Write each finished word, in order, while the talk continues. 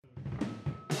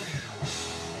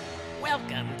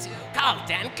Welcome to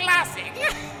Cult and Classic.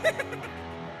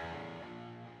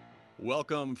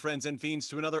 Welcome, friends and fiends,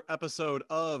 to another episode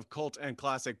of Cult and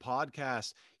Classic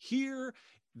Podcast. Here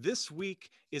this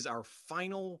week is our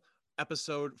final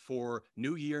episode for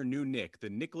New Year, New Nick, the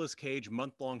Nicolas Cage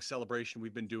month-long celebration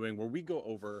we've been doing where we go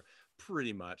over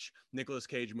pretty much Nicolas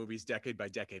Cage movies decade by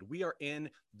decade. We are in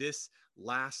this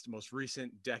most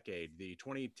recent decade, the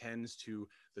 2010s to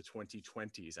the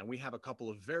 2020s, and we have a couple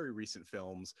of very recent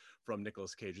films from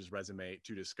Nicolas Cage's resume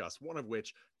to discuss, one of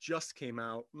which just came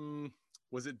out.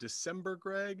 Was it December,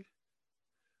 Greg?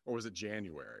 Or was it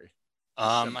January?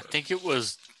 I think it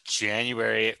was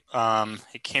January.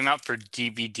 It came out for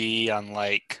DVD on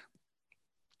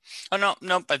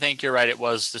nope. I think you're right. It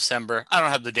was December. I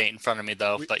don't have the date in front of me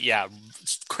though, but yeah,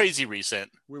 it's crazy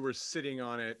recent. We were sitting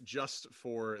on it just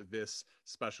for this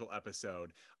special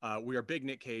episode. We are big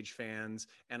Nick Cage fans,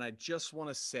 and I just want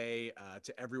to say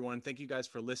to everyone, thank you guys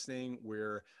for listening.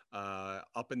 We're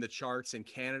up in the charts in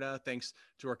Canada, thanks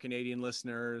to our Canadian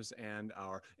listeners and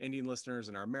our Indian listeners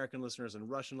and our American listeners and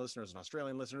Russian listeners and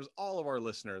Australian listeners, all of our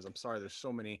listeners. I'm sorry, there's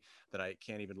so many that I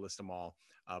can't even list them all.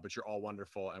 But you're all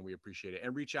wonderful and we appreciate it.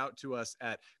 And reach out to us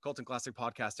at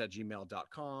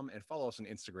cultandclassicpodcast@gmail.com and follow us on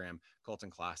Instagram, Cult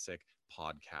and Classic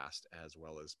Podcast, as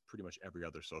well as pretty much every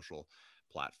other social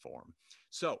platform.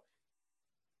 So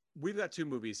we've got two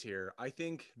movies here. I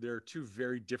think they're two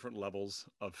very different levels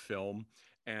of film,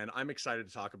 and I'm excited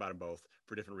to talk about them both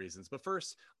for different reasons. But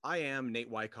first, I am Nate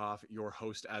Wyckoff, your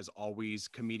host, as always,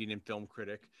 comedian and film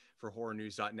critic for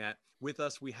HorrorNews.net. With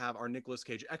us, we have our Nicolas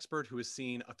Cage expert who has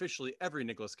seen officially every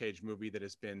Nicolas Cage movie that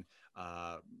has been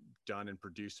done and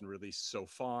produced and released so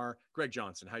far. Greg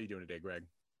Johnson, how are you doing today, Greg?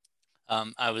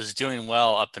 I was doing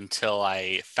well up until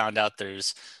I found out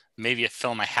there's maybe a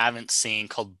film I haven't seen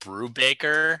called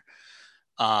Brubaker.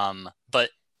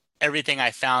 But everything I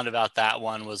found about that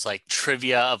one was like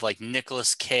trivia of like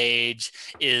Nicolas Cage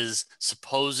is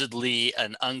supposedly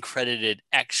an uncredited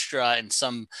extra in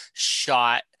some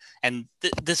shot. And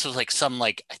this was like some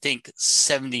I think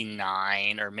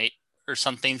 79 or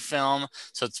something film.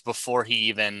 So it's before he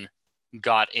even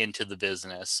got into the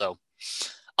business. So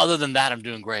other than that, I'm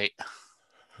doing great.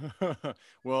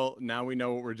 Well, now we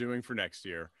know what we're doing for next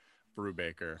year.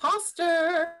 Brubaker.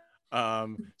 Poster.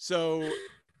 So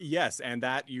yes, and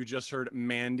that you just heard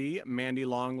Mandy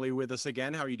Longley with us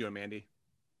again. How are you doing, Mandy?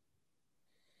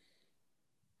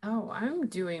 Oh, I'm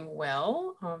doing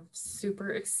well. I'm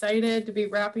super excited to be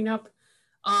wrapping up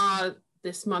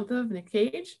this month of Nick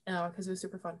Cage because it was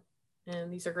super fun.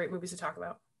 And these are great movies to talk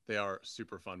about. They are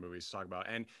super fun movies to talk about.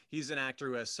 And he's an actor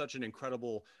who has such an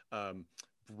incredible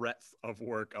breadth of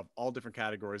work of all different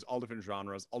categories, all different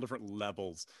genres, all different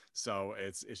levels. So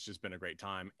it's just been a great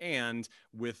time. And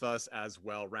with us as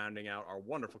well, rounding out our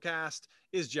wonderful cast,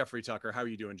 is Jeffrey Tucker. How are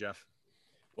you doing, Jeff?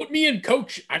 Put me in,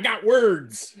 coach. I got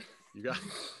words. You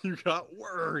got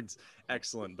words.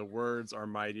 Excellent. The words are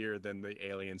mightier than the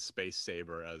alien space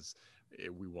saber, as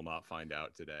we will not find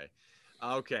out today.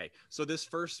 Okay, so this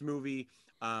first movie,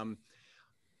 I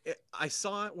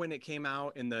saw it when it came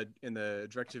out in the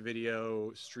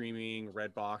direct-to-video streaming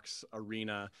Redbox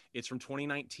arena. It's from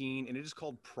 2019, and it is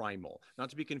called Primal. Not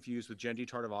to be confused with Genndy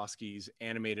Tartakovsky's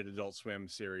animated Adult Swim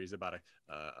series about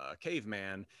a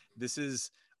caveman. This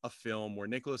is a film where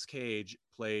Nicolas Cage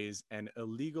plays an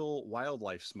illegal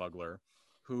wildlife smuggler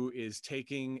who is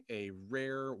taking a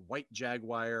rare white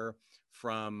jaguar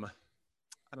from,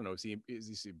 I don't know, is he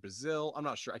Brazil? I'm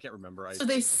not sure. I can't remember. So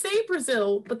they say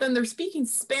Brazil, but then they're speaking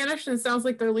Spanish and it sounds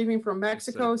like they're leaving from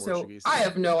Mexico. So I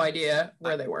have no idea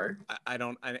where they were. I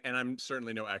don't, and I'm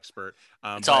certainly no expert.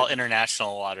 It's all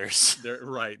international waters. They're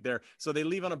right there. So they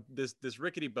leave on this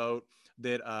rickety boat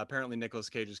that apparently Nicolas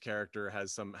Cage's character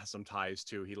has some ties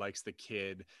to. He likes the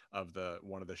kid of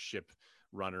one of the ship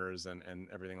runners and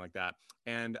everything like that.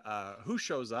 And who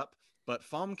shows up but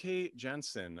Famke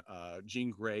Janssen, Jean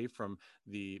Grey from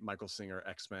the Michael Singer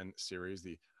X-Men series,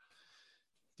 the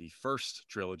first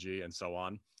trilogy and so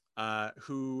on,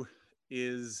 who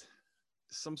is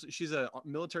she's a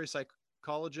military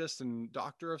psychologist and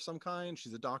doctor of some kind.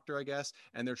 She's a doctor, I guess,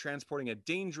 and they're transporting a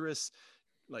dangerous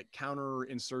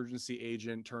counterinsurgency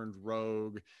agent turned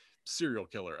rogue serial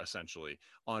killer essentially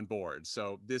on board.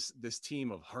 So this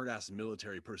team of hard-ass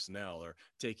military personnel are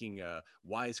taking a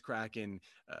wisecracking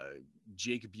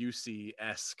Jake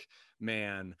Busey-esque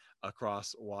man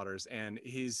across waters, and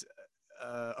he's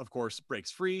of course breaks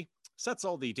free, sets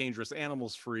all the dangerous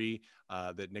animals free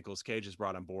that Nicolas Cage has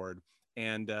brought on board,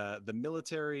 and the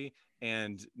military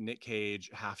and Nick Cage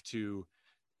have to,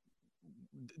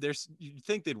 you'd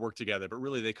think they'd work together, but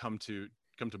really they come to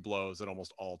blows at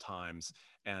almost all times.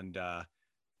 And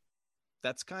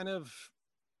that's kind of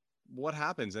what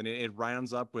happens, and it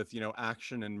rounds up with, you know,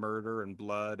 action and murder and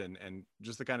blood and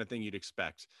just the kind of thing you'd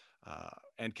expect.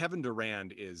 And Kevin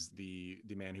Durand is the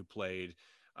man who played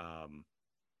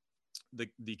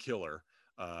the killer,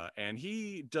 and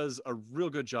he does a real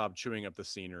good job chewing up the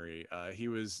scenery. He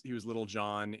was Little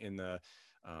John in the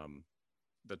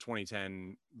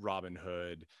 2010 Robin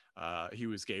Hood. He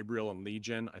was Gabriel in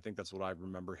Legion. I think that's what I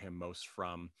remember him most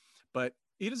from. But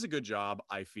he does a good job,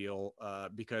 I feel,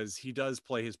 because he does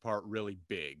play his part really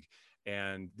big.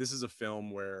 And this is a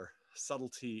film where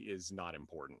subtlety is not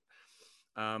important.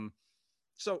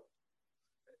 So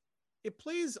it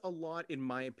plays a lot, in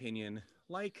my opinion,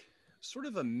 like sort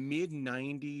of a mid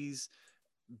 90s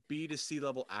B to C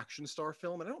level action star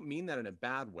film. And I don't mean that in a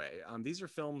bad way. These are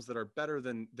films that are better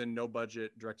than no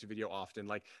budget direct to video often.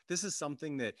 Like, this is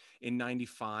something that in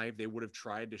 95 they would have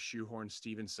tried to shoehorn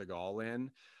Steven Seagal in.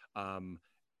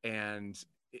 And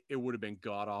it would have been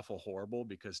god awful horrible,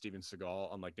 because Steven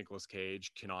Seagal, unlike Nicolas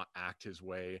Cage, cannot act his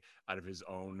way out of his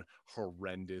own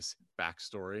horrendous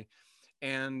backstory.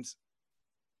 And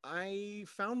I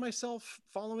found myself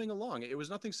following along. It was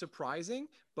nothing surprising,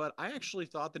 but I actually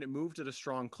thought that it moved at a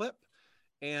strong clip.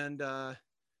 And there's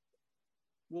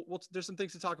some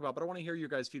things to talk about, but I want to hear your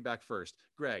guys' feedback first.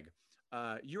 Greg,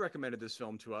 you recommended this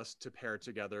film to us to pair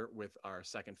together with our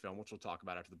second film, which we'll talk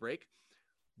about after the break.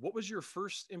 What was your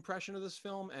first impression of this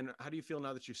film, and how do you feel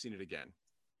now that you've seen it again?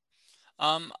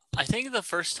 I think the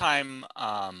first time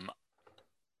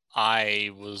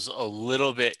I was a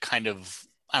little bit kind of,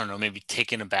 I don't know, maybe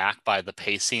taken aback by the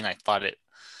pacing. I thought it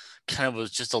kind of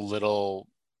was just a little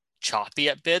choppy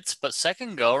at bits, but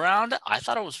second go around, I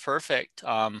thought it was perfect.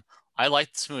 I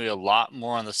liked this movie a lot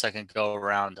more on the second go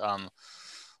around.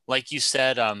 Like you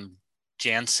said,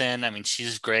 Jansen, I mean,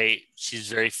 she's great. She's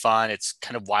very fun. It's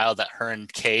kind of wild that her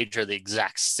and Cage are the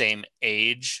exact same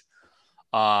age.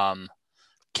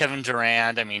 Kevin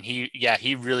Durand, I mean,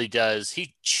 he really does.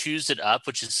 He chews it up,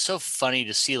 which is so funny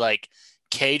to see. Like,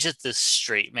 Cage is this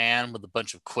straight man with a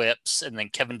bunch of quips, and then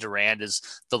Kevin Durand is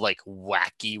the like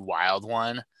wacky wild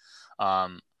one.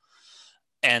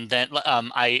 And then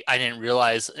I didn't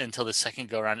realize until the second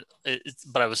go around,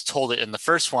 but I was told it in the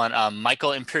first one.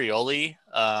 Michael Imperioli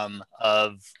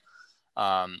of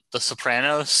The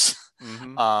Sopranos.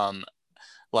 Mm-hmm.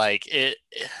 Like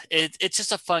it's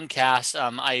just a fun cast.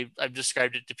 I've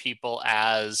described it to people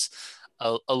as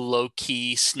a low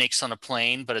key Snakes on a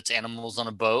Plane, but it's animals on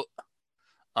a boat.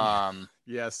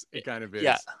 Yes, it kind of is.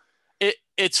 Yeah.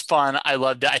 It's fun. I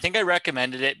loved it. I think I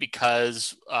recommended it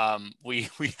because we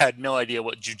had no idea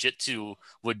what jujitsu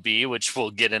would be, which we'll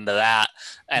get into that.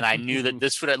 And I knew that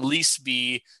this would at least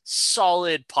be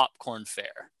solid popcorn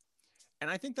fare. And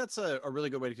I think that's a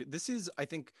really good way to. This is, I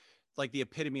think, like the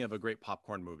epitome of a great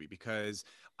popcorn movie, because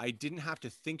I didn't have to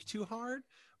think too hard,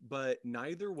 but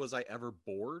neither was I ever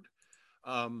bored.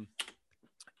 And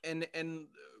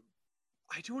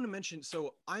I do want to mention,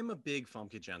 so I'm a big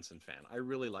Famke Janssen fan. I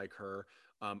really like her.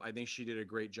 I think she did a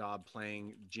great job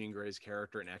playing Jean Grey's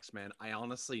character in X-Men. I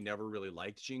honestly never really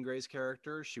liked Jean Grey's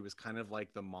character. She was kind of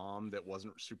like the mom that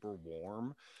wasn't super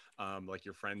warm. Like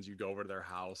your friends, you'd go over to their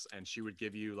house and she would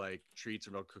give you like treats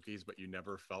or milk cookies, but you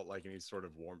never felt like any sort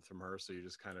of warmth from her. So you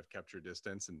just kind of kept your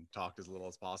distance and talked as little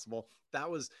as possible. That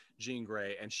was Jean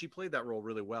Grey. And she played that role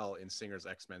really well in Singer's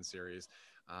X-Men series.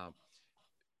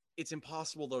 It's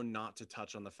impossible, though, not to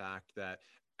touch on the fact that,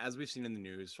 as we've seen in the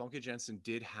news, Famke Janssen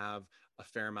did have a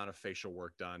fair amount of facial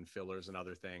work done, fillers and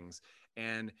other things.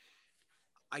 And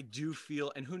I do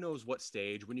feel, and who knows what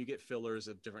stage, when you get fillers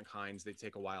of different kinds, they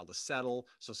take a while to settle.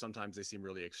 So sometimes they seem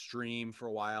really extreme for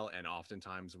a while. And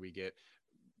oftentimes we get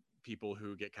people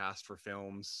who get cast for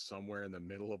films somewhere in the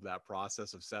middle of that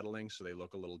process of settling. So they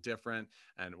look a little different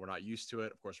and we're not used to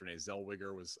it. Of course, Renee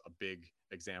Zellweger was a big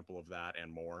example of that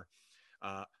and more.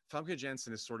 Famke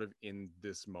Janssen is sort of in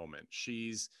this moment.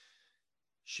 She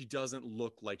doesn't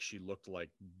look like she looked like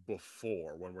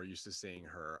before when we're used to seeing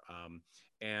her.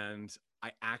 And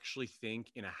I actually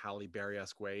think in a Halle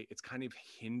Berry-esque way, it's kind of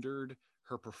hindered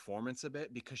her performance a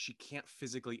bit because she can't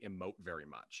physically emote very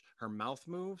much. Her mouth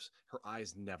moves, her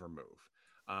eyes never move.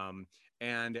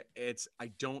 And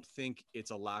I don't think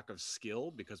it's a lack of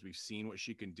skill because we've seen what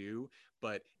she can do,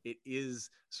 but it is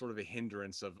sort of a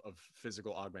hindrance of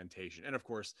physical augmentation. And of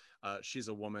course, she's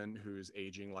a woman who's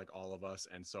aging like all of us.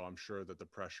 And so I'm sure that the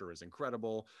pressure is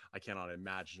incredible. I cannot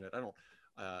imagine it.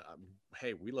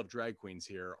 Hey, we love drag queens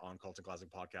here on Cult and Classic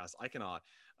Podcast. I cannot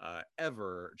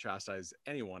ever chastise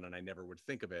anyone, and I never would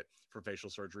think of it for facial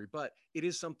surgery, but it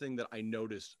is something that I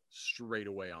noticed straight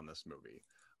away on this movie.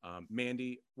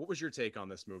 Mandy, what was your take on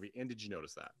this movie, and did you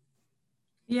notice that?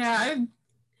 Yeah,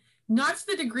 not to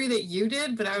the degree that you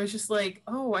did, but I was just like,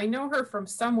 oh, I know her from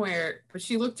somewhere, but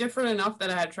she looked different enough that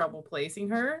I had trouble placing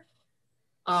her.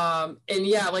 And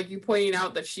yeah, like you pointing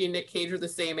out that she and Nick Cage are the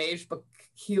same age, but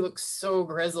he looks so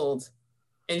grizzled,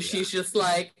 and she's just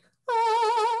like,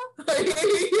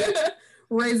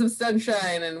 rays of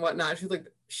sunshine and whatnot.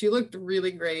 She looked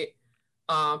really great.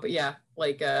 But yeah,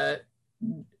 like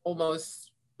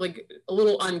almost like a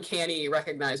little uncanny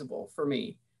recognizable for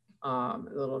me. A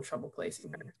little trouble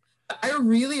placing her. I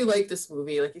really like this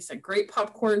movie. Like you said, great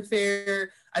popcorn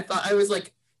fare. I thought I was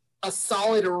like a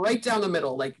solid right down the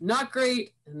middle, like not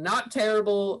great, not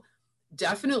terrible,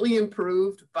 definitely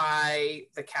improved by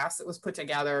the cast that was put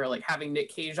together. Like having Nick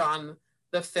Cage on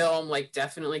the film, like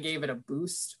definitely gave it a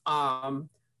boost.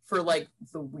 For like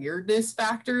the weirdness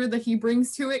factor that he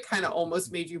brings to it, kind of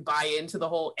almost made you buy into the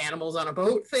whole animals on a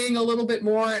boat thing a little bit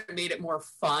more. It made it more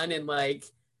fun and like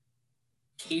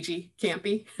cagey,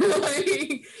 campy,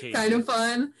 like, kind of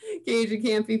fun. Cagey,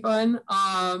 campy, fun.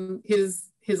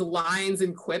 His lines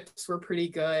and quips were pretty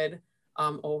good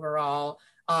overall.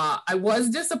 I was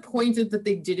disappointed that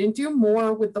they didn't do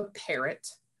more with the parrot.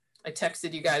 I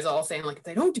texted you guys all saying like, if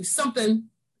they don't do something,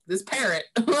 this parrot,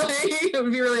 like, I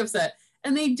would be really upset.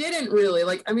 And they didn't really.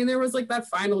 Like, I mean, there was like that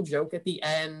final joke at the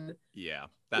end. Yeah,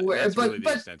 that's really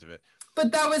the extent of it.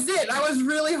 But that was it. I was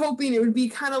really hoping it would be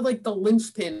kind of like the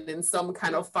linchpin in some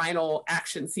kind of final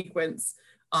action sequence.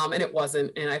 And it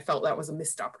wasn't. And I felt that was a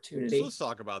missed opportunity. So let's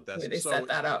talk about this. They set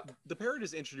that up. The parrot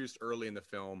is introduced early in the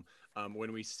film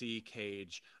when we see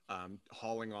Cage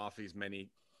hauling off these many,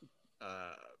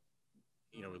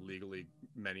 illegally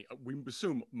many. We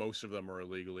assume most of them are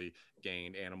illegally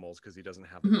gained animals because he doesn't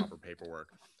have the proper paperwork.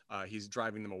 He's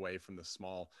driving them away from the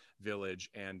small village,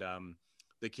 and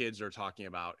the kids are talking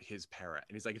about his parrot,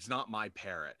 and he's like, it's not my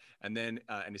parrot. And then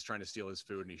and he's trying to steal his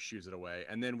food, and he shoos it away.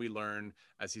 And then we learn,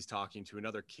 as he's talking to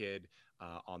another kid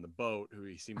on the boat, who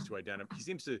he seems to identify, he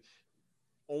seems to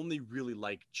only really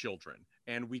like children,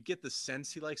 and we get the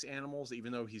sense he likes animals,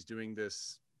 even though he's doing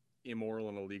this immoral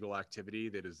and illegal activity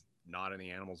that is not in the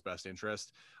animal's best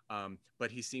interest. But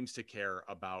he seems to care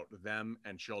about them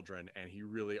and children, and he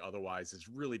really otherwise is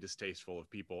really distasteful of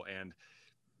people and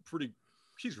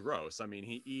he's gross. I mean,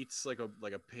 he eats like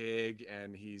a pig,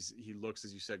 and he looks,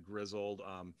 as you said, grizzled,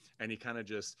 and he kind of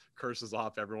just curses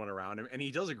off everyone around him, and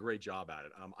he does a great job at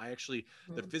it.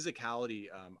 The physicality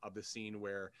of the scene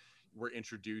where we're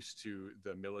introduced to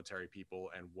the military people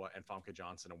and Famke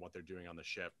Janssen and what they're doing on the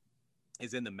ship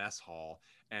is in the mess hall,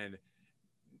 and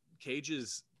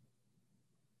Cage's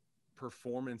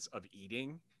performance of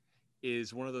eating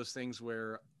is one of those things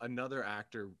where another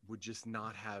actor would just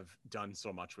not have done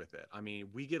so much with it. I mean,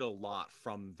 we get a lot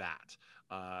from that.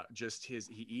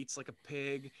 He eats like a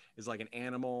pig, is like an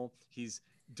animal.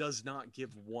 Does not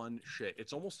give one shit.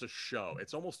 It's almost a show.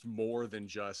 It's almost more than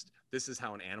just, this is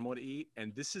how an animal would eat,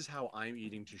 and this is how I'm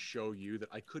eating to show you that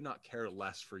I could not care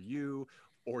less for you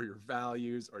or your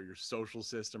values or your social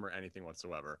system or anything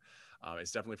whatsoever.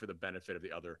 It's definitely for the benefit of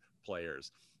the other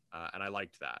players. And I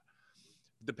liked that.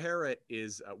 The parrot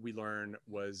we learn,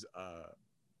 was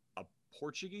a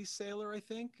Portuguese sailor, I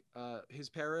think, his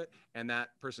parrot, and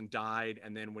that person died.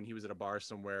 And then when he was at a bar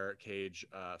somewhere, Cage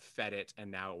fed it, and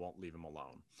now it won't leave him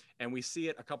alone. And we see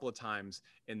it a couple of times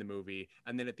in the movie.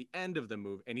 And then at the end of the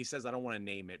movie, and he says, I don't want to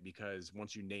name it because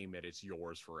once you name it, it's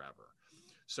yours forever.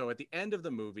 So at the end of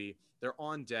the movie, they're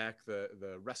on deck,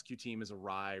 the rescue team has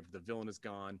arrived, the villain is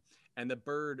gone, and the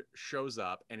bird shows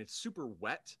up, and it's super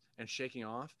wet and shaking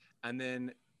off, and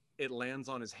then it lands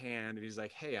on his hand, and he's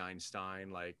like, hey, Einstein,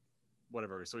 like,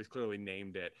 whatever. So he's clearly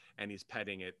named it, and he's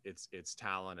petting its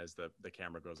talon as the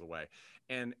camera goes away.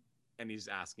 And he's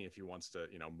asking if he wants to,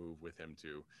 move with him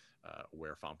to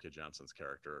where Famke Janssen's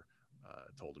character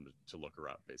told him to look her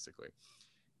up, basically.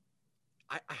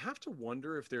 I have to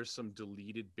wonder if there's some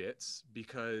deleted bits,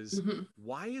 because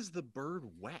why is the bird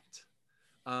wet?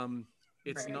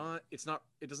 It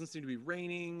doesn't seem to be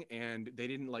raining, and they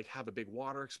didn't like have a big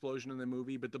water explosion in the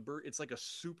movie, but the bird, it's like a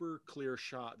super clear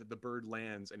shot that the bird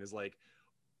lands and is like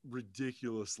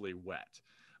ridiculously wet.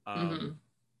 And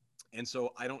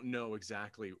so I don't know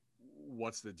exactly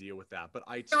what's the deal with that, but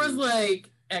there was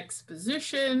like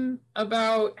exposition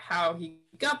about how he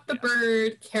got the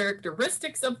bird,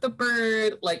 characteristics of the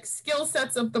bird, like skill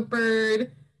sets of the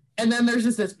bird, and then there's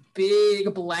just this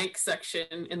big blank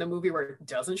section in the movie where it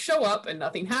doesn't show up and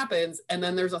nothing happens, and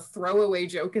then there's a throwaway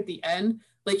joke at the end,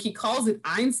 like he calls it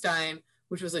Einstein,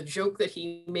 which was a joke that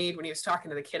he made when he was talking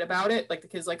to the kid about it. Like the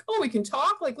kid's like, oh, we can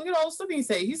talk, like look at all the stuff he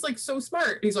say, he's like so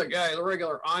smart. He's like, yeah, the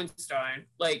regular Einstein,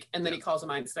 like, and then he calls him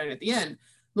Einstein at the end.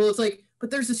 Well, it's like, but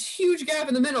there's this huge gap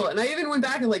in the middle. And I even went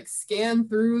back and like scanned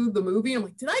through the movie. I'm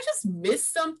like, did I just miss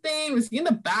something? Was he in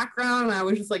the background and I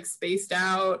was just like spaced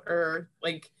out? Or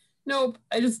like, nope,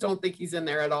 I just don't think he's in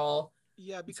there at all.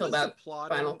 Yeah, because that the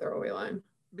plotting, final throwaway line.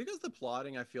 Because the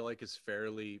plotting, I feel like, is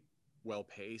fairly well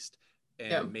paced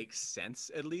and Yeah. makes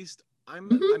sense at least.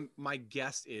 Mhm. My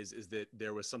guess is that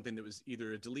there was something that was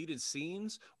either deleted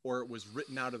scenes or it was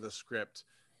written out of the script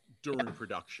during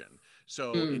production,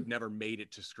 so it never made it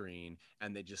to screen,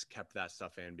 and they just kept that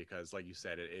stuff in because, like you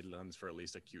said, it lends for at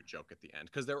least a cute joke at the end,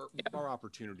 because there are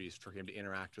opportunities for him to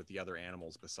interact with the other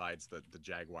animals besides the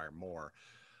jaguar more.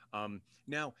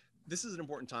 Now, this is an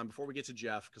important time before we get to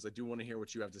Jeff, because I do want to hear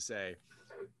what you have to say.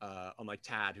 Unlike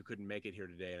Tad, who couldn't make it here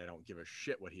today, and I don't give a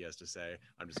shit what he has to say.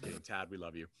 I'm just kidding, Tad. We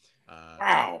love you.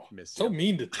 Wow, miss so you.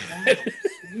 mean to Tad.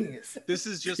 This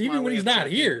is just Even my when way he's of not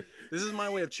checking. here. This is my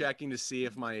way of checking to see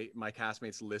if my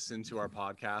castmates listen to our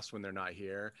podcast when they're not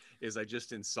here. Is I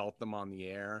just insult them on the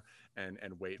air and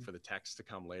wait for the text to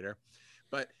come later.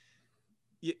 But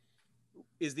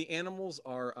is the animals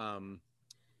are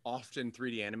often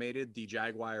 3D animated. The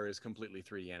jaguar is completely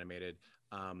 3D animated.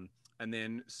 And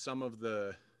then some of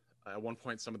the at one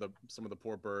point some of the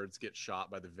poor birds get shot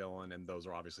by the villain, and those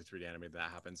are obviously 3D animated.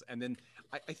 That happens. And then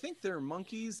I think they're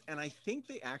monkeys, and I think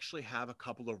they actually have a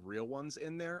couple of real ones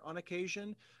in there on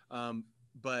occasion.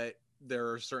 But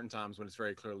there are certain times when it's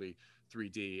very clearly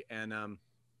 3D. And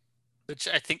Which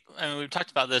I think, I mean, we've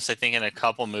talked about this, I think, in a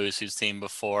couple movies we've seen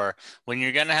before. When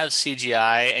you're going to have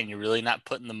CGI and you're really not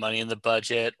putting the money in the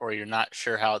budget, or you're not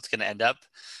sure how it's going to end up,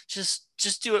 just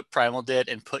do what Primal did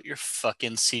and put your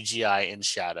fucking CGI in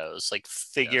shadows. Like,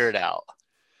 figure it out.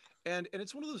 And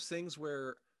it's one of those things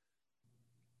where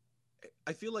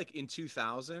I feel like in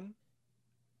 2000,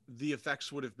 the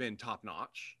effects would have been top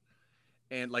notch,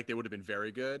 and like they would have been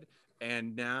very good.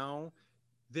 And now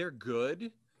they're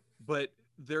good, but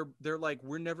they're like,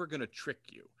 we're never gonna trick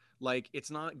you. Like, it's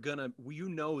not gonna,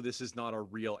 this is not a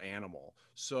real animal.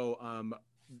 So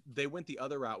they went the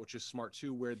other route, which is smart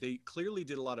too, where they clearly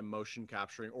did a lot of motion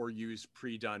capturing or used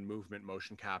pre-done movement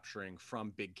motion capturing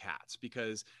from big cats,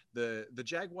 because the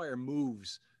jaguar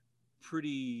moves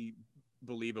pretty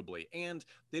believably, and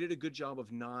they did a good job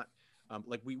of not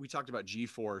like we talked about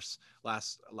G-Force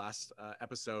last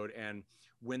episode, and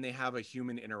when they have a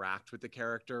human interact with the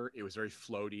character, it was very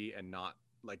floaty and not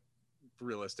like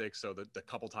realistic. So the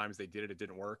couple times they did it, it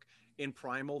didn't work. In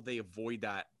Primal, they avoid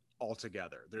that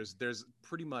altogether. There's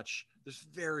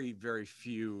very, very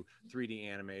few 3D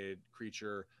animated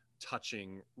creature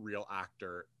touching real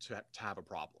actor to have a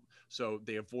problem. So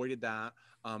they avoided that.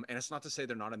 And it's not to say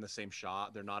they're not in the same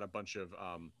shot. They're not a bunch of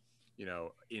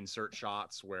insert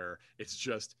shots where it's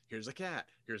just, here's a cat,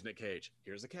 here's Nick Cage,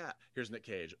 here's a cat, here's Nick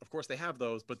Cage. Of course they have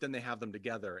those, but then they have them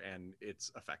together and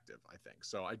it's effective, I think.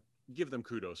 So I give them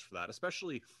kudos for that.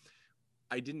 Especially,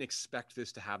 I didn't expect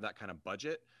this to have that kind of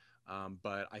budget,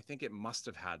 but I think it must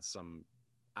have had some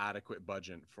adequate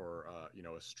budget for a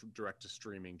direct to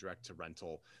streaming, direct to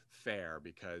rental fare,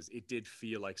 because it did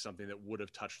feel like something that would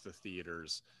have touched the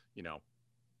theaters,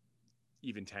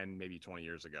 even 10, maybe 20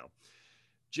 years ago.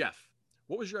 Jeff,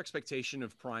 what was your expectation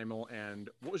of Primal, and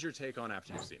what was your take on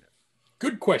after you've seen it?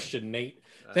 Good question, Nate.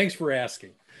 Thanks for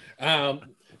asking.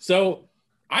 So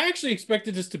I actually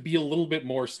expected this to be a little bit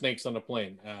more Snakes on a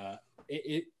Plane.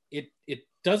 It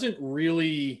doesn't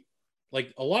really,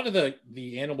 like, a lot of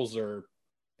the animals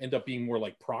end up being more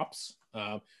like props.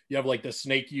 You have like the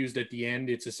snake used at the end.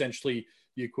 It's essentially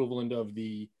the equivalent of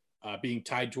the being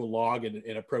tied to a log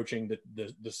and approaching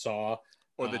the saw.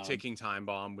 Or the ticking time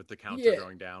bomb with the counter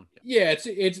going down. Yeah, it's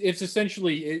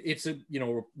essentially it's a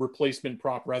replacement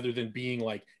prop, rather than being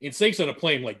like in Snakes on a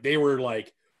Plane, like they were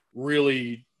like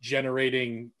really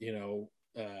generating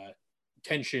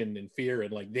tension and fear,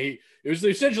 and like it was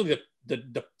essentially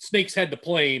the snakes had the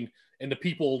plane, and the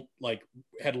people like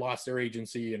had lost their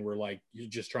agency and were like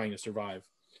just trying to survive.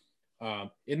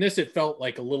 In this, it felt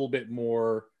like a little bit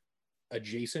more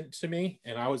adjacent to me,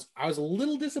 and I was a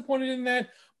little disappointed in that,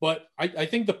 but I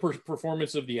think the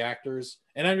performance of the actors,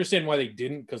 and I understand why they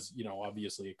didn't, because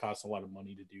obviously it costs a lot of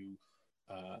money to do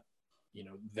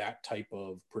that type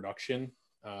of production,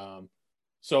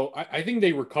 so I think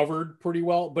they recovered pretty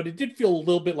well, but it did feel a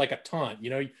little bit like a taunt.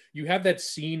 You have that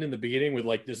scene in the beginning with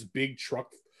like this big truck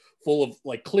full of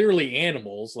like clearly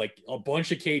animals, like a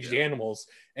bunch of caged animals,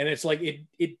 and it's like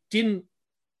it didn't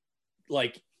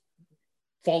like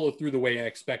follow through the way I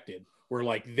expected, where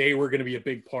like they were going to be a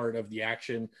big part of the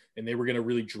action and they were going to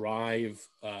really drive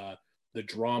the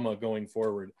drama going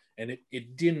forward, and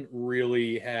it didn't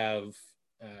really have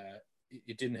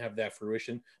that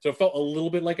fruition. So it felt a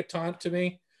little bit like a taunt to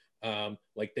me.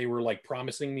 Like they were like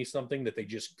promising me something that they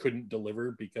just couldn't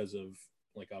deliver because of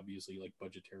like obviously like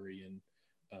budgetary and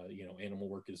animal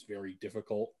work is very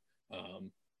difficult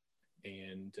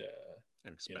and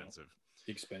expensive.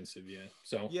 Expensive, yeah.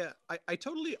 So yeah, I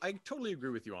totally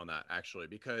agree with you on that actually,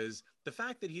 because the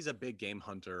fact that he's a big game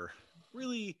hunter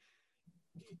really,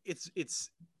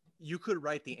 it's you could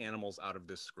write the animals out of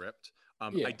this script.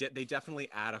 They definitely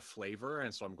add a flavor,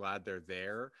 and so I'm glad they're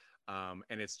there.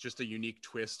 And it's just a unique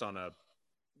twist on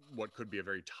what could be a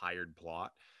very tired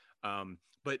plot.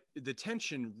 But the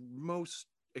tension most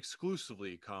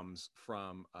exclusively comes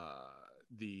from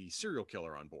the serial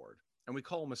killer on board. And we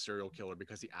call him a serial killer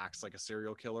because he acts like a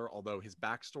serial killer, although his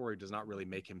backstory does not really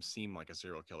make him seem like a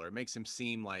serial killer. It makes him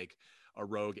seem like a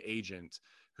rogue agent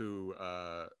who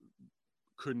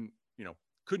couldn't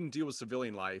deal with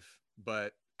civilian life,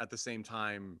 but at the same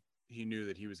time, he knew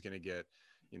that he was going to get,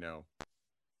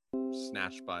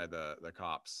 snatched by the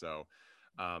cops. So,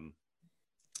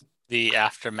 the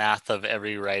aftermath of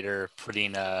every writer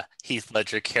putting a Heath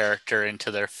Ledger character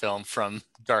into their film from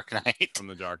Dark Knight. From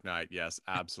the Dark Knight, yes,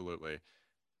 absolutely.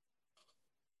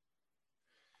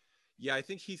 Yeah, I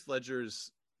think Heath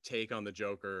Ledger's take on the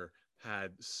Joker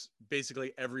had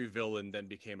basically every villain then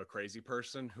became a crazy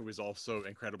person who was also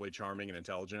incredibly charming and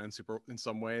intelligent and super in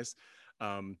some ways.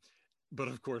 But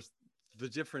of course, the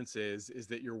difference is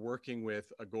that you're working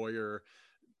with a Goyer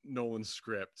Nolan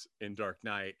script in Dark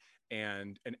Knight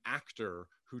and an actor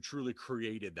who truly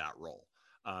created that role.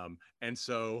 And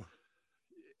so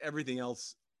everything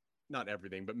else, not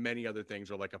everything, but many other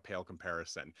things are like a pale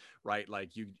comparison, right?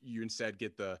 Like you instead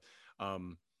get the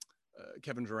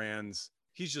Kevin Durand's,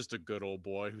 he's just a good old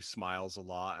boy who smiles a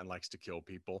lot and likes to kill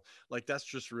people. Like that's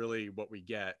just really what we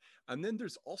get. And then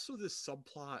there's also this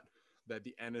subplot that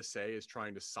the NSA is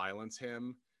trying to silence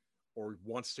him or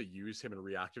wants to use him and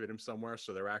reactivate him somewhere.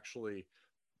 So they're actually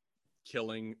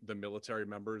killing the military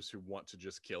members who want to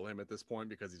just kill him at this point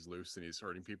because he's loose and he's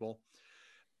hurting people.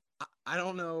 I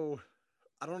don't know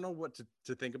what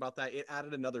to think about that. It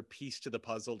added another piece to the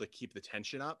puzzle to keep the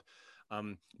tension up.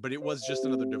 But it was just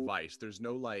another device. There's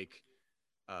no like,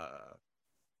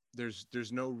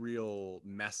 there's no real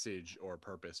message or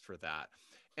purpose for that.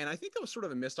 And I think that was sort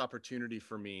of a missed opportunity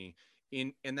for me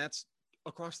and that's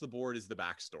across the board is the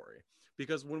backstory.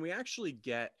 Because when we actually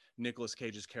get Nicolas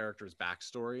Cage's character's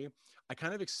backstory, I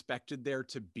kind of expected there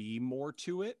to be more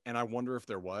to it. And I wonder if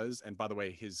there was. And by the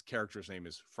way, his character's name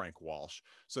is Frank Walsh.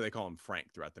 So they call him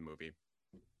Frank throughout the movie.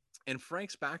 And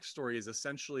Frank's backstory is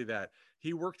essentially that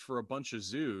he worked for a bunch of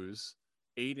zoos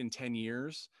 8 and 10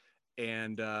 years.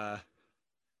 And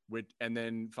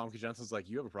then Famke Janssen's like,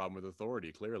 you have a problem with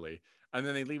authority, clearly. And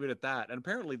then they leave it at that. And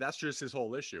apparently that's just his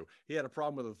whole issue. He had a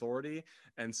problem with authority.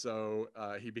 And so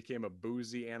he became a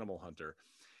boozy animal hunter.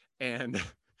 And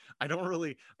I don't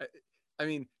really, I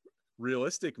mean,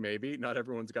 realistic maybe. Not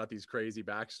everyone's got these crazy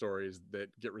backstories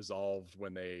that get resolved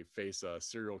when they face a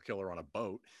serial killer on a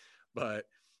boat. But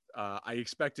I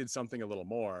expected something a little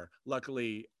more.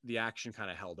 Luckily, the action kind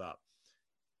of held up.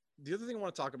 The other thing I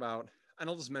want to talk about, and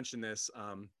I'll just mention this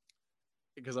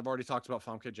because I've already talked about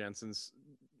Famke Janssen's,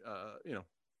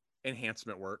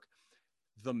 enhancement work.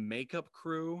 The makeup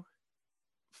crew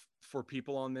for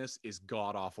people on this is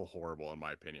god awful horrible in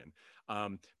my opinion,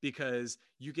 because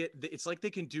it's like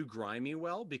they can do grimy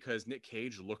well because Nick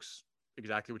Cage looks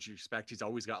exactly what you expect. He's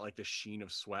always got like the sheen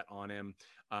of sweat on him,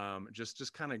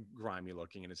 just kind of grimy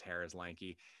looking, and his hair is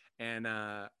lanky. And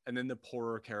then the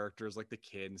poorer characters like the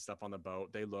kid and stuff on the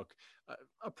boat, they look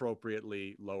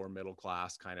appropriately lower middle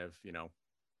class, kind of,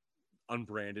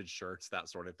 unbranded shirts, that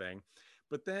sort of thing.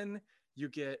 But then you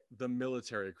get the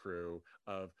military crew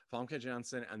of Famke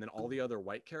Janssen and then all the other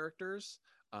white characters.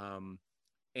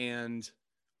 And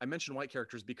I mentioned white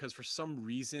characters because for some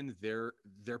reason they're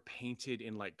painted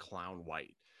in like clown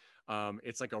white.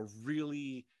 It's like a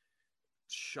really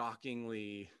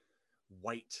shockingly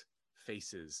white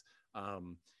faces,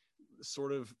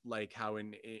 sort of like how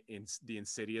in the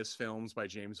Insidious films by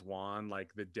James Wan,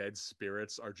 like the dead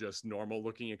spirits are just normal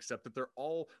looking, except that they're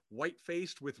all white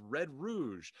faced with red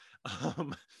rouge.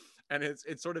 And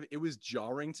it was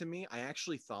jarring to me. I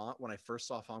actually thought when I first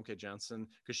saw Famke Janssen,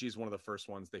 because she's one of the first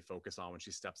ones they focus on when she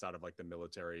steps out of like the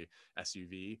military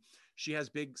SUV, she has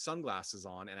big sunglasses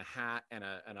on and a hat and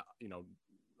a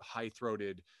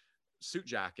high-throated suit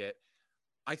jacket.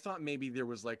 I thought maybe there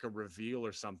was like a reveal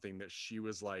or something that she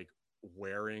was like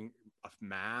wearing a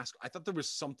mask. I thought there was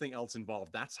something else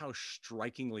involved. That's how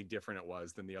strikingly different it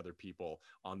was than the other people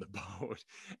on the boat.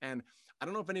 And I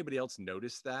don't know if anybody else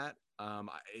noticed that.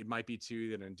 It might be too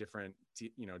that in different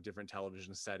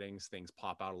television settings, things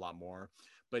pop out a lot more.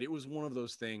 But it was one of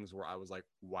those things where I was like,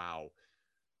 wow,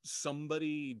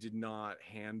 somebody did not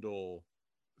handle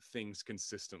things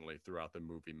consistently throughout the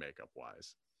movie makeup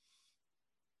wise.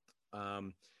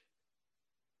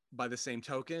 By the same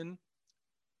token,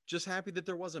 just happy that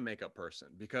there was a makeup person,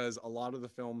 because a lot of the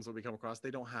films that we come across,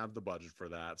 they don't have the budget for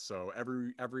that. So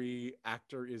every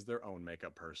actor is their own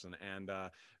makeup person, and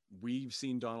we've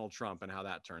seen Donald Trump and how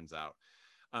that turns out.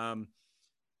 I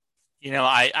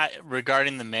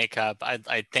regarding the makeup,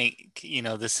 I think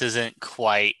this isn't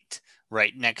quite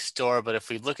right next door, but if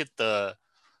we look at the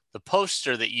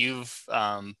poster that you've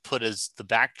put as the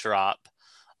backdrop,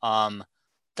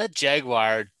 that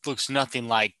Jaguar looks nothing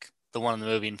like the one in the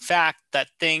movie. In fact, that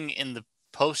thing in the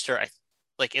poster,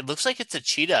 it looks like it's a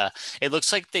cheetah. It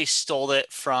looks like they stole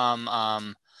it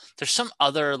from there's some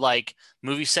other like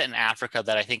movie set in Africa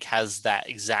that I think has that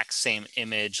exact same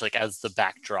image like as the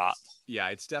backdrop. Yeah,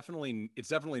 it's definitely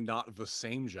not the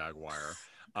same Jaguar.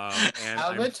 And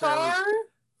Avatar?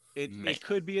 It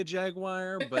could be a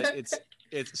Jaguar, but it's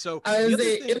so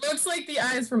it looks like the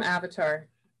eyes from Avatar.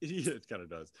 Yeah, it kind of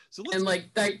does. So and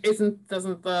like that doesn't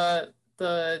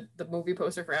the movie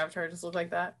poster for Avatar just look like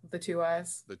that? The two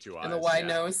eyes and the wide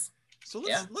nose. So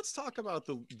let's talk about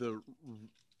the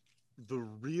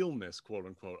realness, quote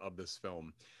unquote, of this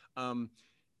film.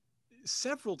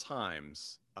 Several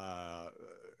times,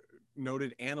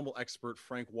 noted animal expert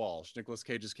Frank Walsh, Nicolas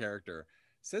Cage's character,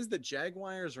 says that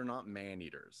jaguars are not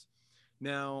man-eaters.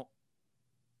 Now,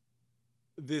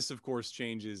 this, of course,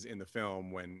 changes in the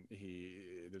film when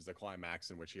there's a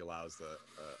climax in which he allows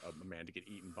a man to get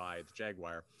eaten by the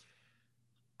jaguar.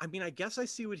 I mean, I guess I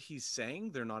see what he's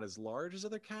saying. They're not as large as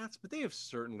other cats, but they have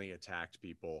certainly attacked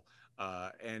people.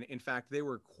 And in fact,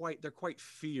 they're quite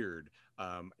feared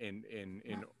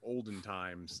in olden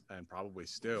times, and probably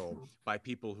still, by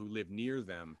people who live near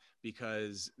them,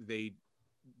 because they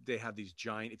have these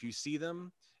giant, if you see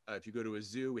them, if you go to a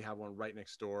zoo, we have one right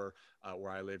next door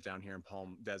where I live down here in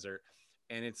Palm Desert.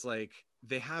 And it's like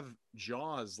they have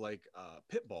jaws like a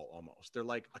pit bull almost. They're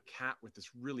like a cat with this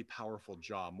really powerful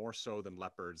jaw, more so than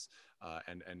leopards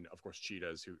and of course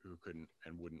cheetahs who couldn't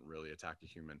and wouldn't really attack a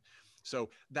human. So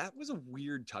that was a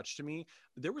weird touch to me.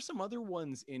 There were some other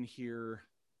ones in here,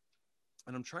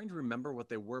 and I'm trying to remember what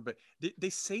they were, but they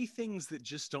say things that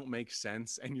just don't make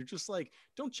sense. And you're just like,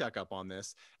 don't check up on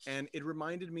this. And it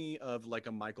reminded me of like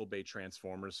a Michael Bay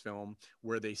Transformers film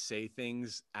where they say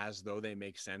things as though they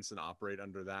make sense and operate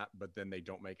under that, but then they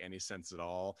don't make any sense at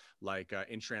all. Like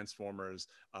in Transformers,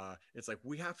 it's like,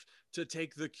 we have to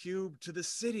take the cube to the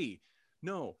city.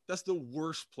 No, that's the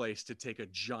worst place to take a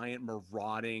giant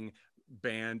marauding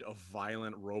band of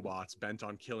violent robots bent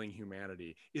on killing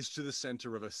humanity, is to the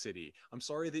center of a city. I'm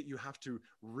sorry that you have to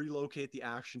relocate the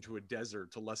action to a desert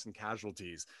to lessen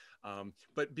casualties.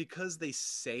 But because they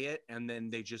say it and then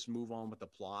they just move on with the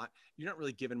plot, you're not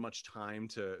really given much time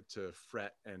to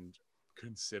fret and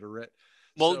consider it.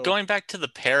 Well, going back to the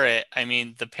parrot, I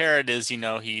mean, the parrot is,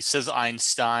 he says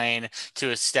Einstein to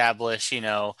establish,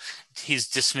 he's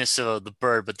dismissive of the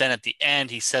bird, but then at the end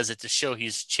he says it to show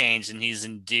he's changed and he's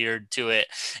endeared to it.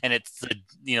 And it's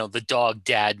the dog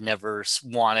dad never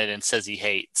wanted and says he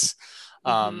hates.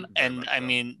 And I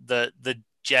mean, the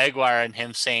jaguar and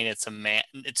him saying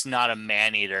it's not a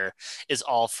man eater is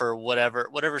all for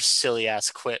whatever silly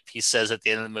ass quip he says at the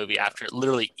end of the movie after it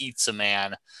literally eats a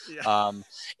man.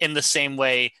 In the same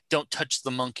way, don't touch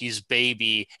the monkey's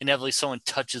baby. Inevitably someone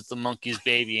touches the monkey's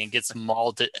baby and gets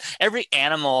mauled. Every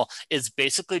animal is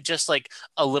basically just like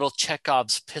a little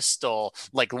Chekhov's pistol,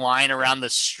 like lying around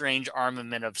this strange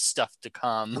armament of stuff to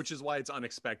come. Which is why it's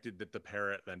unexpected that the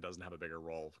parrot then doesn't have a bigger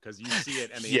role, because you see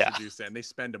it and they introduce it and they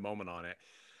spend a moment on it.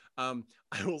 I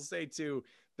will say too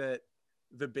that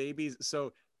the babies,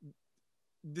 so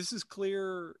this is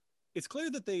clear. It's clear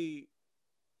that they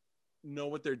know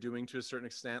what they're doing to a certain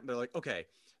extent. They're like, okay,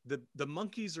 the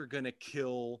monkeys are going to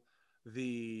kill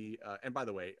the, and by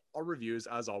the way, our reviews,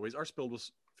 as always, are filled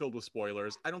with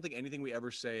spoilers. I don't think anything we ever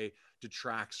say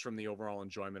detracts from the overall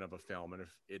enjoyment of a film. And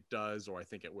if it does, or I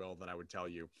think it will, then I would tell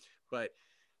you. But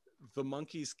the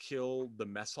monkeys kill the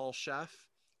mess hall chef,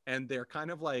 and they're kind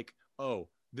of like, oh,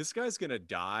 this guy's going to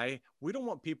die. We don't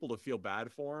want people to feel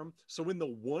bad for him. So in the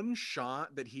one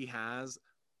shot that he has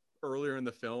earlier in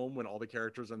the film, when all the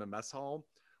characters are in the mess hall,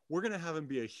 we're going to have him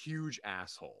be a huge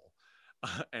asshole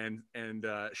and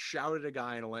shout at a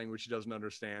guy in a language he doesn't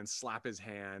understand, slap his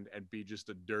hand, and be just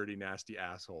a dirty, nasty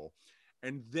asshole.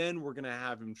 And then we're going to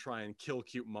have him try and kill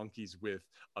cute monkeys with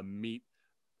a meat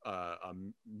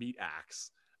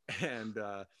axe.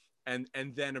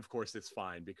 And then, of course, it's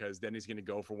fine, because then he's going to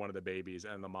go for one of the babies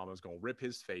and the mama's going to rip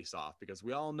his face off, because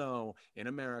we all know in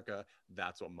America,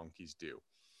 that's what monkeys do.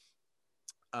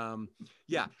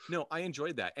 Yeah, no, I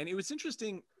enjoyed that, and it was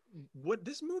interesting. What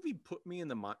this movie put me in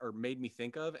the mind, or made me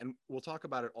think of, and we'll talk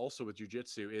about it also with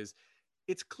jujitsu, is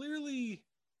it's clearly,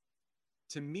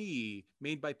 to me,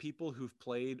 made by people who've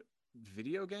played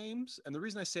video games. And the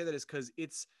reason I say that is because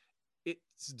it's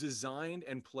designed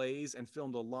and plays and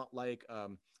filmed a lot like a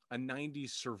 90s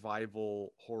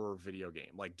survival horror video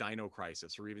game like Dino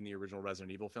Crisis or even the original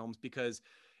Resident Evil films, because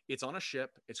it's on a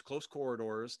ship, it's close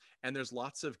corridors, and there's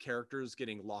lots of characters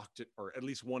getting locked, or at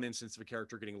least one instance of a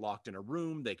character getting locked in a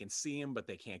room. They can see him, but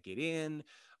they can't get in.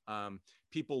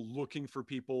 People looking for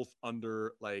people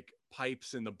under like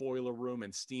pipes in the boiler room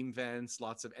and steam vents,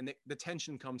 lots of, and the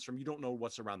tension comes from, you don't know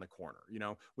what's around the corner. You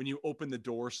know, when you open the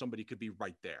door, somebody could be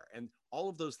right there. And all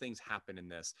of those things happen in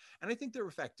this. And I think they're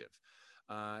effective.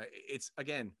 It's,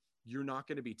 again, you're not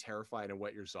going to be terrified and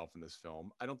wet yourself in this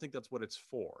film. I don't think that's what it's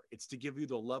for. It's to give you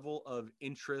the level of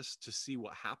interest to see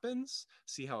what happens,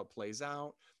 see how it plays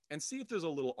out, and see if there's a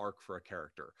little arc for a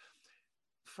character.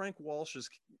 Frank Walsh's,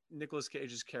 Nicolas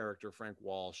Cage's character, Frank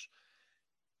Walsh,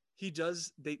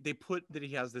 they put that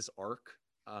he has this arc,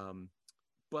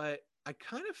 but I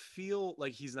kind of feel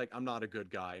like he's like, I'm not a good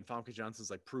guy. And Famke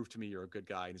Janssen's like, prove to me you're a good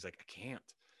guy. And he's like, I can't.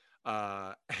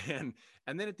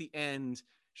 And then at the end,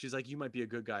 she's like, you might be a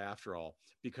good guy after all,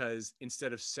 because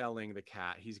instead of selling the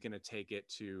cat, he's going to take it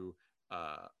to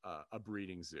a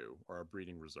breeding zoo or a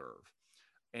breeding reserve.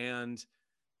 And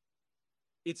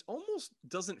it's almost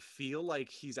doesn't feel like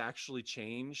he's actually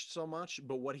changed so much,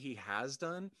 but what he has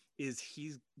done is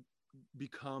he's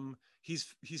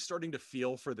starting to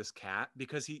feel for this cat,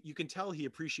 because you can tell he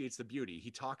appreciates the beauty.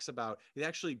 He talks about it,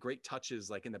 actually great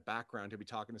touches, like in the background, he'll be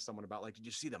talking to someone about like, did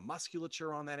you see the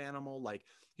musculature on that animal? Like,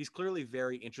 he's clearly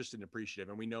very interested and appreciative.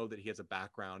 And we know that he has a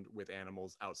background with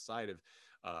animals outside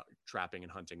of trapping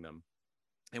and hunting them.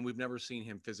 And we've never seen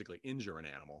him physically injure an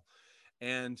animal.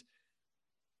 And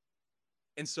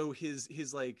so his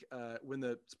like when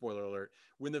the, spoiler alert,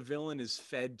 when the villain is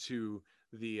fed to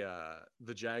the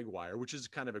jaguar, which is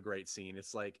kind of a great scene.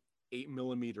 It's like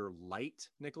 8mm light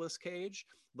Nicolas Cage.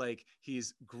 Like,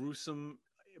 he's gruesome,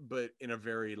 but in a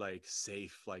very like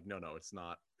safe, like, no, it's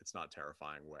not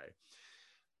terrifying way.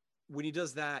 When he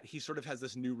does that, he sort of has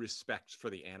this new respect for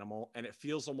the animal, and it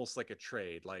feels almost like a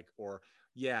trade, like, or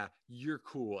yeah, you're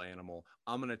cool, animal,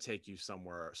 I'm gonna take you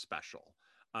somewhere special.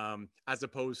 As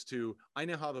opposed to, I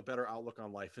now have a better outlook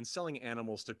on life, and selling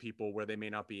animals to people where they may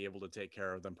not be able to take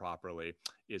care of them properly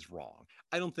is wrong.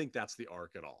 I don't think that's the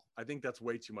arc at all. I think that's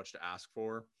way too much to ask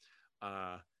for.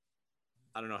 I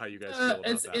don't know how you guys feel about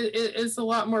that. It's a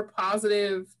lot more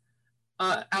positive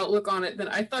outlook on it than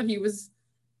I thought. He was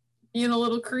being a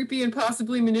little creepy and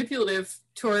possibly manipulative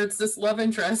towards this love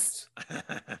interest.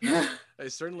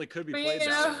 It certainly could be played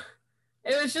that way.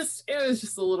 It was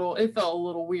just a little, it felt a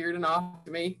little weird and off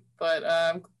to me, but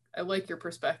I like your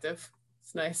perspective.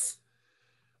 It's nice.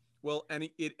 Well, and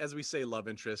it, as we say, love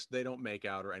interest, they don't make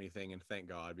out or anything, and thank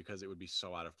God, because it would be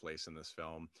so out of place in this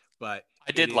film. But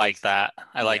I did like that.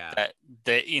 I like that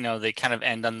they kind of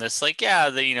end on this, like, yeah,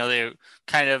 they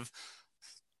kind of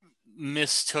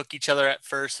mistook each other at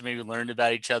first and maybe learned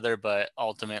about each other, but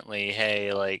ultimately,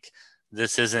 hey, like,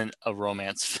 this isn't a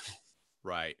romance film.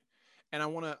 Right. And I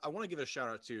want to give a shout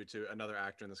out to another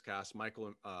actor in this cast,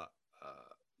 Michael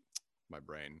my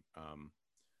brain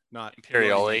not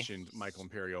Imperioli. mentioned Michael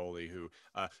Imperioli, who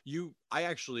I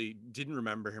actually didn't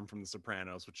remember him from The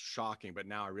Sopranos, which is shocking, but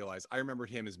now I realize I remembered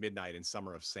him as Midnight in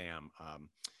Summer of Sam,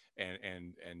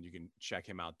 and you can check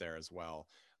him out there as well.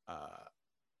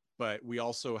 But we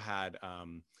also had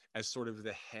as sort of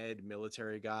the head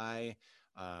military guy,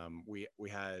 we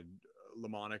had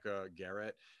LaMonica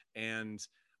Garrett, and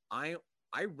I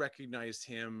recognized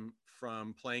him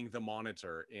from playing the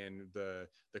Monitor in the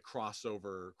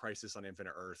crossover Crisis on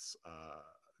Infinite Earths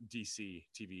DC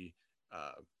TV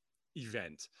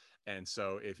event. And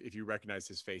so if you recognize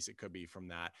his face, it could be from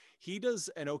that. He does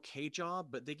an okay job,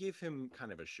 but they gave him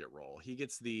kind of a shit role. He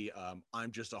gets the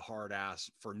I'm just a hard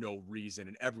ass for no reason,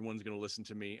 and everyone's going to listen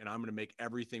to me, and I'm going to make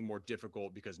everything more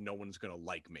difficult because no one's going to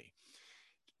like me.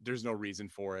 There's no reason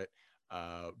for it.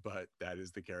 But that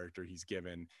is the character he's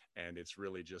given, and it's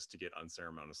really just to get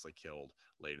unceremoniously killed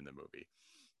late in the movie.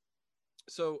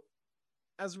 So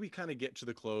as we kind of get to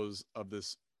the close of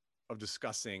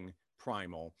discussing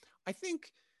Primal, I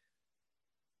think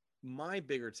my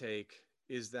bigger take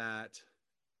is that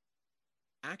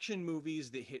action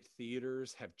movies that hit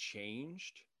theaters have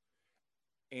changed,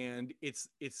 and it's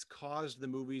caused the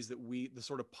movies the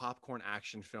sort of popcorn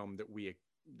action film that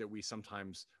we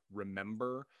sometimes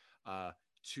remember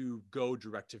to go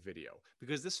direct to video,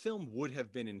 because this film would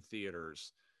have been in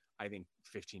theaters, I think,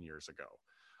 15 years ago.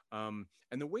 And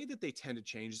the way that they tend to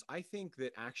change is I think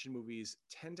that action movies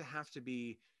tend to have to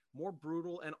be more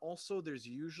brutal. And also there's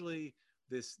usually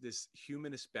this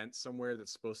humanist bent somewhere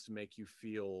that's supposed to make you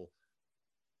feel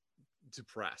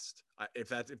depressed. If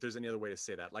there's any other way to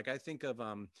say that. Like I think of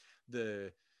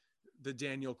the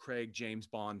Daniel Craig James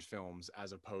Bond films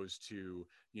as opposed to,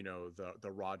 you know,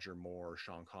 the Roger Moore,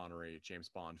 Sean Connery James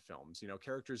Bond films. You know,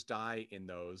 characters die in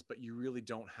those, but you really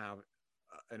don't have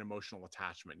an emotional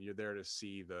attachment. You're there to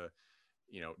see the,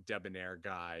 you know, debonair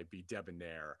guy be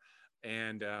debonair.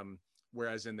 And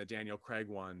whereas in the Daniel Craig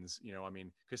ones, you know, I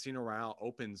mean, Casino Royale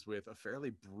opens with a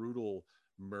fairly brutal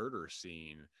murder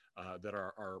scene that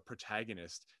our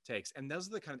protagonist takes, and those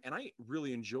are the kind of, and I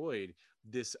really enjoyed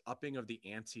this upping of the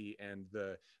ante and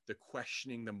the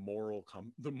questioning the moral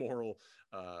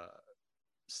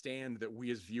stand that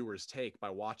we as viewers take by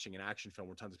watching an action film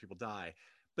where tons of people die.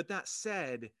 But that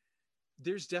said,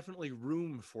 there's definitely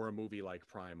room for a movie like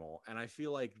Primal, and I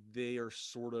feel like they are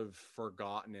sort of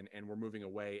forgotten and we're moving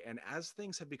away. And as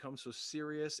things have become so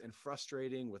serious and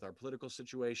frustrating with our political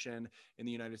situation in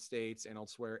the United States and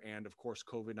elsewhere, and of course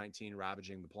COVID-19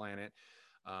 ravaging the planet,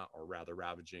 or rather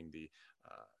ravaging the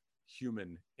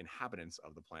human inhabitants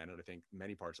of the planet, I think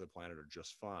many parts of the planet are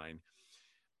just fine.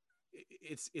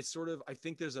 It's sort of, I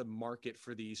think there's a market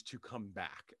for these to come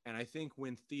back. And I think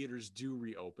when theaters do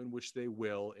reopen, which they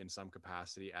will in some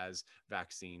capacity as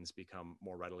vaccines become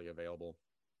more readily available,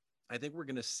 I think we're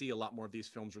going to see a lot more of these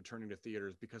films returning to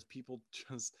theaters because people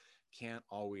just can't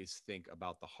always think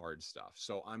about the hard stuff.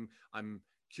 So I'm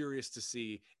curious to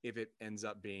see if it ends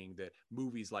up being that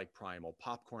movies like Primal,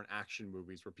 popcorn action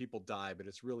movies where people die, but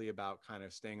it's really about kind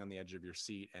of staying on the edge of your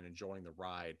seat and enjoying the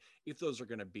ride, if those are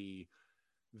going to be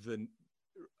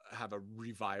have a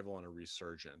revival and a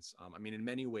resurgence. I mean, in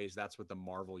many ways, that's what the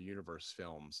Marvel Universe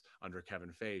films under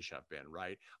Kevin Feige have been,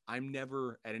 right? I'm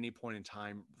never at any point in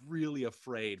time really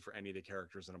afraid for any of the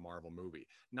characters in a Marvel movie,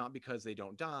 not because they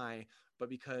don't die, but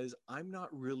because I'm not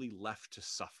really left to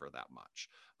suffer that much.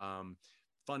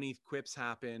 Funny quips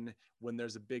happen when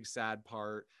there's a big sad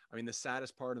part. I mean, the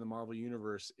saddest part of the Marvel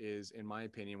Universe is, in my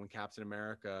opinion, when Captain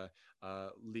America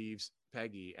leaves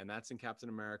Peggy, and that's in Captain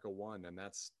America 1, and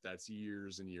that's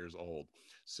years and years old.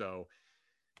 So,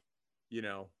 you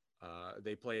know,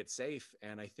 they play it safe,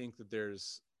 and I think that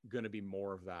there's going to be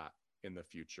more of that in the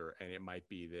future, and it might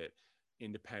be that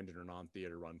independent or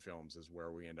non-theater run films is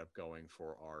where we end up going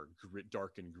for our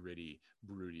dark and gritty,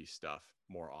 broody stuff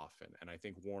more often. And I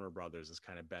think Warner Brothers is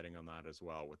kind of betting on that as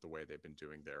well with the way they've been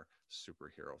doing their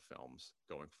superhero films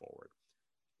going forward.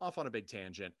 Off on a big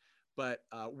tangent, but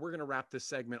we're going to wrap this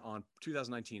segment on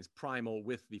 2019's Primal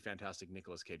with the fantastic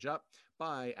Nicolas Cage up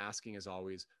by asking, as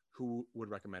always, who would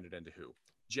recommend it and to who?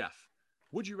 Jeff,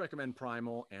 would you recommend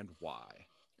Primal and why?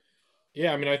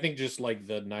 Yeah, I mean, I think just like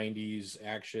the 90s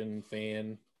action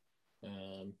fan.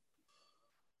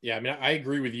 Yeah, I mean, I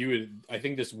agree with you. I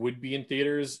think this would be in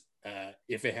theaters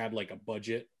if it had like a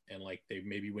budget and like they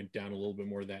maybe went down a little bit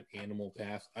more of that animal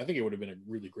path. I think it would have been a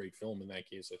really great film in that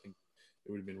case. I think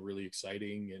it would have been really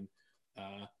exciting and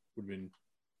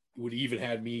would even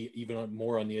had me even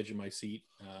more on the edge of my seat.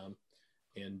 I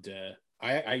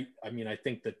mean, I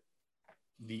think that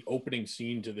the opening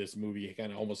scene to this movie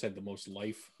kind of almost had the most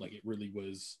life. Like it really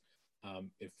was,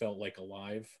 it felt like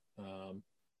alive. And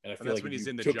I feel that's like when he's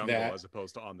in the jungle as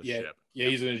opposed to on the ship. Yeah,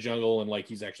 he's in the jungle and like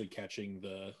he's actually catching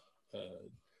the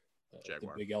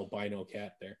big albino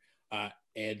cat there. And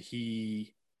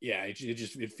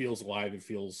it feels alive. It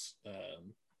feels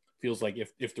like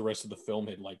if the rest of the film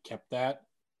had like kept that,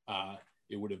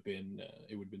 it would have been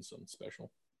something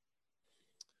special.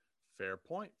 Fair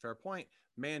point.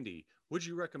 Mandy, would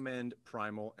you recommend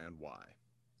Primal and why?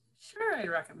 Sure, I'd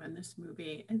recommend this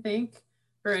movie. I think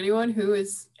for anyone who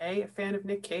is a fan of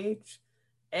Nick Cage,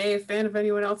 a fan of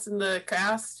anyone else in the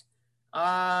cast,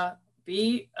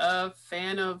 be a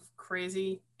fan of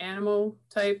crazy animal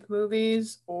type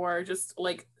movies or just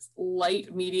like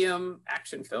light medium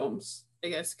action films. I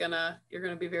guess you're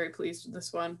gonna be very pleased with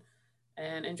this one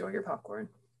and enjoy your popcorn.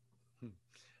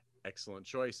 Excellent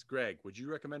choice. Greg, would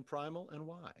you recommend Primal and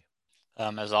why?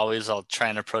 As always, I'll try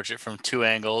and approach it from two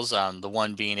angles. The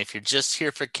one being, if you're just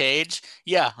here for Cage,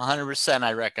 yeah, 100%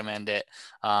 I recommend it.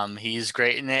 He's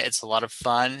great in it. It's a lot of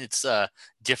fun. It's a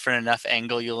different enough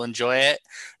angle. You'll enjoy it.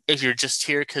 If you're just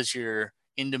here because you're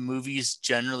into movies,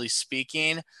 generally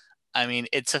speaking, I mean,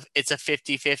 it's a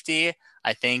 50-50.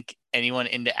 I think anyone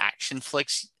into action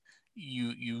flicks,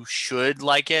 you should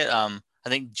like it. I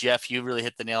think, Jeff, you really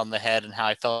hit the nail on the head and how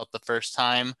I felt the first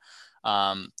time,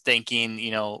 thinking,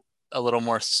 a little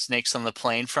more snakes on the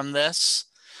plane from this.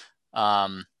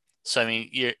 So I mean,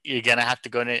 you're gonna have to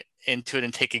go into it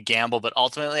and take a gamble, but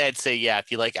ultimately, I'd say yeah,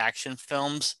 if you like action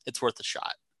films, it's worth a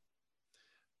shot.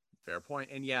 Fair point.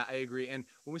 And yeah, I agree. And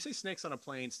when we say Snakes on a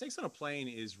Plane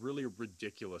is really a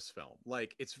ridiculous film.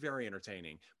 Like, it's very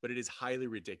entertaining, but it is highly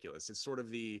ridiculous. It's sort of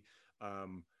the,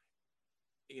 um,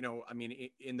 I mean,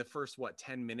 in the first,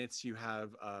 10 minutes, you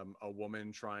have a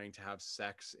woman trying to have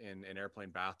sex in an airplane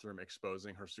bathroom,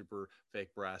 exposing her super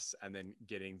fake breasts, and then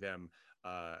getting them,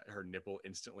 her nipple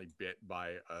instantly bit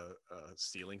by a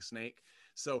ceiling snake.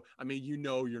 So, I mean,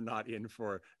 you're not in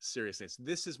for seriousness.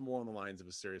 This is more on the lines of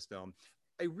a serious film.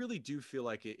 I really do feel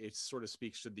like it sort of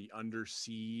speaks to the Under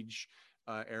Siege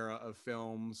era of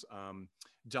films,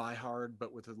 Die Hard,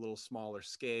 but with a little smaller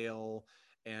scale.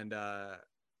 And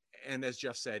and as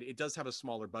Jeff said, it does have a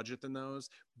smaller budget than those,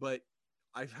 but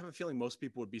I have a feeling most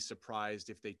people would be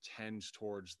surprised if they tend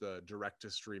towards the direct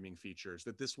to streaming features,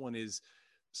 that this one is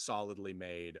solidly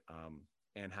made,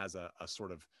 and has a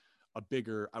sort of a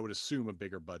bigger, I would assume, a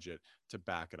bigger budget to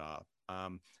back it up.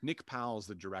 Nick Powell's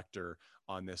the director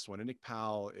on this one, and Nick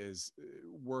Powell is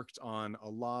worked on a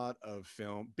lot of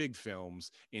big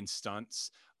films in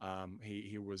stunts.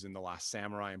 He was in The Last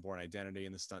Samurai and Born Identity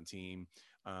in the stunt team.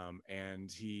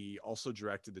 And he also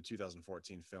directed the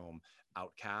 2014 film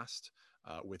Outcast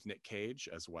with Nick Cage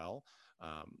as well.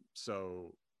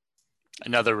 So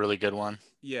another really good one.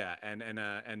 Yeah, and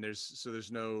there's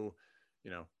no,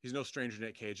 he's no stranger to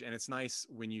Nick Cage, and it's nice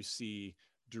when you see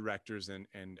directors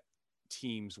and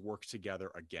teams work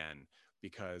together again,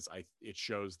 because it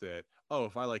shows that, oh,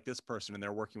 if I like this person and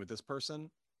they're working with this person,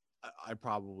 I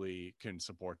probably can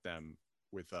support them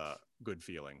with good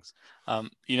feelings.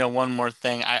 One more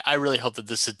thing. I really hope that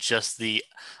this is just the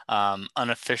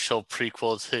unofficial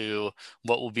prequel to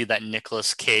what will be that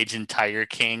Nicolas Cage and Tiger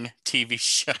King TV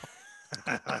show.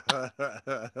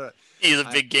 He's a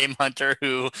big game hunter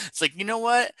who it's like, you know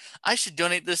what? I should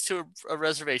donate this to a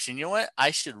reservation. You know what?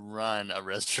 I should run a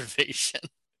reservation.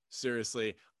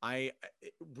 Seriously,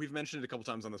 we've mentioned it a couple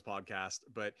times on this podcast,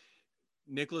 but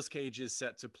Nicolas Cage is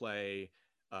set to play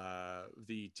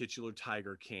the titular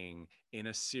Tiger King in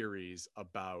a series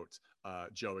about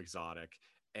Joe Exotic,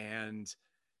 and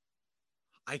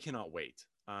I cannot wait,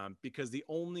 because the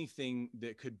only thing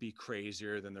that could be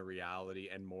crazier than the reality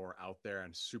and more out there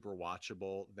and super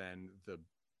watchable than the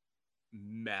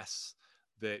mess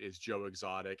that is Joe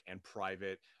Exotic and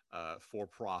private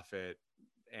for-profit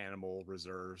animal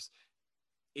reserves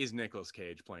is Nicolas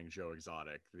Cage playing Joe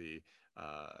Exotic,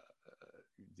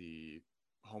 the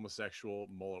homosexual,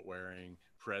 mullet-wearing,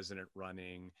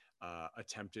 president-running,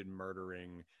 attempted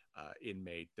murdering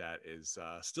inmate that is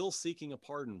still seeking a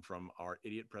pardon from our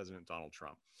idiot president Donald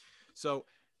Trump. So,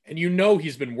 and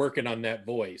he's been working on that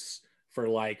voice for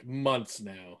like months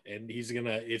now, and it's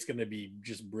gonna be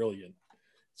just brilliant.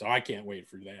 So I can't wait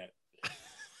for that.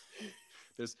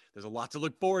 There's a lot to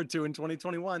look forward to in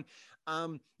 2021.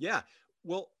 Yeah.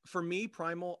 Well, for me,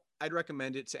 Primal, I'd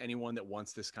recommend it to anyone that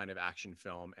wants this kind of action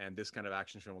film, and this kind of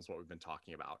action film is what we've been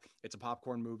talking about. It's a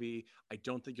popcorn movie. I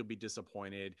don't think you'll be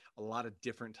disappointed. A lot of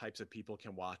different types of people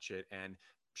can watch it, and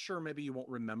sure, maybe you won't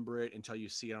remember it until you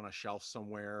see it on a shelf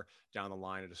somewhere down the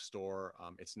line at a store.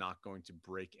 It's not going to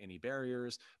break any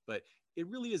barriers, but it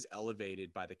really is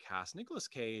elevated by the cast. Nicolas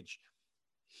Cage,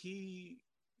 he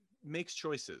makes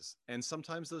choices, and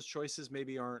sometimes those choices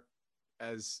maybe aren't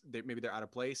maybe they're out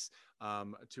of place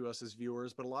to us as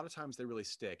viewers, but a lot of times they really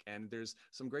stick. And there's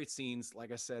some great scenes,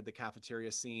 like I said, the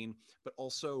cafeteria scene, but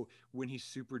also when he's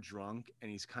super drunk and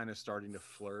he's kind of starting to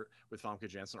flirt with Famke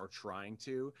Janssen, or trying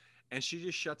to, and she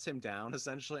just shuts him down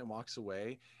essentially and walks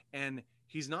away. And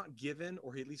he's not given,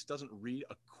 or he at least doesn't read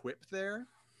a quip there.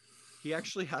 He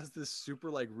actually has this super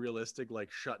like realistic,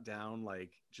 like shut down, like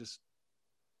just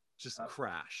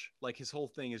crash. Like his whole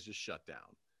thing is just shut down.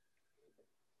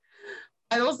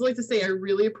 I'd also like to say I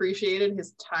really appreciated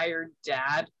his tired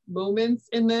dad moments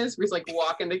in this, where he's like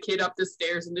walking the kid up the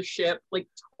stairs in the ship, like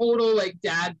total like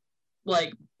dad,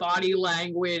 like body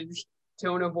language,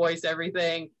 tone of voice,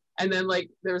 everything. And then like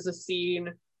there's a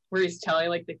scene where he's telling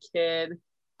like the kid,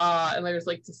 and there's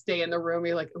like to stay in the room,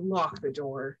 he like lock the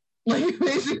door. Like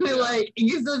basically like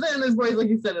he says it in his voice, like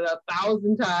he said it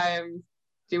 1,000 times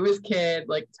to his kid,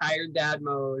 like tired dad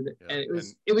mode. Yeah. And it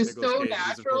was Nicolas so Cage, natural.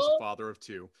 He's of course a father of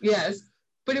two. Yes.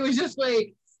 But it was just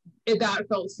like that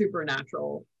felt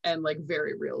supernatural and like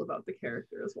very real about the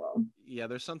character as well. Yeah,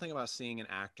 there's something about seeing an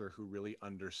actor who really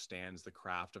understands the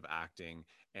craft of acting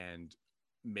and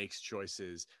makes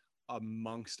choices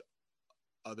amongst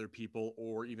other people,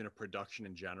 or even a production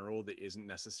in general that isn't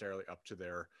necessarily up to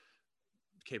their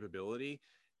capability.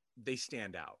 They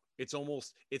stand out. it's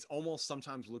almost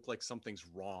sometimes look like something's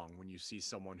wrong when you see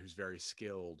someone who's very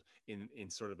skilled in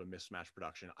sort of a mismatched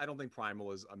production. I don't think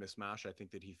Primal is a mismatch. I think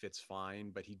that he fits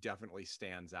fine, but he definitely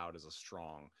stands out as a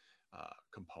strong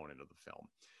component of the film.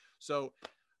 So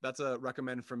that's a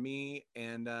recommend from me,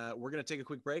 and we're going to take a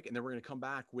quick break, and then we're going to come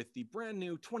back with the brand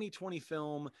new 2020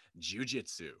 film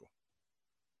Jiu-Jitsu.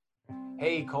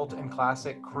 Hey, Cult and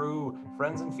Classic crew,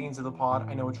 friends and fiends of the pod,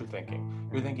 I know what you're thinking.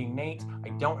 You're thinking, Nate, I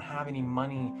don't have any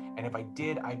money, and if I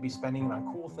did, I'd be spending it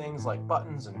on cool things like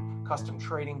buttons and custom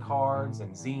trading cards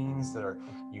and zines that are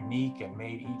unique and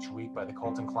made each week by the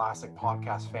Cult and Classic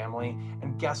podcast family.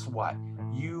 And guess what?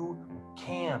 You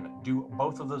can do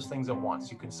both of those things at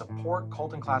once. You can support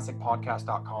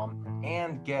cultandclassicpodcast.com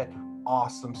and get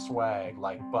awesome swag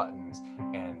like buttons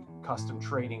and custom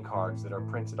trading cards that are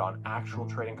printed on actual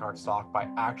trading card stock by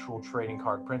actual trading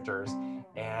card printers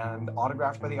and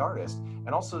autographed by the artist, and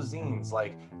also zines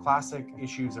like classic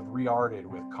issues of Rearted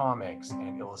with comics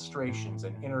and illustrations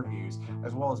and interviews,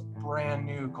 as well as brand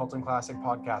new Cult and Classic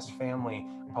podcast family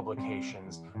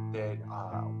publications that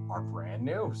are brand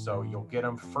new, so you'll get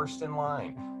them first in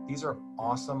line. These are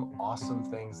awesome, awesome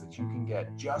things that you can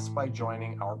get just by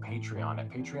joining our Patreon at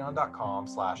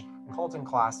patreon.com/Cult and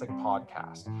Classic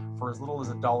Podcast. For as little as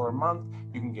 $1 a month,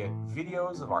 you can get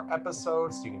videos of our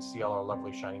episodes, so you can see all our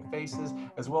lovely shining faces,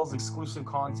 as well as exclusive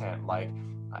content like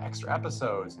extra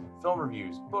episodes, film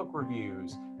reviews, book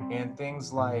reviews, and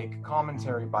things like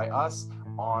commentary by us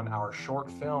on our short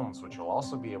films, which you'll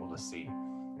also be able to see.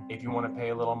 If you want to pay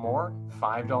a little more,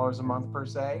 $5 a month per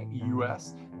se,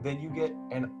 US, then you get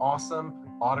an awesome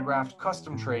autographed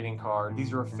custom trading card.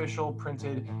 These are official,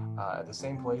 printed at the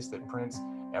same place that prints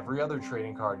every other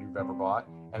trading card you've ever bought,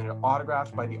 and they're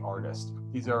autographed by the artist.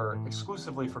 These are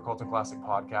exclusively for Cult and Classic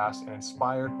Podcast and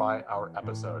inspired by our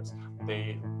episodes.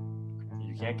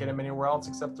 You can't get them anywhere else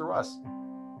except through us.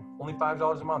 Only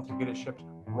 $5 a month, you get it shipped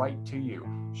right to you.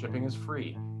 Shipping is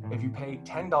free. If you pay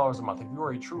 $10 a month, if you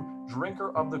are a true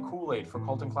drinker of the Kool-Aid for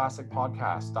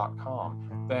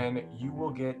cultandclassicpodcast.com, then you will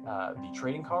get the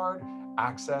trading card,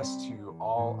 access to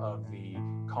all of the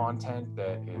content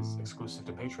that is exclusive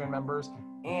to Patreon members,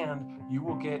 and you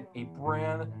will get a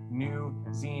brand new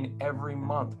zine every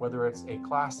month, whether it's a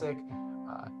classic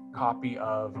copy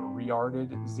of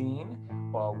Rearted zine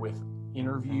with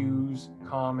interviews,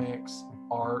 comics,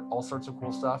 art, all sorts of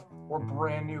cool stuff, or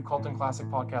brand new Cult and Classic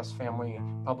Podcast family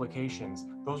publications.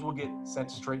 Those will get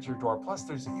sent straight to your door. Plus,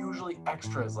 there's usually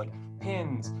extras like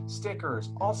pins, stickers,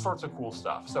 all sorts of cool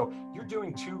stuff. So you're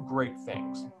doing two great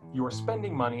things. You are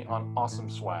spending money on awesome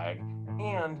swag,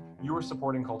 and you are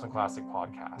supporting Cult and Classic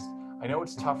Podcast. I know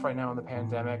it's tough right now in the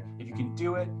pandemic. If you can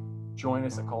do it, join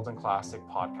us at Cult and Classic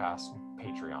Podcast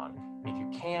Patreon. If you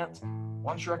can't,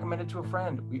 why don't you recommend it to a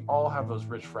friend? We all have those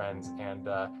rich friends, and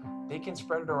they can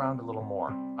spread it around a little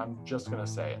more. I'm just going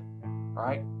to say it. All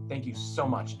right? Thank you so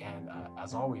much. And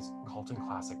as always, Cult and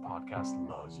Classic Podcast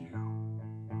loves you.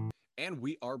 And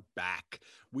we are back.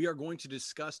 We are going to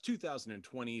discuss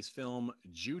 2020's film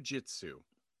Jiu-Jitsu.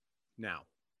 Now,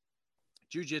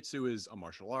 Jiu-Jitsu is a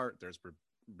martial art. There's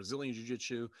Brazilian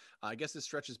Jiu-Jitsu. I guess it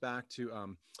stretches back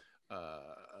to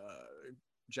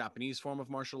Japanese form of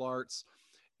martial arts.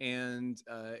 And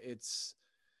it's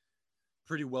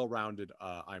pretty well-rounded,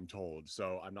 I'm told.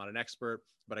 So I'm not an expert,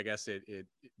 but I guess it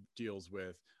deals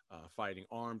with fighting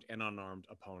armed and unarmed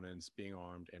opponents, being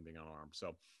armed and being unarmed.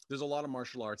 So there's a lot of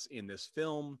martial arts in this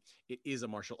film. It is a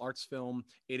martial arts film.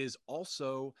 It is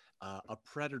also a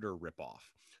Predator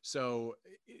ripoff. So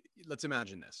let's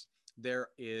imagine this. There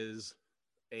is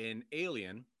an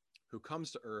alien who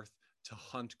comes to Earth to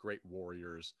hunt great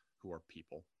warriors who are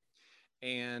people.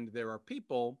 And there are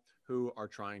people who are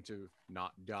trying to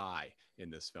not die in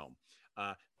this film.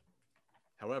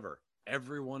 However,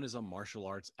 everyone is a martial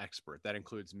arts expert. That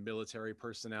includes military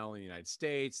personnel in the United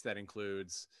States. That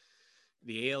includes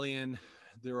the alien.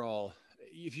 They're all,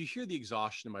 if you hear the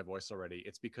exhaustion in my voice already,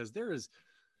 it's because there is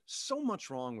so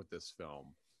much wrong with this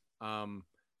film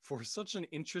for such an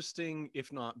interesting,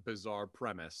 if not bizarre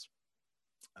premise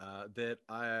that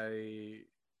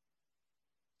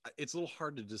it's a little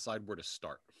hard to decide where to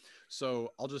start.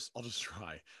 So I'll just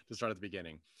try to start at the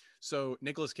beginning. So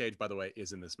Nicolas Cage, by the way,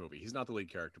 is in this movie. He's not the lead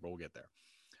character, but we'll get there.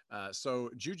 So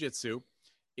Jiu-Jitsu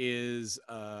is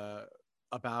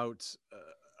about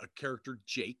a character,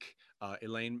 Jake,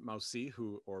 Elaine Moussi,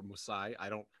 or Musai. I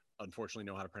don't unfortunately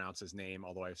know how to pronounce his name,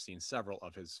 although I've seen several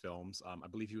of his films. I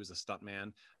believe he was a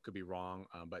stuntman, could be wrong,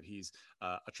 but he's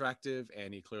attractive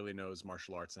and he clearly knows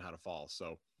martial arts and how to fall.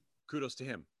 So kudos to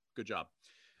him. Good job.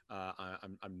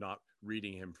 I'm not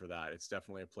reading him for that. It's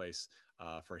definitely a place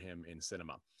for him in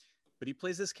cinema. But he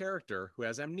plays this character who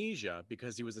has amnesia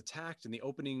because he was attacked in the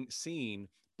opening scene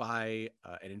by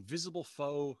an invisible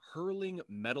foe hurling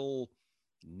metal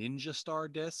ninja star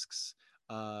discs,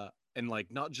 and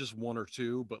like not just one or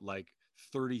two, but like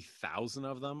 30,000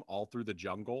 of them all through the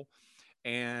jungle.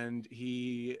 And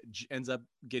he ends up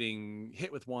getting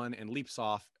hit with one and leaps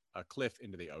off a cliff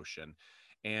into the ocean.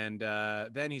 And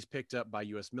then he's picked up by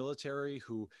U.S. military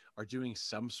who are doing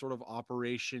some sort of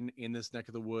operation in this neck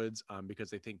of the woods because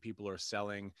they think people are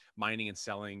mining and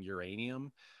selling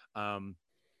uranium.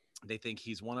 They think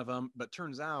he's one of them, but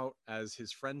turns out as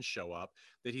his friends show up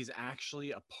that he's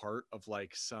actually a part of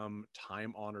like some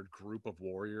time-honored group of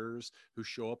warriors who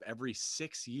show up every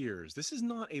 6 years. This is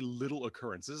not a little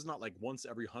occurrence. This is not like once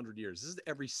every 100 years. This is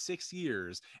every 6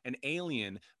 years. An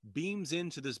alien beams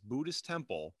into this Buddhist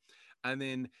temple and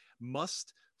then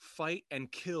must fight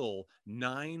and kill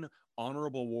 9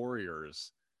 honorable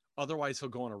warriors. Otherwise, he'll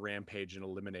go on a rampage and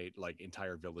eliminate like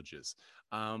entire villages.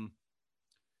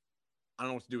 I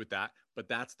don't know what to do with that, but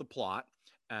that's the plot.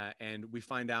 And we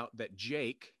find out that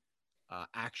Jake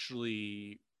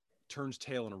actually turns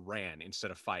tail and ran instead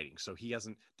of fighting. So he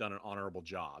hasn't done an honorable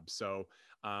job. So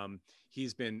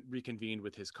he's been reconvened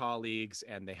with his colleagues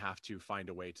and they have to find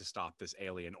a way to stop this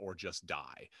alien or just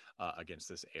die against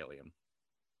this alien.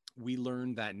 We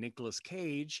learned that Nicolas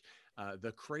Cage,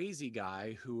 the crazy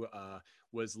guy who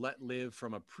was let live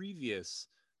from a previous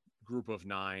group of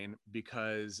 9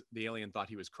 because the alien thought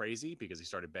he was crazy because he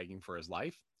started begging for his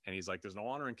life. And he's like, there's no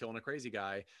honor in killing a crazy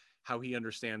guy. How he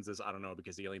understands this, I don't know,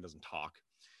 because the alien doesn't talk.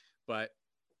 But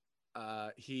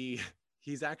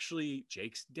he's actually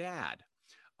Jake's dad.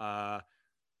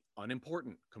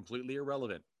 Unimportant, completely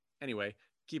irrelevant. Anyway,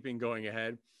 keeping going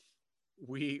ahead.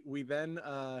 We then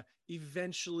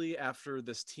eventually, after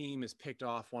this team is picked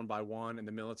off one by one and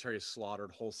the military is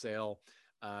slaughtered wholesale,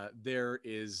 there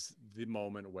is the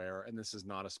moment where, and this is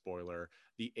not a spoiler,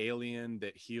 the alien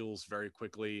that heals very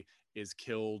quickly is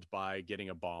killed by getting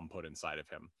a bomb put inside of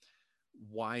him.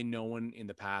 Why no one in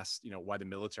the past, why the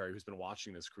military who's been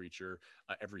watching this creature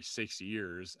every 6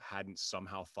 years hadn't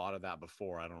somehow thought of that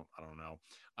before, I don't know.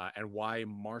 And why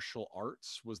martial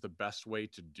arts was the best way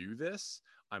to do this,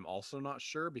 I'm also not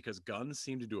sure, because guns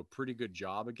seem to do a pretty good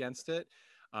job against it.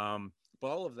 But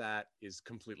all of that is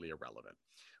completely irrelevant.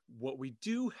 What we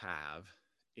do have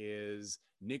is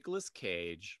Nicolas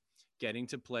Cage getting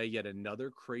to play yet another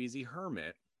crazy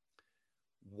hermit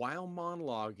while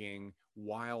monologuing,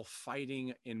 while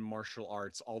fighting in martial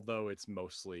arts, although it's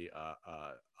mostly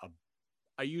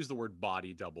I use the word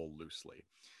body double loosely.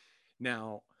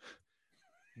 Now,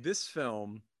 this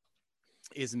film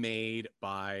is made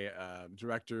by a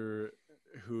director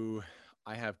who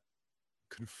I have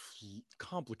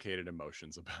complicated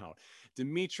emotions about,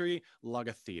 Dimitri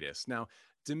Logothetis. Now,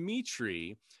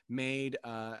 Dimitri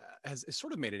has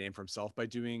sort of made a name for himself by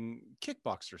doing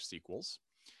Kickboxer sequels,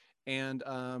 and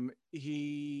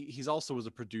he's also was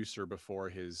a producer before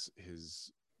his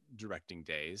directing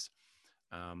days.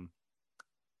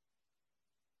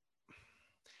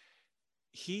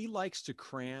 He likes to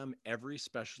cram every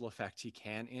special effect he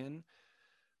can in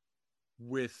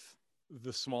with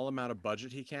the small amount of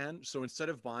budget he can. So instead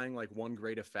of buying like one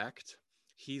great effect,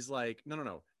 he's like,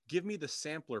 no, give me the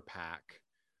sampler pack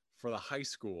for the high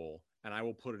school and I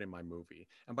will put it in my movie.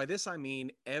 And by this, I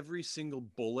mean every single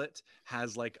bullet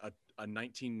has like a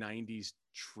 1990s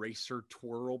tracer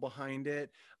twirl behind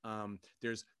it.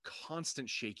 There's constant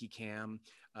shaky cam.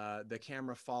 The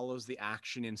camera follows the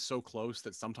action in so close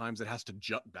that sometimes it has to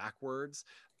jut backwards.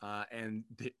 And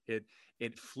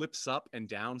it flips up and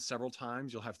down several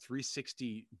times. You'll have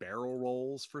 360 barrel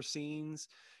rolls for scenes.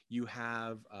 You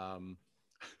have,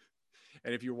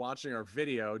 and if you're watching our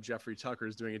video, Jeffrey Tucker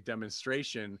is doing a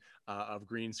demonstration of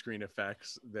green screen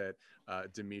effects that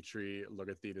Dimitri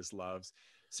Logothetis loves.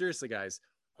 Seriously, guys.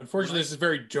 Unfortunately, this is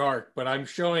very dark, but I'm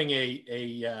showing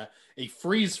a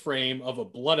freeze frame of a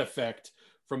blood effect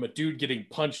from a dude getting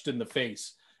punched in the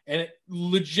face. And it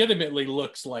legitimately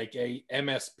looks like a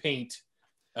MS Paint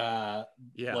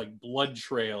like blood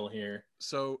trail here.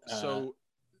 So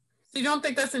you don't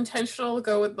think that's intentional to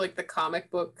go with like the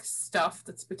comic book stuff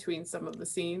that's between some of the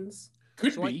scenes?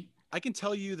 Could be. I can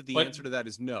tell you that the answer to that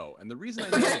is no. And the reason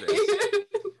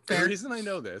I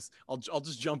know this, I'll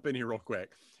just jump in here real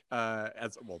quick.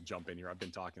 Jump in here. I've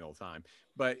been talking the whole time,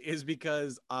 but is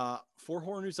because for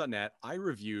HorrorNews.net, I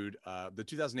reviewed the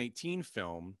 2018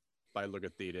 film by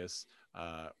Logothetis,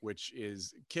 which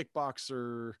is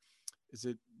Kickboxer.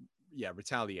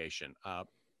 Retaliation.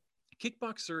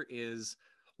 Kickboxer is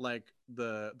like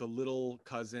the little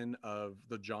cousin of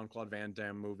the Jean-Claude Van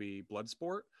Damme movie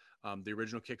Bloodsport. The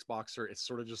original Kickboxer, it's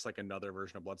sort of just like another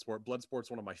version of Bloodsport. Bloodsport's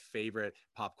one of my favorite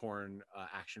popcorn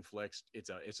action flicks. It's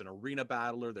an arena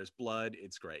battler. There's blood.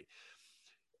 It's great.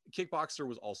 Kickboxer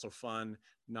was also fun,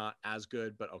 not as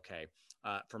good, but okay,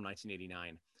 from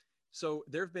 1989. So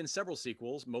there have been several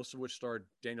sequels, most of which starred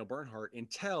Daniel Bernhardt,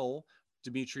 until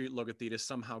Dmitry Logothetis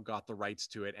somehow got the rights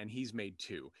to it, and he's made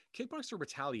two. Kickboxer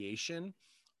Retaliation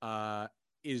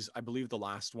is, I believe, the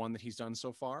last one that he's done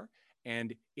so far,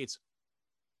 and it's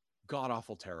god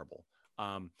awful terrible.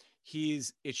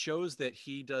 It shows that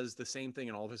he does the same thing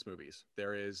in all of his movies.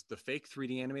 There is the fake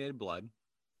 3D animated blood.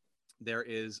 There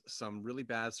is some really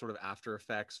bad sort of After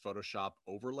Effects Photoshop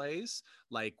overlays,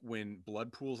 like when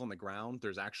blood pools on the ground,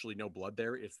 there's actually no blood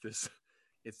there. It's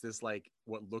this like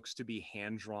what looks to be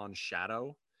hand-drawn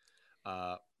shadow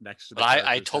next to the But I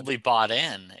character's totally head. bought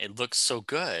in. It looks so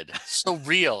good, so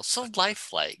real, so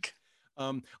lifelike.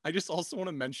 I just also want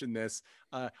to mention this.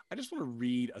 I just want to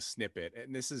read a snippet,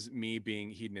 and this is me being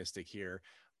hedonistic here.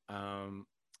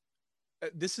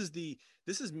 This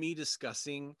is me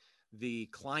discussing the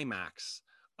climax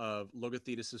of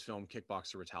Logothetis' film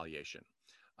Kickboxer Retaliation.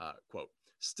 Quote,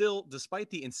 still, despite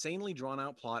the insanely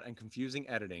drawn-out plot and confusing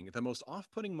editing, the most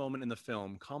off-putting moment in the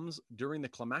film comes during the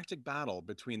climactic battle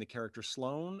between the character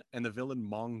Sloan and the villain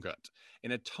Mongut.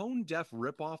 In a tone-deaf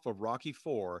ripoff of Rocky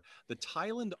IV, the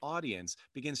Thailand audience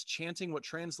begins chanting what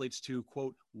translates to,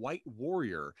 quote, white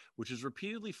warrior, which is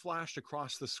repeatedly flashed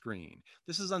across the screen.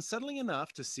 This is unsettling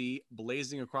enough to see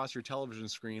blazing across your television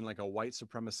screen like a white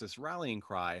supremacist rallying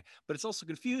cry, but it's also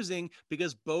confusing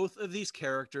because both of these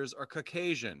characters are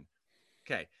Caucasian.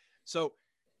 Okay, so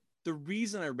the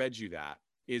reason I read you that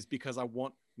is because I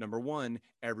want, number one,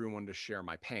 everyone to share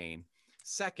my pain.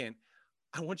 Second,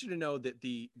 I want you to know that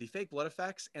the fake blood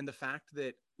effects and the fact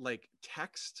that like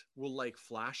text will like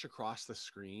flash across the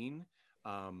screen,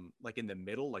 like in the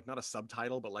middle, like not a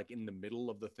subtitle, but like in the middle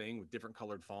of the thing with different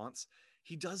colored fonts.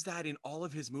 He does that in all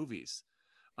of his movies.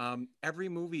 Every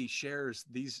movie shares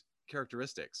these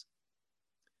characteristics.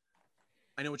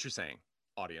 I know what you're saying,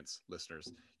 audience,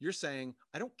 listeners. You're saying,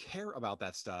 I don't care about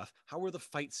that stuff. How are the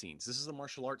fight scenes? This is a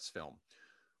martial arts film.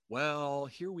 Well,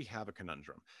 here we have a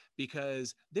conundrum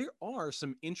because there are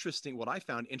some interesting, what I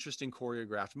found interesting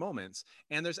choreographed moments,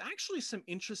 and there's actually some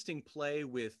interesting play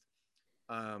with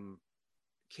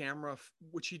camera,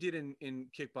 which he did in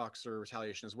Kickboxer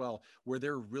Retaliation as well, where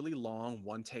they're really long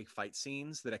one-take fight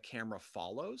scenes that a camera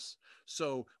follows.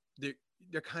 So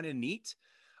they're kind of neat,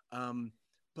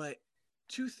 but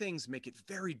two things make it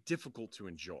very difficult to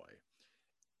enjoy.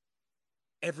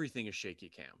 Everything is shaky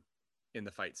cam in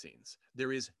the fight scenes.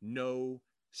 There is no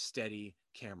steady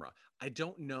camera. I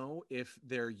don't know if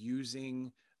they're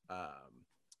using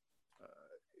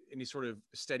any sort of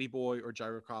steady boy or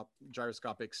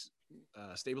gyroscopic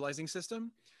stabilizing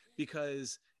system,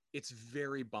 because it's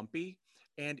very bumpy,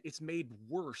 and it's made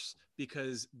worse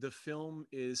because the film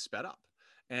is sped up.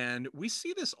 And we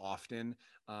see this often.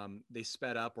 They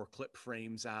sped up or clip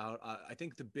frames out. I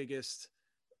think the biggest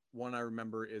one I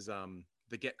remember is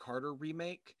the Get Carter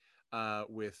remake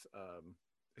with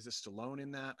is it Stallone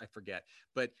in that? I forget.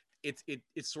 But it's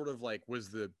sort of like was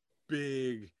the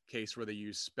big case where they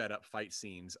use sped up fight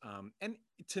scenes. And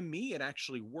to me, it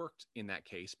actually worked in that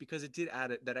case because it did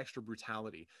add that extra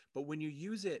brutality. But when you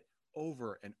use it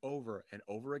over and over and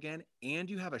over again, and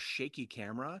you have a shaky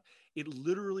camera, it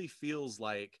literally feels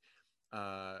like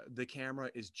the camera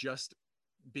is just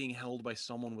being held by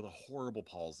someone with a horrible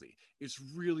palsy. It's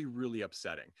really, really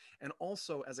upsetting. And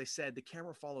also, as I said, the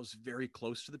camera follows very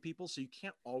close to the people, so you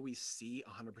can't always see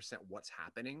 100% what's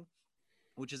happening,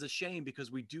 which is a shame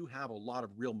because we do have a lot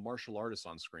of real martial artists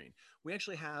on screen. We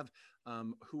actually have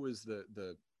who was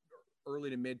the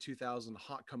early to mid 2000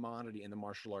 hot commodity in the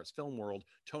martial arts film world,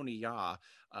 Tony Jaa,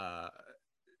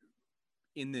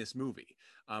 in this movie.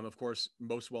 Of course,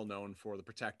 most well known for The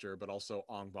Protector, but also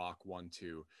Ong Bak 1,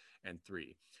 2, and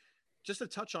 3. Just to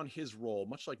touch on his role,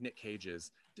 much like Nick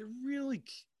Cage's, they're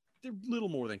little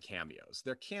more than cameos.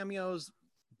 They're cameos,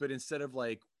 but instead of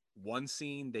like one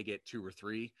scene, they get two or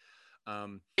three.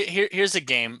 Here's a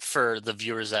game for the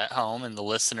viewers at home and the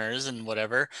listeners and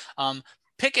whatever.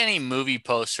 Pick any movie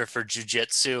poster for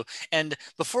jiu-jitsu, and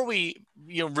before we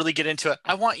really get into it,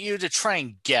 I want you to try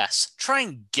and guess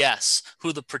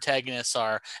who the protagonists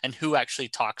are and who actually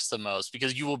talks the most,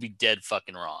 because you will be dead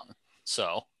fucking wrong.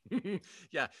 So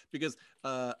yeah, because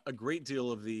a great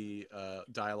deal of the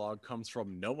dialogue comes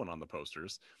from no one on the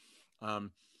posters.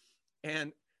 And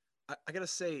I gotta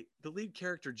say, the lead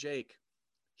character, Jake,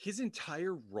 his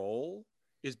entire role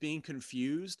is being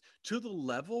confused to the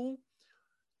level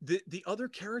the other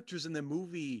characters in the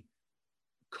movie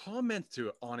comment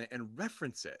on it and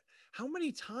reference it. How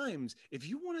many times, if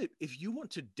you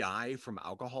want to die from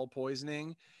alcohol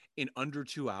poisoning in under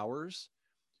 2 hours,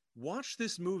 watch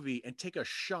this movie and take a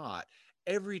shot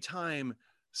every time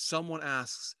someone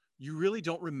asks, "You really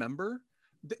don't remember?"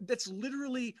 That's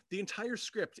literally the entire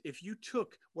script. If you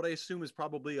took what I assume is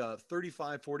probably a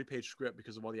 35, 40-page script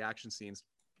because of all the action scenes,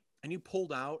 and you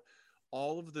pulled out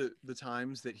all of the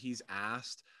times that he's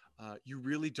asked, "You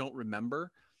really don't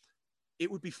remember?" it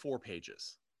would be 4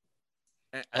 pages.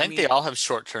 I think they all have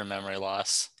short-term memory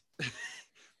loss.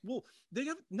 Well, they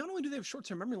have, not only do they have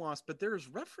short-term memory loss, but there are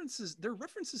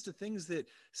references to things that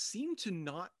seem to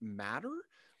not matter.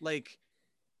 Like,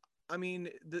 I mean,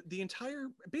 the entire,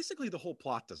 basically the whole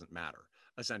plot doesn't matter,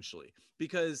 essentially,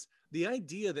 because the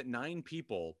idea that 9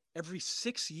 people every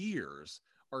 6 years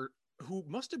who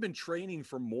must have been training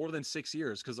for more than 6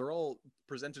 years, because they're all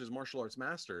presented as martial arts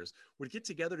masters, would get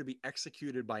together to be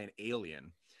executed by an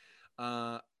alien.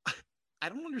 I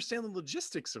don't understand the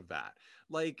logistics of that.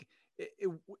 Like,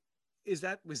 is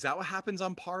that what happens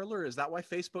on Parler? Is that why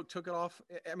Facebook took it off?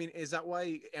 I mean, is that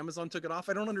why Amazon took it off?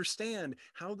 I don't understand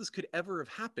how this could ever have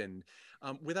happened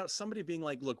without somebody being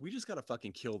like, "Look, we just got to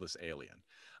fucking kill this alien,"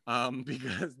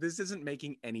 because this isn't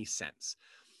making any sense.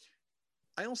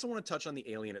 I also want to touch on the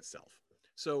alien itself.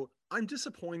 So I'm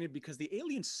disappointed because the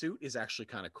alien suit is actually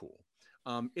kind of cool.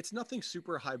 It's nothing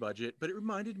super high budget, but it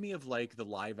reminded me of like the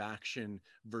live action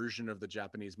version of the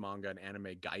Japanese manga and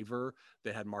anime Guyver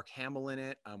that had Mark Hamill in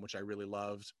it, which I really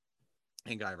loved,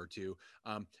 and Guyver too.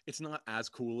 It's not as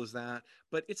cool as that,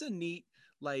 but it's a neat,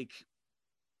 like,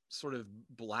 sort of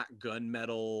black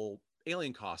gunmetal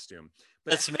alien costume.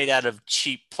 But That's made out of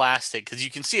cheap plastic because you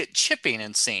can see it chipping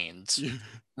in scenes,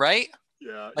 right?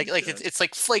 Yeah, like it's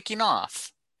like flaking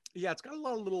off. Yeah, it's got a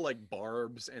lot of little like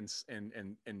barbs and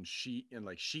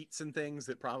sheets and things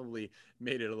that probably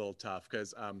made it a little tough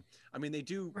because I mean they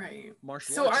do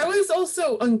martial arts. So I was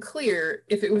also unclear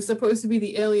if it was supposed to be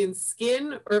the alien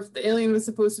skin or if the alien was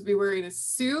supposed to be wearing a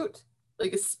suit,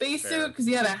 like a spacesuit, because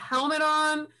he had a helmet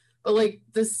on, but like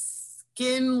the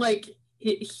skin, like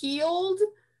it healed.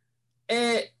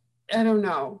 I don't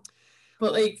know,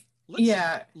 but like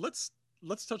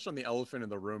Let's touch on the elephant in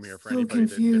the room here for so anybody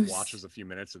that watches a few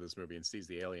minutes of this movie and sees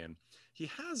the alien. He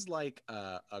has like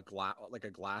a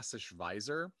glassish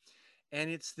visor,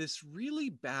 and it's this really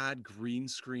bad green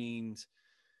screened,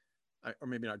 or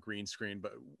maybe not green screen,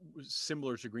 but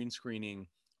similar to green screening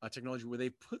technology where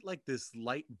they put like this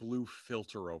light blue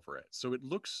filter over it. So it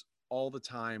looks all the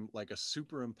time like a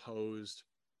superimposed,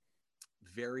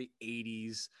 very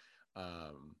 80s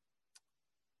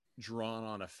drawn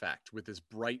on effect with this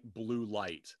bright blue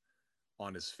light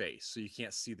on his face, so you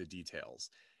can't see the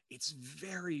details. It's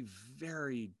very,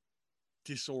 very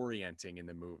disorienting in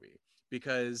the movie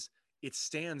because it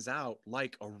stands out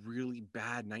like a really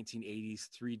bad 1980s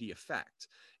 3D effect.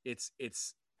 It's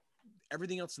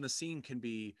everything else in the scene can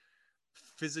be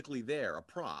physically there, a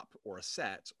prop or a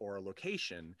set or a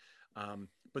location,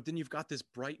 but then you've got this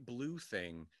bright blue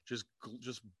thing just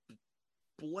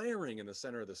blaring in the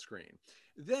center of the screen.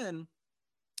 Then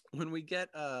when we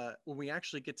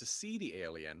actually get to see the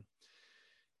alien,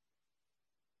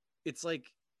 it's like,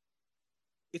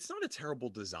 it's not a terrible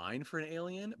design for an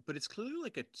alien, but it's clearly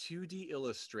like a 2D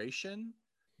illustration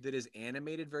that is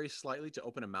animated very slightly to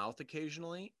open a mouth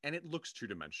occasionally, and it looks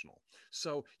two-dimensional.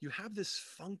 So you have this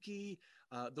funky,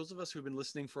 those of us who've been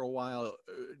listening for a while,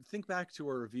 think back to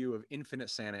our review of Infinite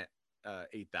Sanit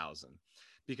 8000,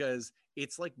 because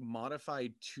it's like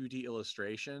modified 2D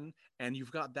illustration, and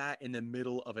you've got that in the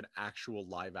middle of an actual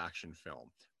live action film.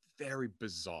 Very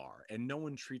bizarre, and no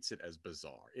one treats it as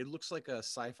bizarre. It looks like a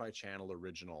Sci-Fi Channel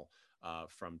original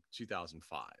from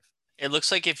 2005. It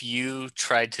looks like if you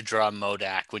tried to draw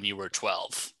Modak when you were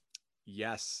 12.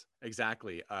 Yes,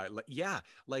 exactly. Like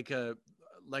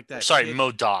that. Sorry, kid,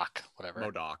 MODOK, whatever.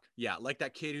 MODOK. Yeah, like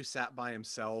that kid who sat by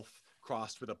himself,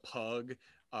 crossed with a pug,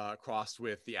 crossed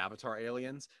with the Avatar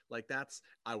aliens. Like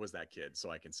I was that kid, so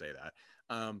I can say that.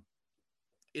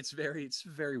 It's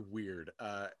very weird,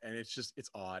 and it's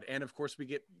odd. And of course, we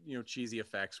get cheesy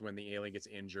effects when the alien gets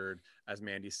injured. As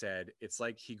Mandy said, it's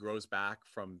like he grows back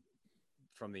from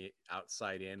the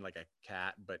outside in like a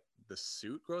cat, but the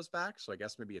suit grows back. So I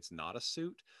guess maybe it's not a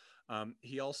suit.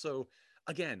 He also,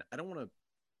 again, I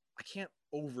can't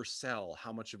oversell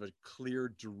how much of a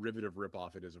clear derivative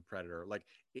ripoff it is of Predator. Like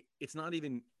it's not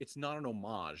an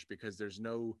homage because there's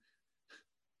no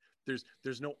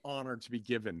honor to be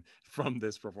given from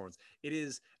this performance. It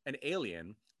is an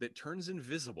alien that turns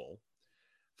invisible,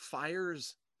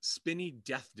 fires spinny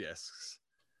death discs,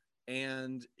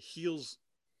 and heals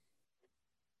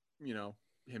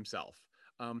himself.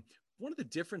 One of the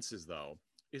differences, though,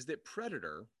 is that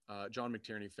Predator, John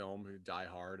McTiernan film, who Die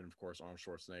Hard, and of course Arnold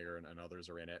Schwarzenegger and others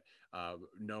are in it.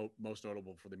 Most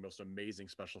notable for the most amazing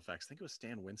special effects. I think it was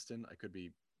Stan Winston. I could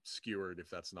be skewered if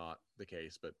that's not the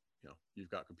case, but you've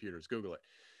got computers, Google it.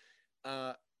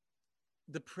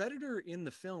 The Predator in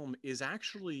the film is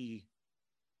actually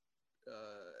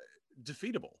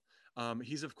defeatable.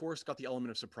 He's of course got the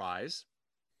element of surprise.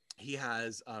 He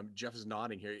has Jeff is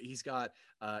nodding here. He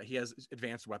has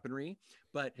advanced weaponry,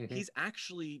 but he's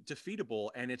actually defeatable,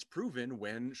 and it's proven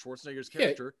when Schwarzenegger's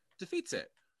character defeats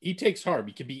it. He takes harm.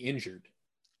 He can be injured.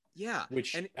 Yeah,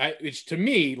 which to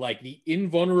me, like the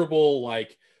invulnerable,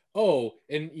 like, oh,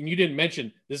 and you didn't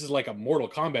mention this is like a Mortal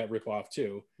Kombat ripoff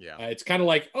too. Yeah, it's kind of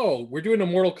like, oh, we're doing a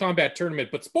Mortal Kombat tournament,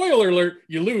 but spoiler alert,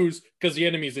 you lose because the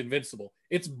enemy is invincible.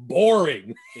 It's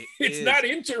boring. It's not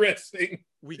interesting.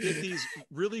 We get these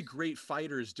really great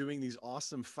fighters doing these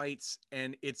awesome fights,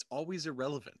 and it's always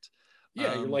irrelevant.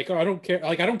 Yeah, you're like, oh, I don't care.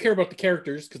 Like, I don't care about the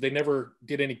characters because they never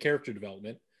did any character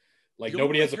development. Like,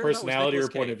 nobody has a personality or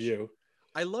point of view.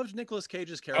 I loved Nicolas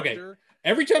Cage's character. Okay.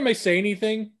 Every time I say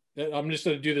anything, I'm just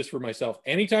going to do this for myself.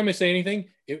 Anytime I say anything,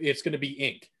 it's going to be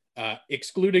Ink,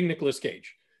 excluding Nicolas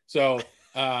Cage. So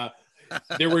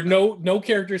there were no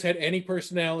characters had any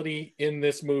personality in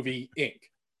this movie.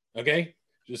 Ink. Okay,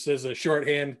 just as a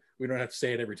shorthand, we don't have to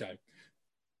say it every time.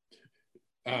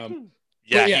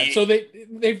 So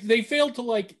they failed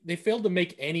to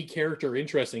make any character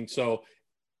interesting. So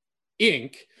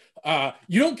Ink.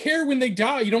 You don't care when they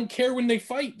die. You don't care when they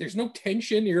fight. There's no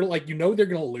tension. You're like, they're going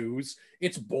to lose.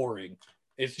 It's boring.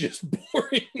 It's just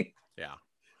boring. Yeah.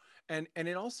 And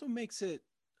it also makes it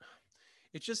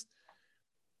just,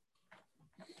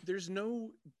 there's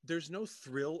no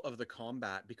thrill of the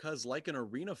combat, because like an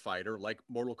arena fighter, like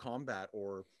Mortal Kombat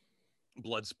or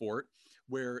Bloodsport,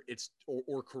 where it's,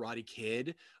 or Karate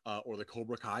Kid, or the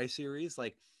Cobra Kai series,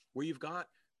 like where you've got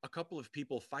a couple of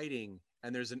people fighting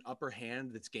and there's an upper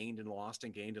hand that's gained and lost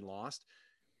and gained and lost.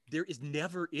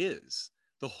 Never is.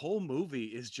 The whole movie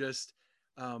is just,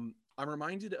 I'm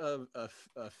reminded of a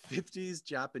 50s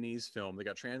Japanese film that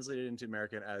got translated into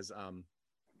American as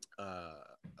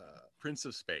Prince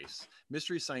of Space.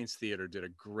 Mystery Science Theater did a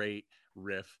great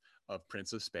riff of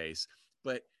Prince of Space,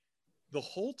 but the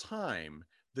whole time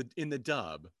in the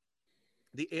dub,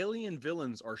 the alien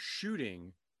villains are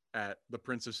shooting at the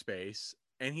Prince of Space,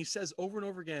 and he says over and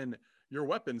over again, "Your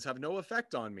weapons have no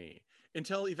effect on me,"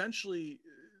 until eventually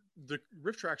the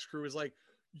RiffTrax crew is like,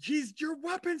 your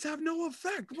weapons have no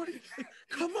effect.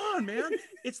 Come on, man.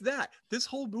 It's that. This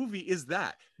whole movie is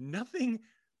that. Nothing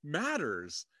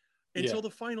matters until the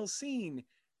final scene.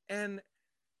 And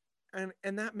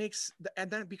that makes,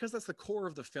 and that, because that's the core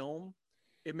of the film,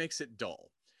 it makes it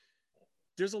dull.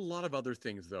 There's a lot of other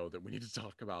things, though, that we need to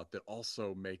talk about that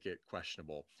also make it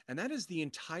questionable. And that is the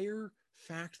entire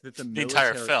fact that the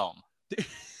entire film.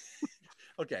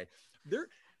 Okay.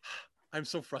 I'm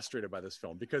so frustrated by this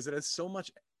film because it has so much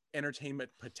entertainment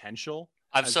potential.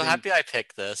 I'm so happy I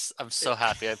picked this. I'm so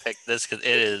happy I picked this because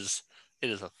it is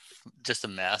just a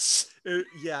mess.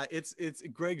 It's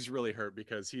Greg's really hurt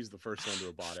because he's the first one to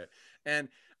have bought it. And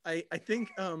I think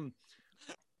I'm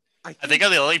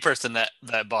the only person that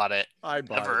bought it. I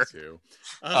bought it too.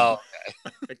 Okay.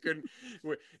 I couldn't.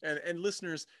 And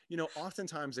listeners,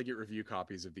 oftentimes I get review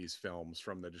copies of these films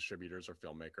from the distributors or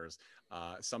filmmakers.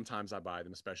 Sometimes I buy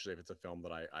them, especially if it's a film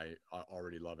that I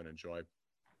already love and enjoy.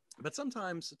 But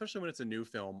sometimes, especially when it's a new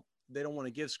film, they don't want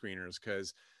to give screeners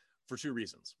for two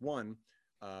reasons. One,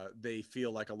 they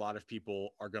feel like a lot of people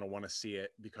are going to want to see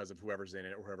it because of whoever's in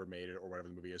it or whoever made it or whatever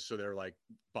the movie is. So they're like,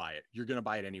 buy it. You're going to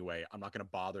buy it anyway. I'm not going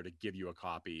to bother to give you a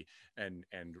copy and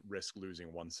risk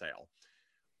losing one sale.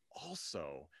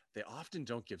 Also, they often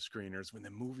don't give screeners when the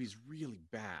movie's really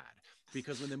bad,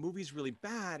 because when the movie's really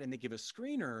bad and they give a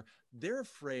screener, they're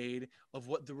afraid of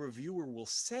what the reviewer will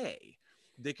say.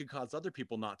 They could cause other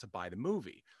people not to buy the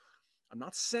movie. I'm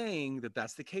not saying that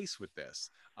that's the case with this.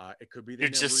 It could be. You're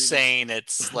just saying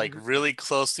it's like really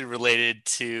closely related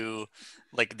to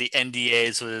like the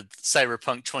NDAs with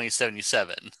Cyberpunk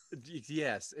 2077.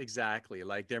 Yes, exactly.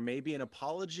 Like there may be an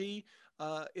apology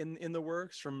in the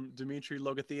works from Dimitri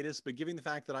Logothetis, but given the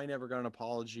fact that I never got an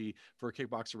apology for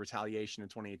Kickboxer Retaliation in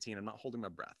 2018, I'm not holding my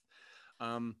breath.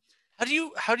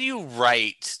 How do you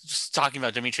write, just talking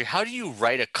about Dimitri, how do you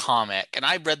write a comic? And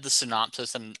I read the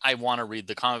synopsis and I want to read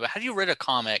the comic, but how do you write a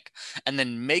comic and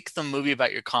then make the movie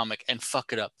about your comic and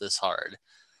fuck it up this hard?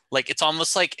 Like, it's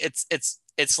almost like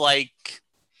it's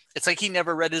like he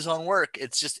never read his own work.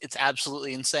 It's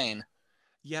absolutely insane.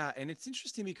 Yeah. And it's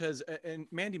interesting because, and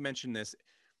Mandy mentioned this,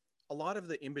 a lot of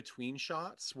the in-between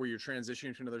shots where you're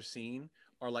transitioning to another scene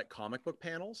are like comic book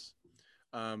panels.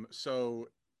 So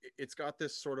it's got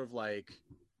this sort of like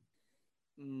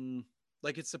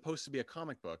it's supposed to be a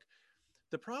comic book.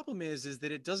 The problem is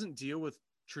that it doesn't deal with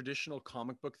traditional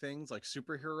comic book things like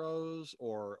superheroes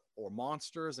or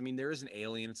monsters. I mean, there is an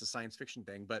alien, it's a science fiction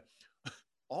thing, but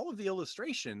all of the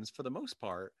illustrations for the most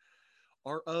part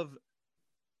are of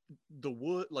the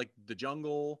wood, like the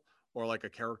jungle, or like a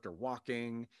character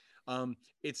walking.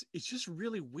 It's just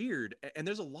really weird, and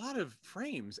there's a lot of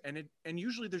frames, and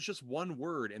usually there's just one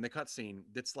word in the cutscene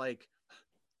that's like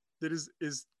that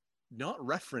is not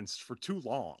referenced for too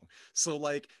long. So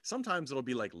like sometimes it'll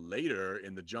be like later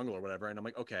in the jungle or whatever, and I'm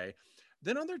like, okay.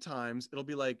 Then other times it'll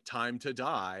be like time to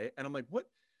die, and I'm like, what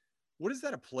is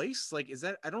that, a place? Like, is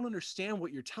that, I don't understand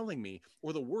what you're telling me.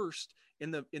 Or the worst,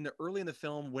 in the early in the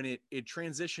film, when it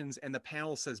transitions and the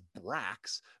panel says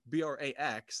Brax,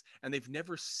 Brax, and they've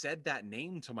never said that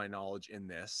name to my knowledge in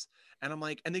this. And I'm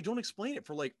like, and they don't explain it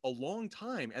for like a long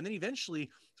time. And then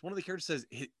eventually one of the characters says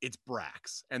it's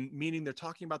Brax, and meaning they're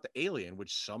talking about the alien,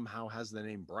 which somehow has the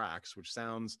name Brax, which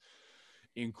sounds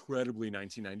incredibly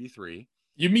 1993.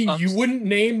 You mean you wouldn't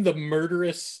name the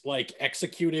murderous, like,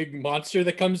 executing monster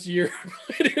that comes to your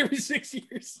planet every 6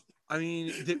 years? I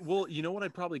mean, well, you know what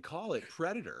I'd probably call it?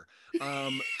 Predator.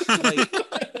 Like,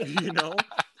 you know,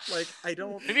 like I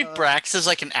don't. Maybe Brax is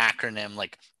like an acronym,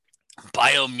 like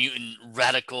biomutant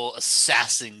radical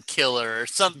assassin killer or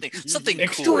something. Something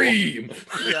extreme.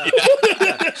 Cool. Yeah.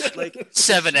 Like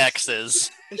 7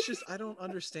 X's. It's just, I don't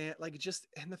understand. Like, just,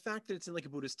 and the fact that it's in like a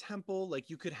Buddhist temple, like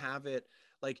you could have it.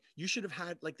 Like, you should have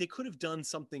had, like, they could have done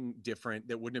something different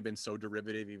that wouldn't have been so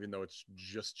derivative, even though it's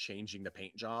just changing the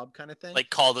paint job kind of thing. Like,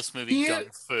 call this movie Gun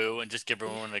Fu and just give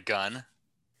everyone a gun.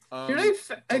 I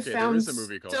found there is a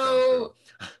movie called Gun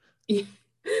Fu.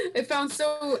 I found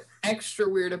so extra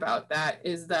weird about that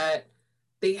is that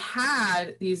they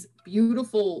had these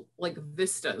beautiful, like,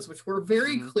 vistas, which were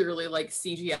very clearly, like,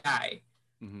 CGI.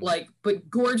 Like, but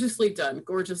gorgeously done,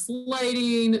 gorgeous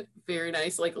lighting, very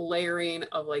nice, like, layering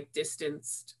of like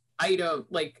distanced item,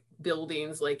 like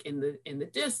buildings, like in the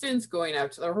distance going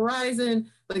out to the horizon.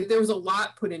 Like, there was a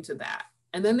lot put into that,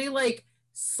 and then they like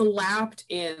slapped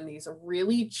in these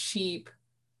really cheap,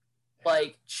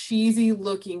 like cheesy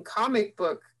looking comic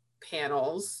book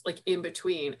panels like in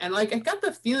between, and like I got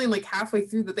the feeling like halfway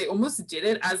through that they almost did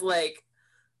it as like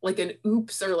an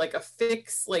oops or like a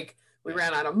fix, like we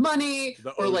ran out of money,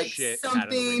 or like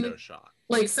something,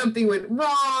 like something went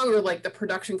wrong, or like the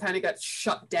production kind of got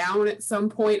shut down at some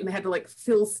point and they had to like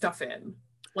fill stuff in,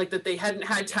 like that they hadn't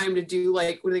had time to do,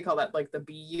 like, what do they call that, like the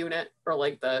B unit, or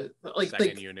like the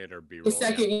second unit, or B-roll, the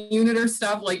second unit or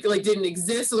stuff, like didn't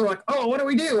exist. So they're like, oh, what do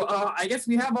we do? I guess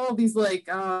we have all these like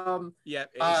all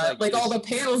the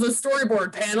panels, the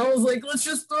storyboard panels, like let's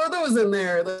just throw those in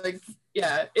there. Like,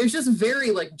 yeah, it was just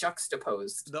very like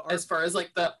juxtaposed as far as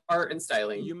like the art and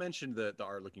styling. You mentioned the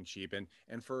art looking cheap,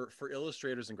 and for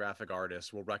illustrators and graphic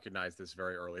artists will recognize this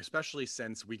very early, especially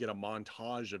since we get a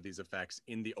montage of these effects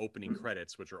in the opening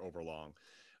credits, which are overlong.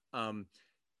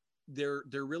 They're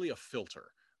really a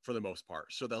filter for the most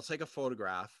part. So they'll take a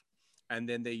photograph and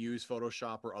then they use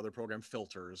Photoshop or other program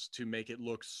filters to make it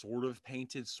look sort of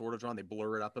painted, sort of drawn. They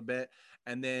blur it up a bit,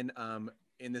 and then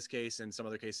in this case and some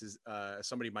other cases,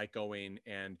 somebody might go in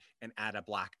and add a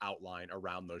black outline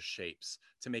around those shapes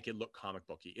to make it look comic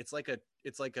booky. It's like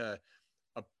a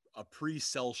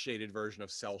pre-cell shaded version of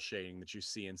cell shading that you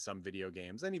see in some video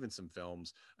games and even some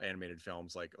films, animated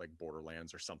films like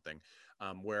Borderlands or something,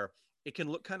 where it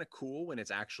can look kind of cool when it's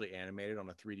actually animated on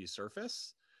a 3D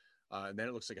surface. And then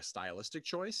it looks like a stylistic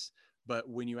choice. But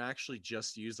when you actually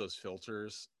just use those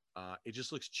filters, it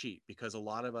just looks cheap, because a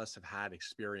lot of us have had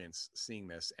experience seeing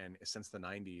this and since the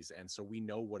 90s, and so we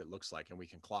know what it looks like and we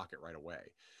can clock it right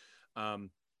away.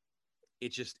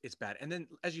 It's bad. And then,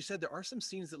 as you said, there are some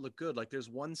scenes that look good. Like there's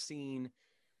one scene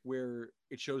where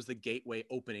it shows the gateway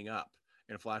opening up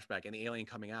in a flashback and the alien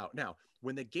coming out. Now,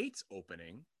 when the gate's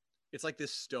opening, it's like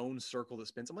this stone circle that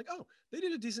spins. I'm like, oh, they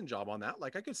did a decent job on that.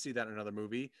 Like, I could see that in another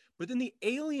movie. But then the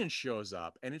alien shows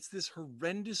up and it's this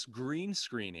horrendous green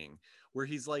screening where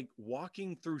he's like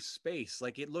walking through space.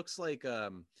 Like, it looks like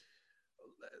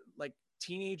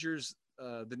teenagers,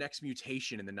 the Next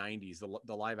Mutation in the 90s,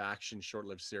 the live action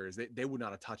short-lived series, they would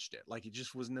not have touched it. Like, it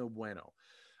just was no bueno.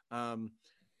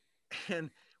 And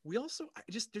we also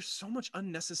there's so much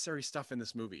unnecessary stuff in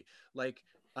this movie. Like,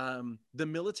 the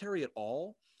military at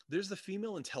all. There's the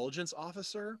female intelligence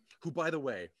officer who, by the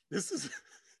way, this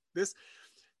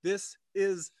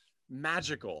is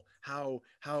magical. How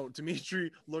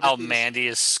Dimitri looked. How Mandy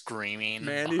is screaming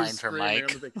behind her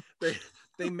mic.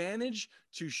 they manage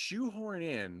to shoehorn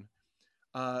in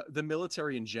the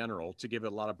military in general to give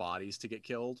it a lot of bodies to get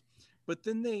killed, but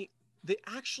then they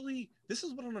actually, this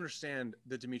is what I don't understand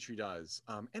that Dimitri does,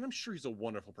 and I'm sure he's a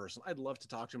wonderful person. I'd love to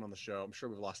talk to him on the show. I'm sure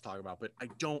we have lots to talk about, but I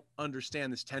don't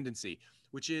understand this tendency,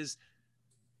 which is,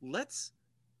 let's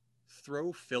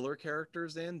throw filler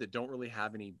characters in that don't really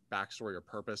have any backstory or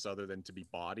purpose other than to be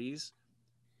bodies,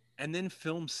 and then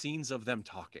film scenes of them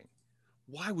talking.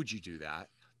 Why would you do that?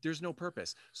 There's no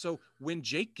purpose. So when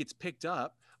Jake gets picked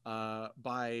up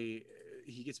by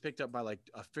like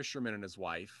a fisherman and his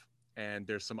wife, and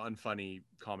there's some unfunny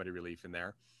comedy relief in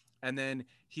there, and then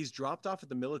he's dropped off at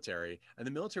the military, and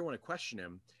the military want to question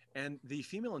him, and the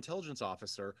female intelligence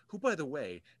officer, who by the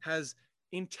way has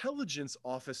intelligence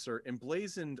officer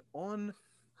emblazoned on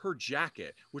her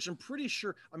jacket, which I'm pretty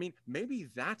sure, I mean, maybe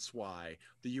that's why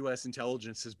the US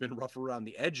intelligence has been rough around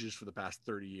the edges for the past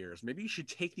 30 years. Maybe you should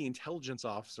take the intelligence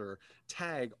officer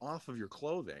tag off of your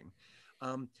clothing.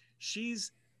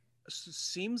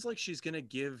 Seems like she's gonna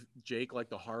give Jake like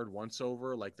the hard once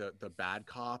over, like the bad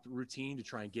cop routine to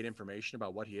try and get information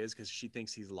about what he is, because she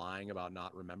thinks he's lying about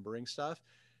not remembering stuff.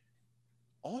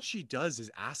 All she does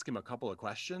is ask him a couple of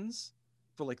questions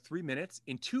for like 3 minutes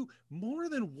more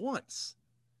than once.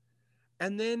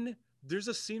 And then there's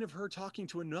a scene of her talking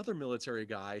to another military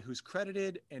guy who's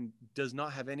credited and does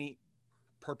not have any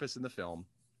purpose in the film,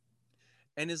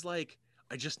 and is like,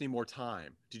 I just need more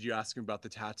time. Did you ask him about the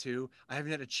tattoo? I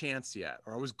haven't had a chance yet,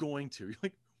 or I was going to. You're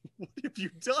like, what have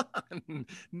you done?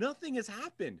 Nothing has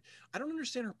happened. I don't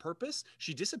understand her purpose.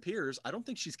 She disappears. I don't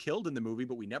think she's killed in the movie,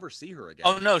 but we never see her again.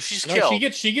 Oh no, she's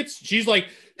killed. She's like,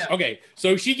 okay,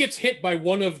 so she gets hit by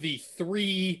one of the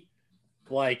 3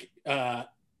 like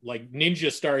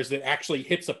ninja stars that actually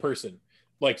hits a person.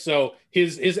 Like, so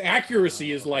his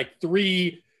accuracy is like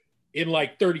 3 in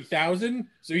like 30,000.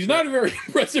 So he's not a very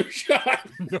impressive shot.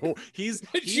 No, she's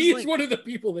like, one of the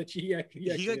people that he got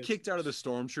kicked out of the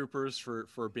stormtroopers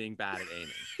for being bad at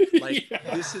aiming. Like,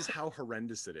 this is how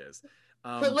horrendous it is.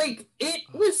 But like, it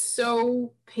was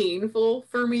so painful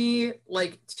for me,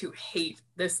 like, to hate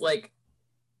this like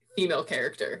female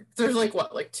character. There's like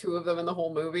 2 of them in the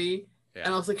whole movie,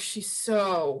 and I was like, she's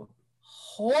so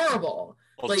horrible.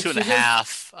 Well, like,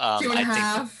 2.5.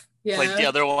 2.5. Yeah. Like the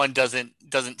other one doesn't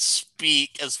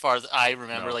speak, as far as I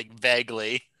remember, like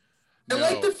vaguely. I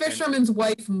like the fisherman's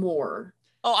wife more.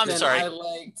 Oh, I'm sorry. I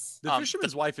liked the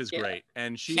fisherman's wife is great,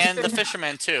 and the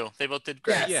fisherman too. They both did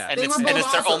great. Yeah, and it's their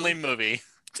awesome. only movie.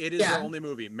 It is their only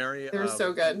movie. They're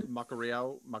so good.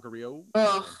 Macario.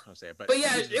 Oh, but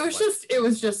yeah, it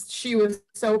was just she was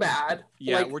so bad.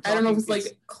 Yeah, like, I don't know if it's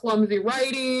like clumsy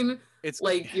writing. It's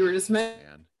like you were just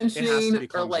mentioning,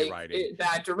 or like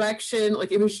bad direction.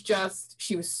 Like, it was just,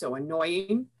 she was so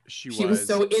annoying. She was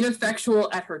so ineffectual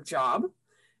at her job.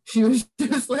 She was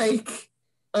just like,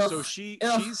 ugh, so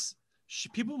she's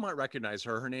people might recognize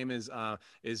her. Her name is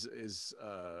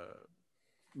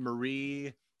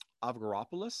Marie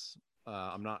Avgeropoulos.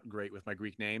 I'm not great with my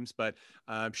Greek names, but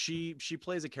she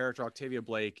plays a character, Octavia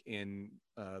Blake, in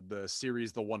the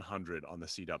series The 100 on the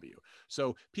CW.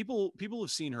 So people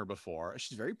have seen her before.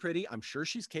 She's very pretty. I'm sure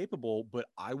she's capable, but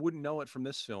I wouldn't know it from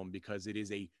this film because it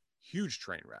is a huge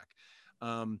train wreck.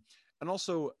 And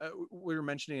also, we were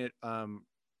mentioning it.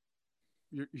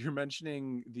 You're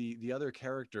mentioning the other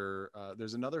character.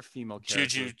 There's another female character,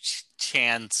 Juju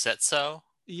Chan Setso.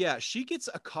 Yeah, she gets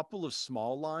a couple of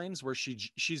small lines where she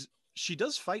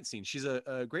does fight scenes. She's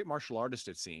a great martial artist,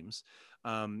 it seems.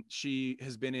 She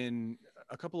has been in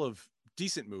a couple of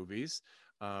decent movies.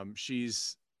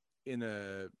 She's in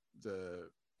the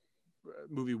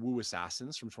movie Wu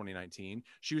Assassins from 2019.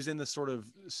 She was in the sort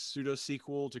of pseudo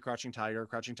sequel to Crouching Tiger,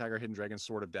 Hidden Dragon,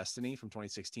 Sword of Destiny from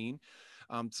 2016.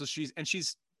 So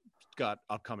she's got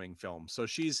upcoming films. So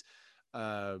she's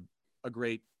a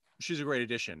great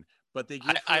addition. But they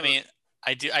give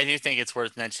I do think it's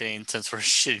worth mentioning, since we're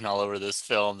shitting all over this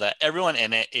film, that everyone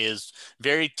in it is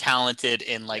very talented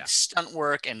in stunt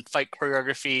work and fight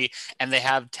choreography, and they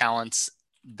have talents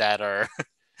that are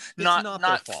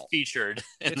not featured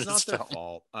in this film. It's not their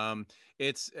fault.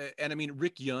 And I mean,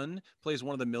 Rick Yun plays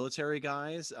one of the military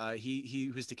guys.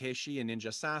 He was Takeshi in Ninja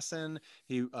Assassin.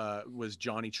 He was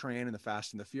Johnny Tran in the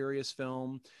Fast and the Furious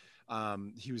film.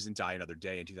 He was in Die Another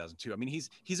Day in 2002. I mean,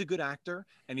 he's a good actor,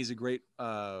 and he's a great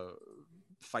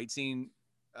fight scene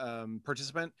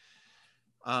participant.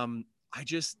 I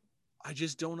just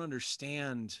don't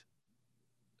understand.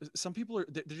 Some people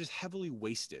they're just heavily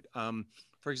wasted.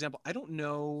 For example, I don't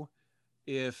know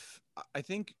if I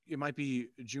think it might be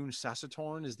June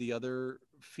Sassatorn is the other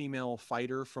female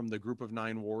fighter from the group of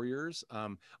 9 warriors.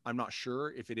 I'm not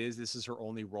sure if it is. This is her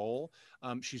only role.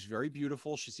 She's very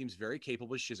beautiful. She seems very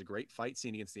capable. She has a great fight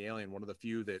scene against the alien, one of the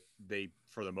few that they,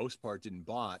 for the most part, didn't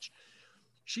botch.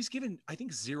 She's given, I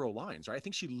think, 0 lines, right? I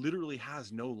think she literally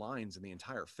has no lines in the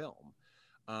entire film.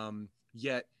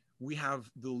 Yet we have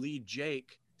the lead,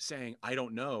 Jake, saying, I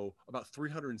don't know, about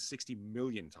 360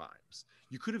 million times.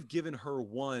 You could have given her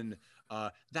one,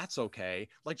 that's okay,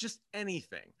 like just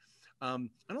anything. And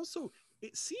also,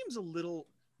 it seems a little,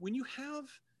 when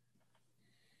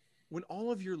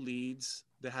all of your leads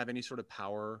that have any sort of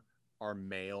power are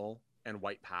male and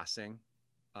white passing,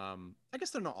 I guess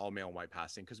they're not all male and white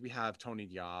passing because we have Tony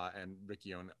Jaa and Rick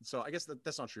Yoon. So I guess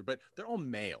that's not true, but they're all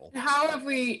male. How have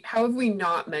we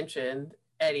not mentioned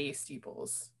Eddie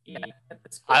Steeples yet at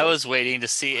this I point? was waiting to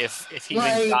see if he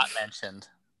Like- even got mentioned.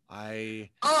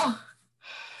 Oh,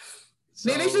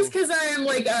 maybe it's just because I'm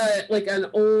like an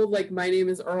old My Name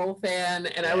Is Earl fan,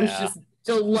 and I was Yeah. just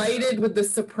delighted with the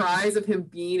surprise of him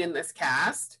being in this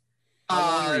cast. How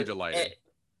long were you delighted?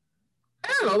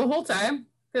 I don't know, the whole time,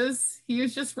 because he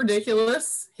was just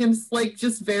ridiculous. Him's like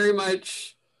just very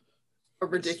much a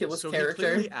ridiculous so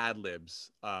character. He clearly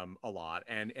ad-libs a lot,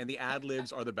 and the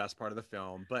ad-libs are the best part of the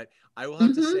film. But I will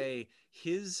have to say,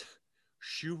 his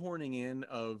shoehorning in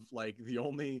of like the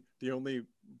only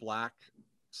black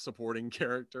supporting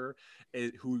character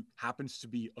who happens to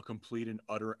be a complete and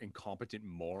utter incompetent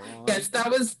moron. Yes, that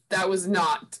was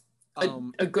not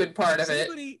a good part of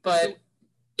it, but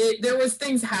there was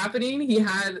things happening. He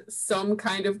had some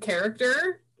kind of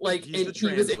character, like he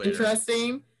was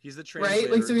interesting. He's the translator,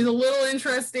 right? Like, so he's a little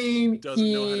interesting.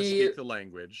 Doesn't know how to speak the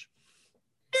language.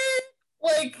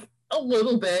 Like a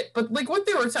little bit, but like what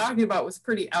they were talking about was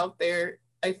pretty out there,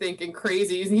 I think, and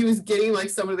crazy. He was getting like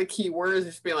some of the key words,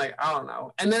 just being like, I don't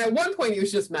know. And then at one point, he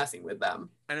was just messing with them.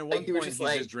 And at one point, he was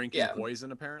just drinking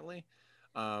poison, apparently.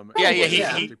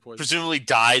 He presumably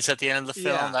dies at the end of the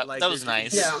film. Yeah, that was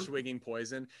nice. Yeah. Swigging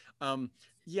poison.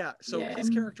 His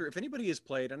character, if anybody has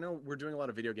played, I know we're doing a lot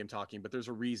of video game talking, but there's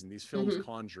a reason these films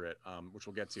conjure it, which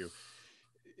we'll get to.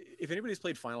 If anybody's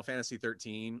played Final Fantasy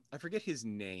 13, I forget his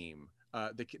name,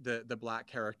 the black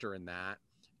character in that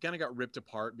kind of got ripped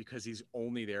apart because he's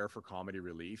only there for comedy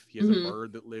relief. He has a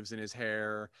bird that lives in his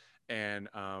hair, and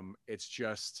it's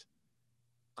just,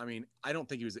 I mean, I don't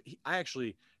think he was. I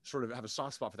actually sort of have a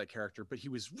soft spot for that character, but he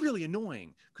was really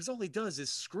annoying because all he does is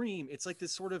scream. It's like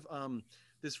this sort of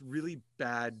this really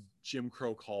bad Jim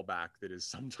Crow callback that is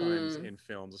sometimes in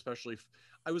films, especially.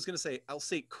 I'll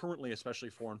say currently,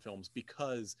 especially foreign films,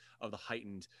 because of the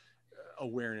heightened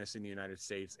awareness in the United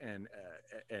States, and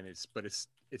it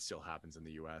still happens in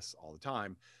the U.S. all the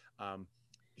time.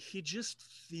 He just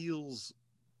feels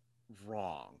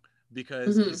wrong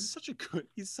because he's such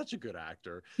a good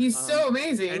actor. He's so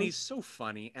amazing, and he's so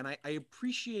funny, and I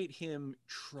appreciate him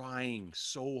trying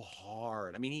so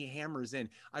hard. I mean, he hammers in.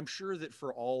 I'm sure that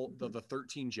for all the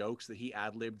 13 jokes that he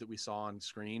ad-libbed that we saw on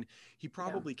screen, he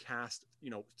probably cast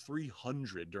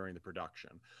 300 during the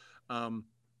production.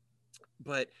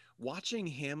 But watching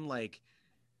him like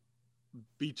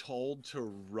be told to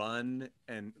run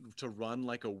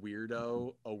like a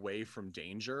weirdo away from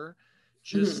danger,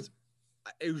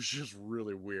 it was just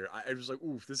really weird. I was like,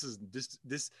 oof, this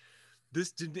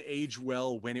didn't age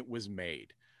well when it was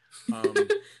made.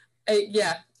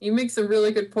 Yeah, you make some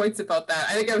really good points about that.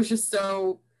 I think I was just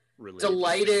so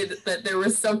delighted that there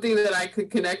was something that I could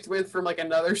connect with from like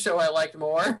another show I liked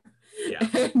more. Yeah.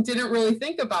 And didn't really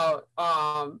think about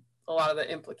a lot of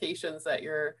the implications that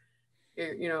you're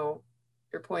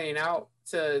pointing out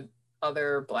to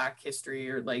other Black history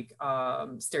or like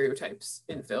stereotypes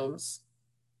in films.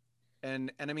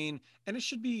 And I mean, and it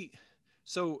should be.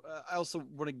 So I also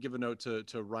want to give a note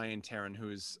to Ryan Taryn,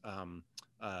 who's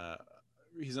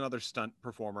he's another stunt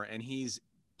performer, and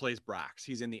plays Brax.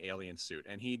 He's in the alien suit,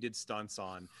 and he did stunts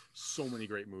on so many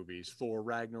great movies: Thor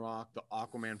Ragnarok, the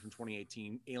Aquaman from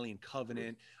 2018, Alien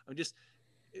Covenant. I mean, just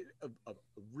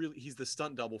really, he's the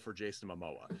stunt double for Jason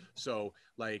Momoa. So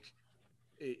like,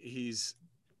 he's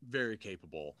very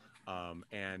capable.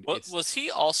 And was he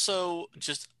also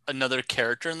just another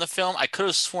character in the film? I could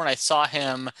have sworn I saw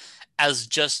him as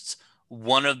just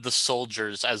one of the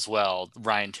soldiers as well,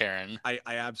 Ryan Taryn. I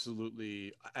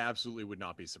absolutely would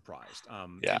not be surprised.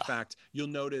 In fact, you'll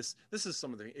notice this is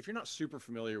some of the, if you're not super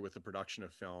familiar with the production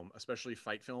of film, especially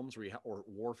fight films or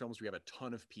war films where you have a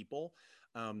ton of people,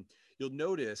 you'll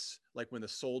notice like when the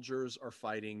soldiers are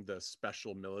fighting the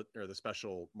special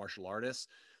martial artists,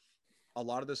 a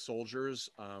lot of the soldiers,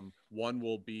 one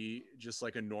will be just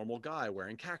like a normal guy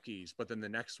wearing khakis, but then the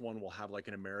next one will have like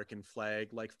an American flag,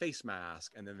 like face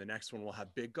mask. And then the next one will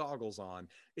have big goggles on.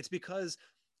 It's because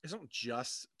it's not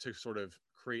just to sort of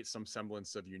create some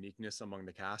semblance of uniqueness among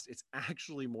the cast. It's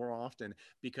actually more often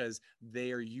because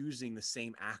they are using the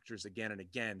same actors again and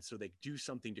again. So they do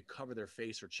something to cover their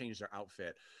face or change their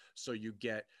outfit. So you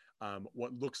get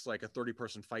what looks like a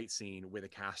 30-person fight scene with a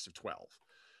cast of 12.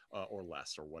 Or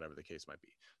less, or whatever the case might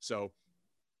be. So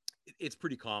it's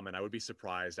pretty common. I would be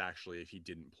surprised actually if he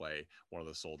didn't play one of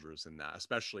the soldiers in that,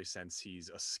 especially since he's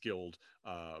a skilled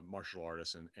martial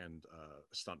artist and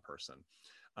stunt person.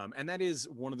 And that is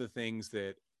one of the things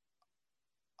that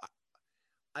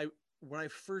I when I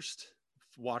first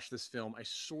watched this film, I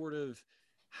sort of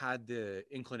had the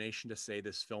inclination to say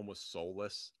this film was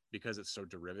soulless because it's so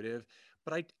derivative.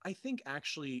 But I think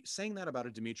actually saying that about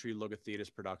a Dimitri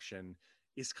Logothetis production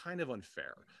is kind of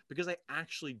unfair, because I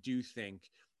actually do think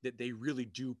that they really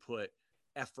do put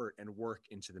effort and work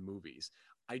into the movies.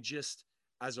 I just,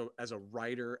 as a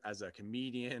writer, as a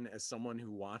comedian, as someone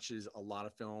who watches a lot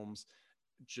of films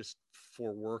just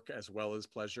for work as well as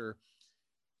pleasure,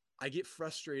 I get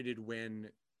frustrated when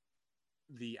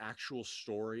the actual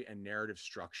story and narrative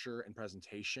structure and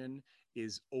presentation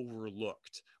is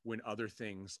overlooked when other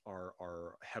things are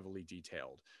heavily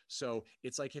detailed. So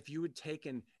it's like if you had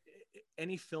taken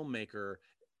any filmmaker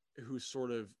who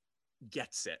sort of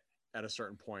gets it at a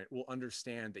certain point will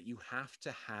understand that you have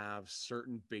to have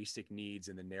certain basic needs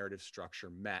in the narrative structure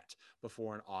met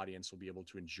before an audience will be able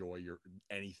to enjoy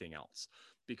anything else,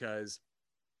 because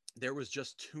there was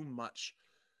just too much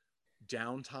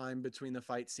downtime between the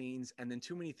fight scenes, and then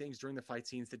too many things during the fight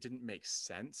scenes that didn't make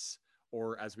sense,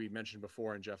 or as we mentioned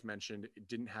before and Jeff mentioned, it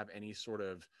didn't have any sort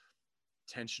of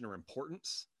tension or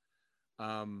importance.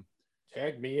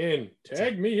 Tag me in.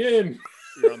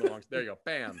 You're on the wrong. There you go.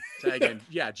 Bam. Tag in.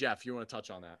 Yeah, Jeff, you want to touch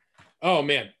on that? Oh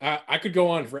man, I could go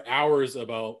on for hours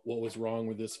about what was wrong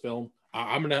with this film.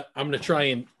 I'm gonna try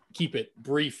and keep it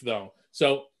brief though.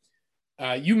 So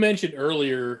you mentioned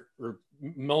earlier or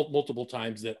multiple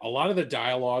times that a lot of the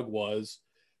dialogue was,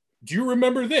 "Do you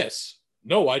remember this?"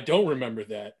 "No, I don't remember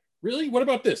that." "Really? What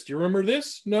about this? Do you remember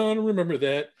this?" "No, I don't remember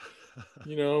that."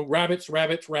 Rabbits.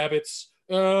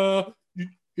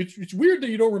 It's weird that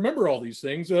you don't remember all these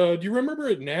things. Do you remember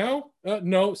it now?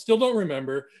 No, still don't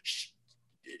remember.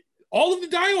 All of the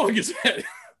dialogue is that.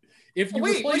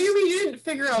 Wait, what do you mean you didn't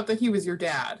figure out that he was your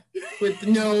dad with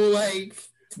no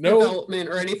development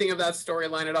or anything of that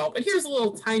storyline at all? But here's a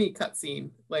little tiny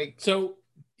cutscene. So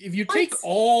if you take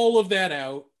all of that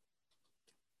out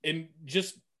and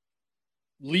just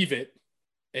leave it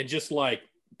and just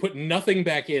put nothing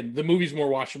back in, the movie's more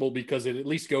watchable because it at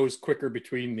least goes quicker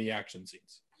between the action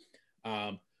scenes.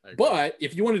 But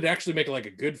if you wanted to actually make it like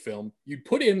a good film, you'd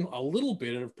put in a little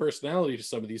bit of personality to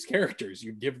some of these characters.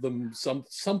 You'd give them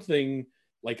something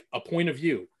like a point of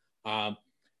view. The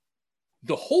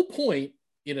whole point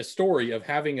in a story of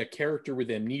having a character with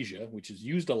amnesia, which is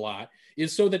used a lot,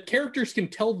 is so that characters can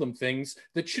tell them things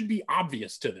that should be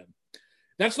obvious to them.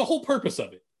 That's the whole purpose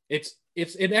of it. It's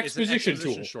an exposition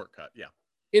tool. Shortcut, yeah.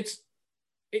 It's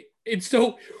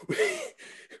so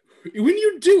when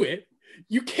you do it,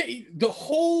 you can't. The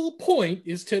whole point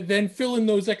is to then fill in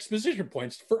those exposition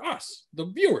points for us, the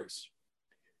viewers,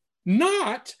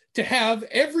 not to have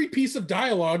every piece of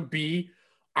dialogue be,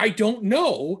 "I don't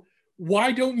know.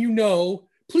 Why don't you know?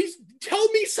 Please tell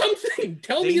me something.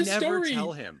 Tell me a story." They never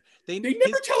tell him. They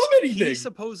never tell him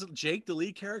anything. Jake, the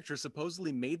lead character,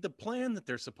 supposedly made the plan that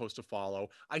they're supposed to follow.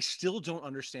 I still don't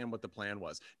understand what the plan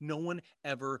was. No one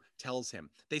ever tells him.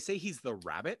 They say he's the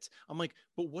rabbit. I'm like,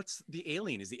 but what's the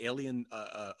alien? Is the alien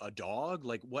a dog?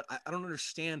 Like what? I don't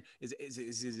understand. Is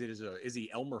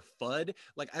he Elmer Fudd?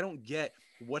 Like I don't get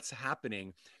what's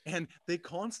happening. And they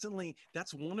constantly,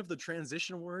 that's one of the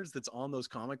transition words that's on those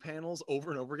comic panels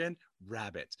over and over again.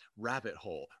 Rabbit, rabbit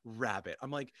hole, rabbit.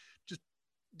 I'm like,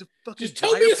 just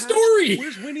tell me a story.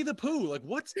 Where's Winnie the Pooh? Like,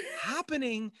 what's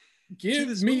happening?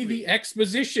 Give me the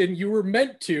exposition you were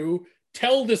meant to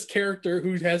tell this character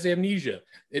who has amnesia.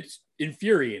 It's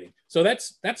infuriating. So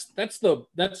that's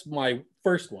my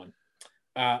first one.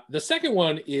 The second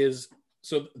one is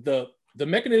the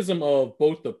mechanism of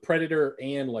both the Predator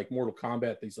and Mortal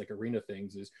Kombat, these arena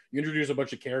things, is you introduce a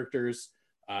bunch of characters,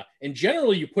 and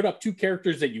generally you put up two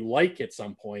characters that you like at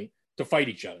some point to fight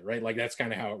each other, right? That's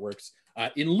kind of how it works.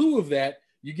 In lieu of that,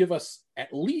 you give us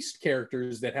at least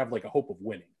characters that have a hope of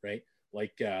winning, right?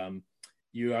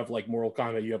 You have Mortal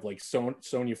Kombat, you have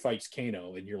Sonya fights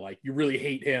Kano, and you're you really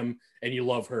hate him and you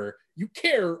love her. You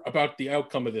care about the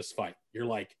outcome of this fight. You're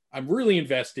I'm really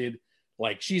invested.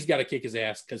 Like she's got to kick his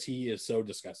ass because he is so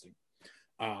disgusting.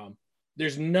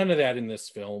 There's none of that in this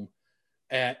film.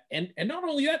 And not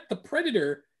only that, the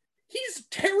Predator, he's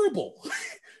terrible.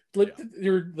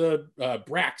 The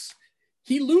Brax,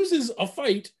 he loses a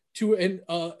fight to an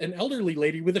elderly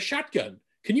lady with a shotgun.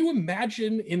 Can you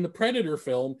imagine in the Predator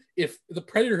film if the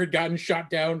Predator had gotten shot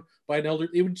down by an elder?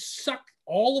 It would suck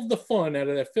all of the fun out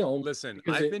of that film. Listen,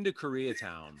 I've been to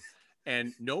Koreatown,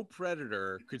 and no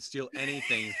predator could steal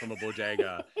anything from a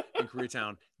bodega in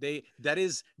Koreatown. That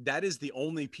is the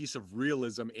only piece of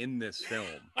realism in this film.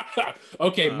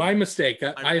 Okay, my mistake.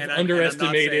 I've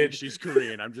underestimated. She's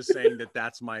Korean. I'm just saying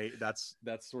that's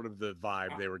sort of the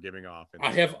vibe they were giving off.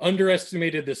 I have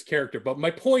underestimated this character, but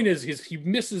my point is he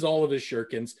misses all of his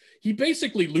shurikens. He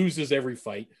basically loses every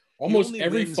fight. Almost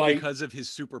every fight because of his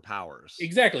superpowers.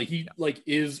 Exactly. He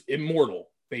is immortal.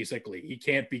 Basically, he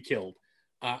can't be killed.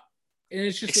 And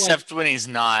it's just except when he's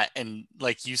not, and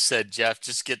like you said, Jeff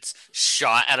just gets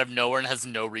shot out of nowhere and has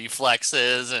no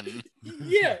reflexes, and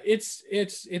yeah, it's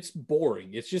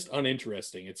boring. It's just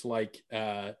uninteresting. It's like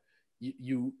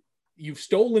you've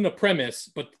stolen a premise,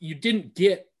 but you didn't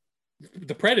get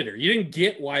the Predator. You didn't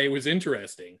get why it was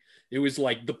interesting. It was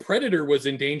like the Predator was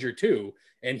in danger too,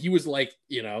 and he was like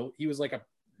a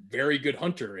very good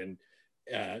hunter. And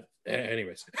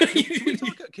anyways,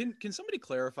 can somebody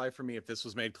clarify for me if this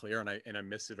was made clear and I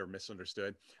missed it or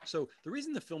misunderstood? So the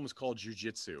reason the film was called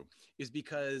Jiu-Jitsu is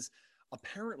because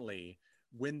apparently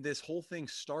when this whole thing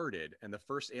started and the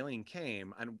first alien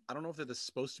came, I don't know if they're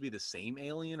supposed to be the same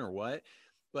alien or what,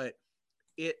 but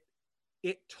it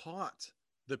taught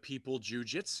the people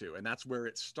jiu-jitsu, and that's where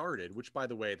it started, which by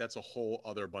the way, that's a whole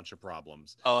other bunch of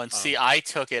problems. Oh, and see, I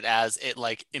took it as it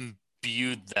like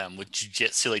imbued them with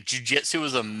jiu-jitsu. Like jiu-jitsu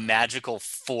was a magical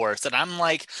force, and I'm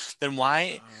like, then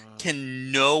why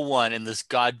can no one in this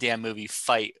goddamn movie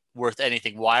fight worth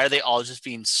anything? Why are they all just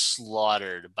being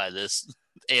slaughtered by this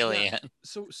alien? Yeah.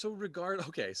 So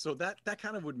that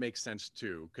kind of would make sense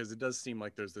too, because it does seem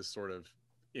like there's this sort of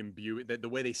the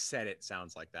way they said it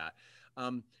sounds like that.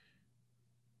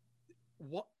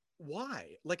 Why?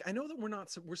 Like, I know that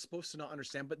we're supposed to not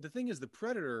understand, but the thing is, the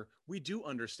Predator, we do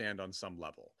understand on some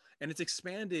level, and it's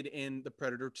expanded in the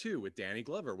Predator 2 with Danny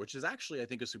Glover, which is actually, I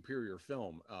think, a superior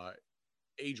film,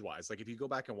 age-wise. Like, if you go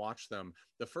back and watch them,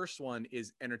 the first one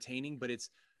is entertaining, but it's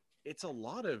a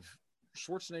lot of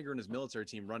Schwarzenegger and his military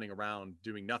team running around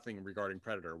doing nothing regarding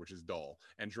Predator, which is dull,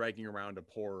 and dragging around a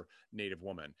poor native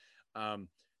woman.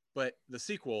 But the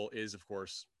sequel is, of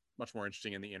course, much more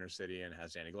interesting in the inner city and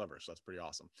has Danny Glover, so that's pretty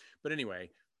awesome. But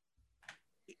anyway,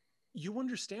 you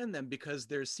understand them because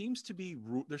there seem to be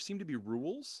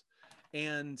rules,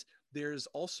 and there's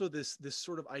also this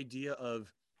sort of idea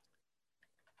of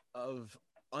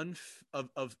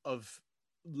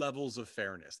levels of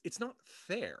fairness. It's not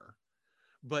fair,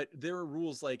 but there are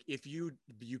rules like if you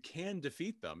can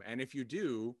defeat them, and if you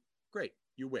do, great,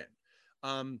 you win.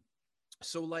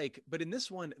 So like, but in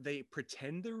this one, they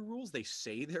pretend there are rules. They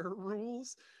say there are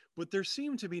rules, but there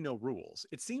seem to be no rules.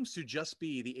 It seems to just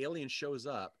be the alien shows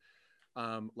up.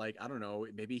 Like, I don't know,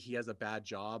 maybe he has a bad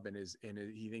job and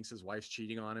he thinks his wife's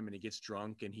cheating on him, and he gets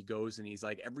drunk and he goes and he's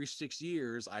like, every 6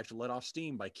 years I have to let off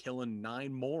steam by killing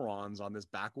 9 morons on this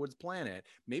backwoods planet.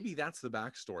 Maybe that's the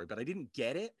backstory, but I didn't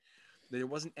get it. There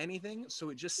wasn't anything. So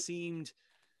it just seemed...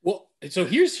 Well, so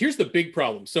here's the big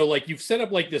problem. So like you've set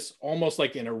up like this almost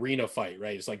like an arena fight,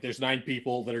 right? It's like there's 9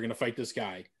 people that are going to fight this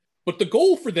guy, but the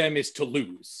goal for them is to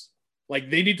lose. Like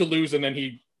they need to lose, and then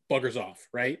he buggers off,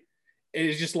 right?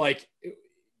 It's just like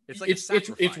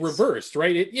it's reversed,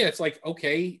 right? It's like,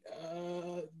 okay,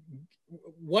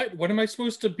 what am I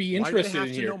supposed to be interested in here? Why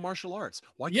do they have to know martial arts?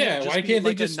 Why can't they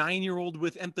like a 9-year-old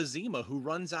with emphysema who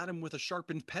runs at him with a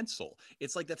sharpened pencil?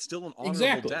 It's like that's still an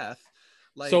honorable death.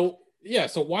 Like, so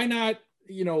why not,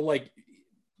 like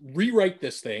rewrite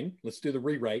this thing? Let's do the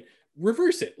rewrite,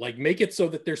 reverse it, like make it so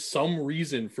that there's some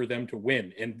reason for them to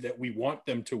win, and that we want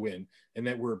them to win, and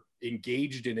that we're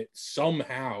engaged in it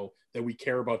somehow, that we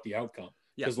care about the outcome.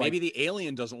 Yeah, maybe the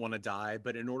alien doesn't want to die,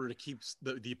 but in order to keep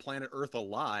the planet Earth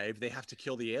alive, they have to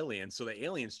kill the alien. So the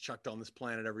alien's chucked on this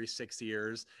planet every 6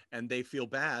 years, and they feel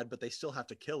bad, but they still have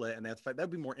to kill it, and they have to fight. That'd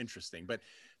be more interesting. But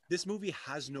this movie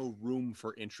has no room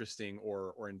for interesting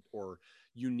or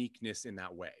uniqueness in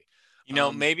that way.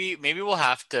 Maybe we'll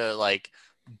have to like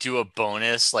do a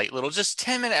bonus, like little just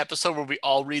 10-minute episode where we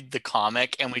all read the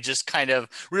comic and we just kind of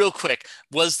real quick,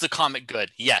 was the comic good?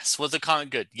 Yes. Was the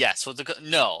comic good? Yes.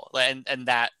 No. And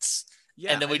that's,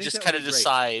 and then we just kind of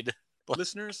decide.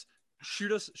 Listeners,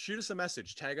 shoot us a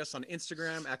message, tag us on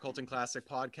Instagram at Colton Classic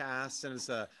Podcast, send us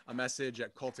a message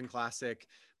at Colton Classic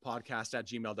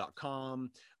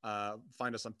podcast@gmail.com.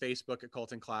 Find us on Facebook at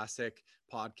Cult and Classic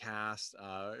Podcast.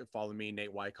 Follow me,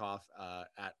 Nate Wyckoff,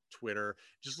 at Twitter.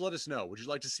 Just let us know. Would you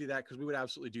like to see that? Because we would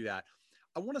absolutely do that.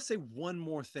 I want to say one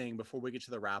more thing before we get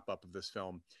to the wrap up of this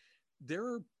film.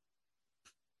 There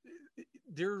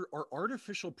are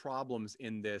artificial problems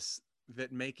in this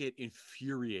that make it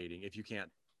infuriating if you can't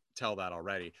tell that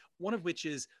already. One of which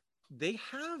is they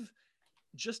have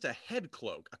just a head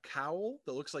cloak, a cowl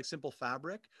that looks like simple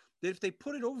fabric, that if they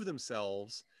put it over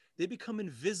themselves, they become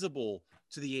invisible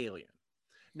to the alien.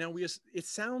 Now, it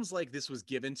sounds like this was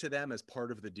given to them as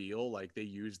part of the deal, like they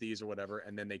use these or whatever,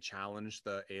 and then they challenge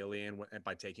the alien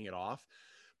by taking it off.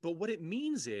 But what it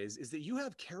means is that you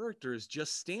have characters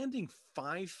just standing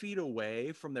 5 feet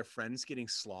away from their friends getting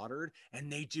slaughtered,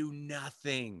 and they do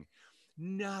nothing.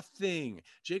 Nothing.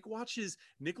 Jake watches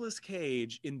Nicolas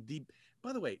Cage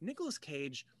by the way, Nicolas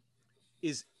Cage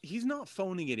he's not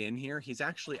phoning it in here. He's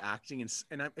actually acting.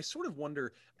 And I sort of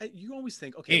wonder, you always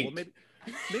think, okay, well, maybe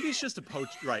it's just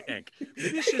Ink.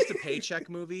 Maybe it's just a paycheck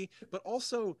movie, but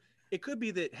also it could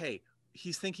be that, hey,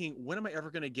 he's thinking, when am I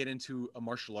ever going to get into a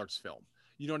martial arts film?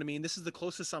 You know what I mean? This is the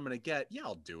closest I'm going to get. Yeah,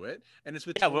 I'll do it. And it's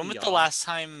with Tony when was Young. the last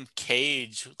time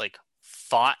Cage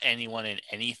fought anyone in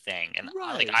anything? And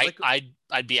right.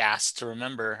 I'd be asked to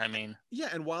remember. I mean, yeah,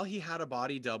 and while he had a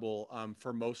body double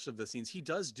for most of the scenes, he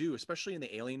does do, especially in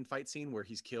the alien fight scene where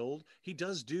he's killed, he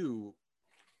does do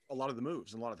a lot of the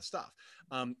moves and a lot of the stuff.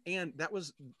 And that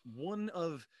was one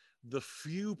of the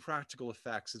few practical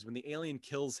effects, is when the alien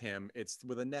kills him, it's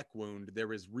with a neck wound,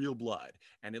 there is real blood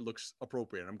and it looks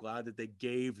appropriate. I'm glad that they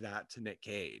gave that to Nick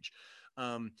Cage.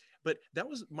 But that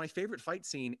was my favorite fight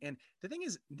scene. And the thing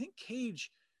is, Nick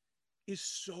Cage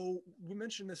is we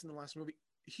mentioned this in the last movie,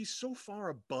 he's so far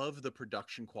above the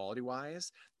production quality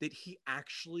wise that he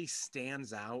actually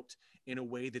stands out in a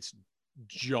way that's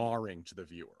jarring to the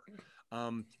viewer.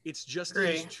 It's just,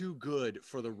 he's too good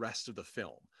for the rest of the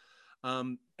film.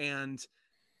 And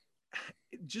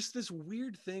just this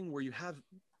weird thing where you have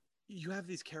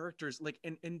these characters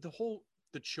and the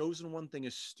chosen one thing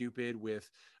is stupid with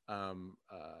the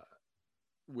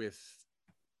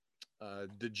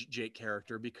Jake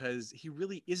character, because he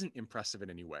really isn't impressive in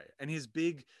any way. And his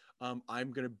big, I'm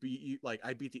going to be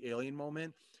I beat the alien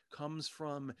moment comes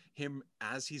from him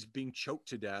as he's being choked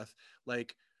to death,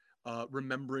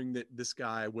 remembering that this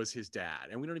guy was his dad.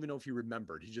 And we don't even know if he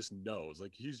remembered. He just knows,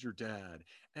 he's your dad.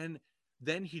 And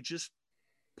then he just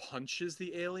punches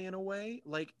the alien away.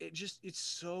 It's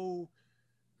so...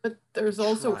 But there's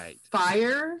also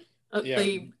fire.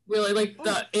 They really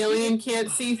the alien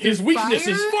can't see through his weakness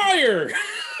fire. Is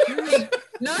fire.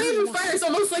 Not even fire. It's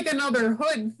almost like another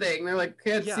hood thing. They're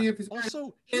can't see if he's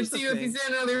also can't see if he's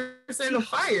in another side of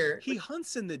fire. He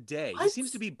hunts in the day. What? He seems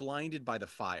to be blinded by the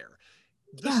fire.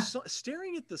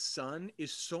 Staring at the sun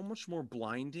is so much more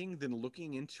blinding than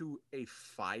looking into a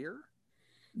fire.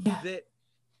 Yeah. That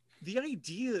the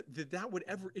idea that would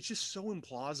ever, it's just so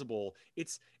implausible.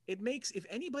 It makes, if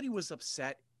anybody was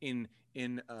upset in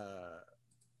M.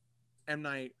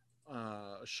 Night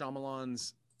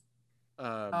Shyamalan's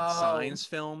Signs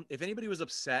film, if anybody was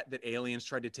upset that aliens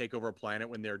tried to take over a planet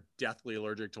when they're deathly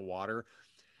allergic to water,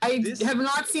 I have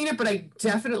not seen it, but I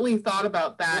definitely thought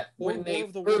about that when they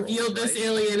revealed this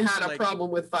alien had a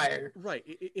problem with fire. Right.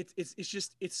 It's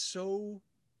just, it's so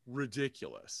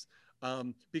ridiculous.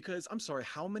 Because I'm sorry,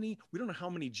 we don't know how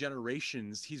many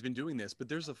generations he's been doing this, but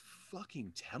there's a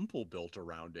fucking temple built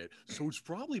around it. So it's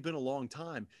probably been a long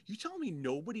time. You tell me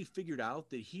nobody figured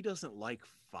out that he doesn't like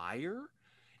fire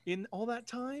in all that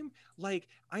time?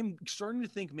 I'm starting to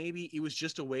think maybe it was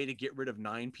just a way to get rid of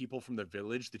 9 people from the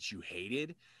village that you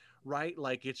hated, right?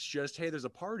 It's just, hey, there's a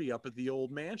party up at the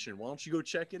old mansion. Why don't you go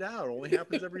check it out? It only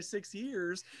happens every 6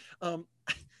 years.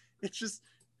 It's just,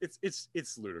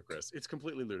 it's ludicrous. It's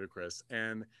completely ludicrous.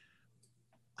 And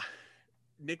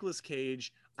Nicolas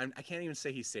Cage, I can't even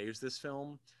say he saves this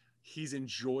film. He's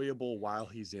enjoyable while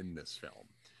he's in this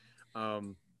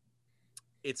film.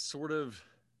 It's sort of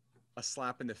a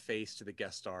slap in the face to the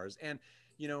guest stars. And,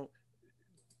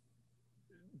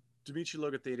 Dimitri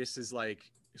Logothetis is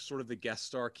sort of the guest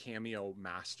star cameo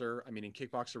master. I mean, in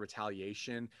Kickboxer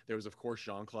Retaliation, there was, of course,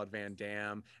 Jean-Claude Van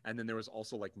Damme. And then there was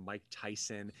also Mike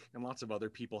Tyson, and lots of other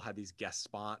people had these guest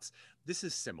spots. This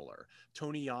is similar.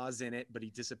 Tony Ya's in it, but he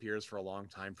disappears for a long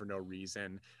time for no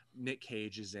reason. Nick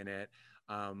Cage is in it.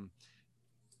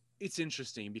 It's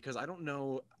interesting because I don't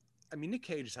know. I mean, Nick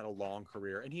Cage has had a long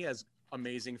career, and he has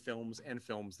amazing films and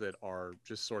films that are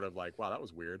just sort of wow, that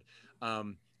was weird.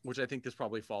 Which I think this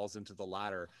probably falls into the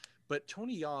latter. But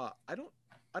Tony Ya, I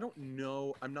don't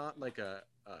know. I'm not a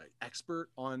expert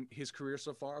on his career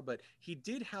so far, but he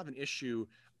did have an issue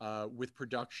with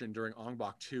production during Ong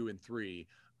Bak 2 and 3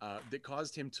 that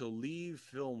caused him to leave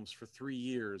films for 3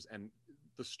 years. And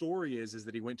the story is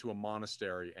that he went to a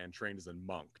monastery and trained as a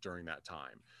monk during that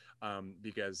time,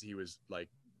 because he was like,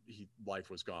 life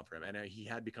was gone for him, and he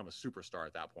had become a superstar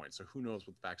at that point. So who knows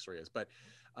what the backstory is, but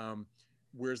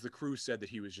whereas the crew said that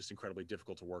he was just incredibly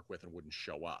difficult to work with and wouldn't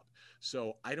show up.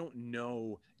 So I don't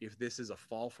know if this is a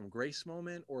fall from grace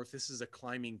moment or if this is a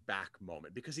climbing back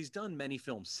moment, because he's done many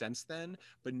films since then,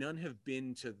 but none have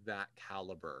been to that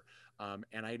caliber.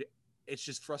 It's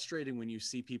just frustrating when you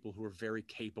see people who are very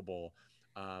capable,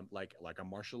 like a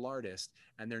martial artist,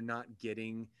 and they're not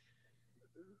getting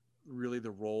really the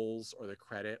roles or the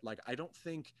credit. Like, I don't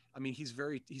think, I mean, he's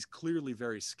clearly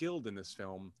very skilled in this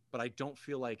film, but I don't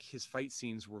feel like his fight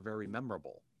scenes were very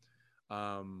memorable.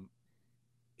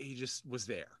 He just was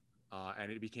there,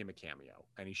 and it became a cameo,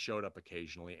 and he showed up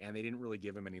occasionally, and they didn't really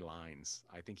give him any lines.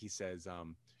 I think he says,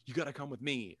 you got to come with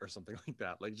me or something like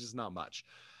that. Like, just not much.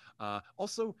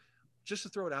 Also, just to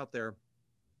throw it out there,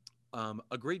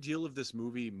 a great deal of this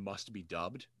movie must be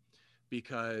dubbed,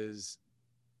 because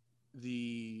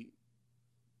the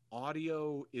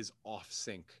audio is off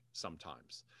sync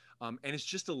sometimes. And it's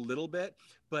just a little bit,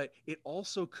 but it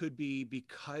also could be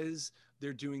because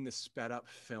they're doing the sped up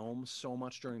film so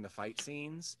much during the fight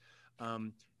scenes.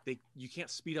 You can't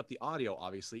speed up the audio,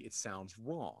 obviously, it sounds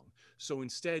wrong. So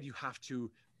instead you have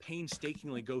to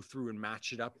painstakingly go through and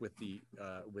match it up with the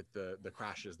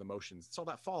crashes, the motions. It's all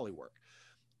that Foley work.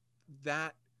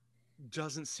 That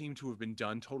doesn't seem to have been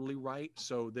done totally right.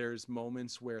 So there's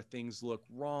moments where things look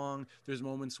wrong. There's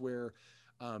moments where,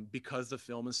 because the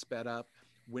film is sped up,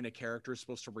 when a character is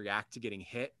supposed to react to getting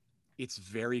hit, it's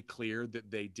very clear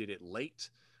that they did it late,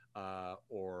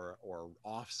 or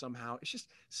off somehow. It's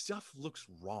just, stuff looks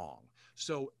wrong.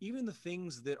 So even the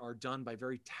things that are done by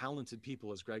very talented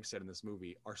people, as Greg said in this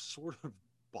movie, are sort of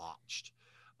botched.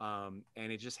 And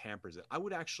it just hampers it. I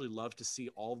would actually love to see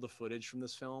all the footage from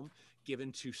this film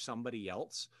given to somebody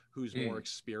else who's more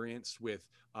experienced with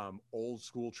old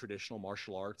school traditional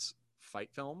martial arts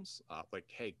fight films. Like,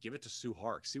 hey, give it to Sue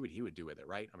Hark, see what he would do with it,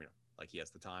 right? I mean, like he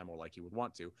has the time or like he would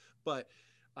want to, but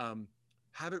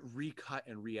have it recut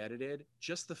and re-edited.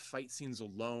 Just the fight scenes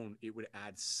alone, it would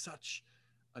add such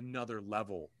another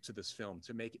level to this film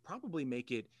to probably make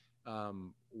it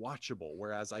watchable.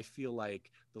 Whereas I feel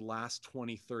like the last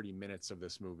 20-30 minutes of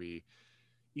this movie,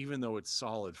 even though it's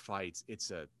solid fights, it's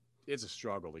a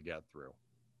struggle to get through.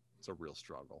 It's a real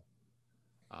struggle.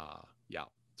 Yeah.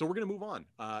 So we're going to move on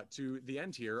to the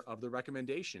end here of the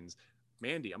recommendations.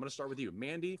 Mandy, I'm going to start with you.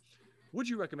 Mandy, would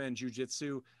you recommend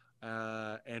Jiu-Jitsu,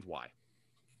 and why?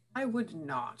 I would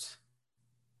not,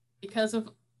 because of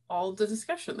all the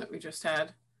discussion that we just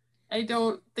had. I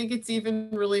don't think it's even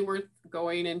really worth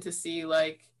going in to see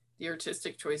like the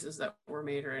artistic choices that were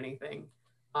made or anything.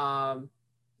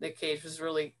 Nick Cage was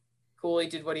really cool. He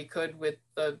did what he could with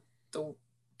the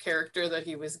character that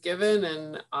he was given,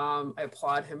 and I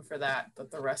applaud him for that.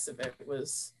 But the rest of it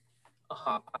was a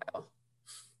hot pile.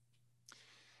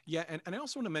 Yeah, and I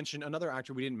also want to mention another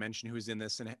actor we didn't mention who's in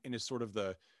this and is sort of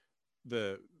the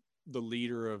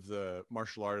leader of the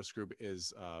martial artist group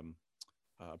is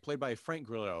played by Frank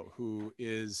Grillo, who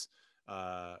is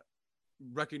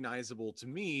recognizable to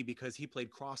me because he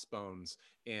played Crossbones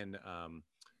in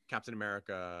Captain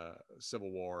America: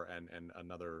 Civil War and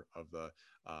another of the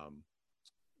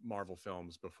Marvel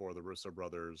films before the Russo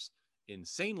brothers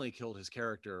insanely killed his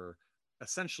character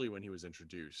essentially when he was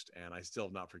introduced, and I still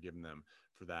have not forgiven them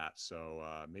for that. So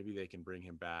maybe they can bring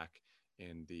him back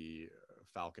in the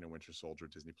Falcon and Winter Soldier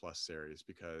Disney Plus series,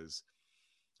 because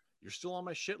you're still on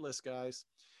my shit list, guys.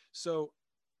 So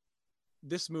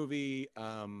this movie,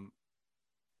 I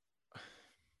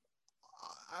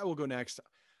will go next.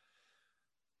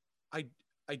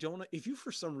 I don't know if you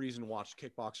for some reason watched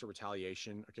Kickboxer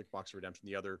Retaliation or Kickboxer Redemption,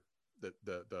 the other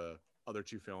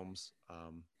two films,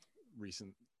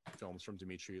 recent films from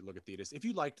Dimitri Logothetis. If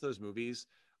you liked those movies,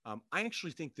 I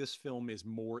actually think this film is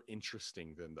more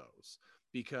interesting than those,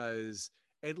 because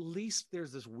at least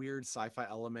there's this weird sci-fi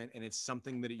element, and it's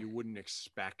something that you wouldn't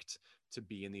expect to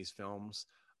be in these films.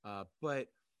 But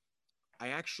I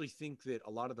actually think that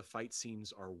a lot of the fight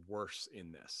scenes are worse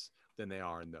in this than they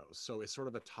are in those. So it's sort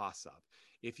of a toss-up.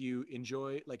 If you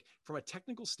enjoy, like, from a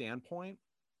technical standpoint,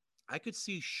 I could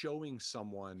see showing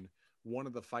someone one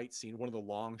of the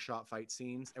long shot fight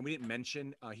scenes. And we didn't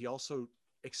mention, he also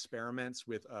experiments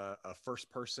with a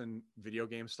first person video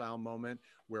game style moment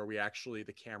where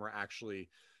the camera actually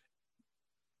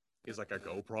is like a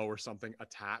GoPro or something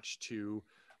attached to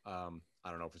I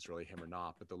don't know if it's really him or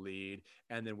not, but the lead.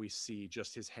 And then we see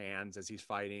just his hands as he's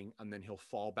fighting, and then he'll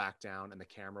fall back down and the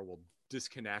camera will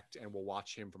disconnect and we'll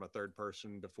watch him from a third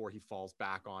person before he falls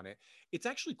back on it. It's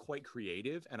actually quite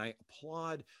creative, and I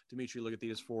applaud Dimitri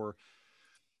Logothetis for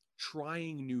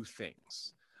trying new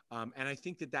things. And I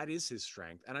think that that is his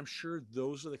strength. And I'm sure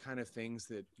those are the kind of things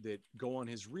that go on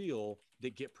his reel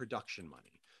that get production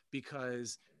money,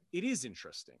 because it is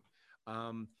interesting.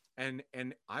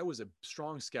 And I was a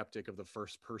strong skeptic of the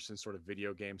first person sort of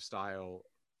video game style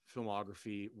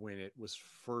filmography when it was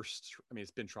first. I mean,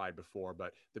 it's been tried before,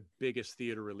 but the biggest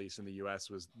theater release in the US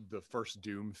was the first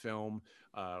Doom film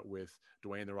with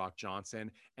Dwayne "The Rock"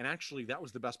 Johnson. And actually, that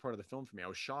was the best part of the film for me. I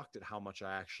was shocked at how much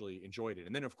I actually enjoyed it.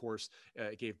 And then, of course,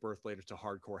 it gave birth later to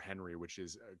Hardcore Henry, which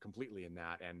is completely in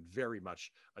that and very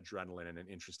much adrenaline and an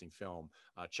interesting film.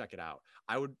 Check it out.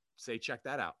 I would say check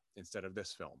that out instead of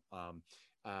this film.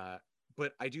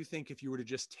 But I do think if you were to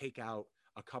just take out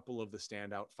a couple of the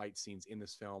standout fight scenes in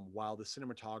this film, while the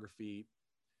cinematography,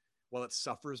 while it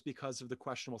suffers because of the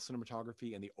questionable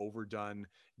cinematography and the overdone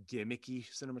gimmicky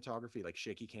cinematography, like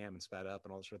shaky cam and sped up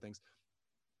and all those sort of things,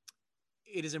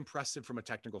 it is impressive from a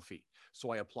technical feat.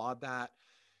 So I applaud that.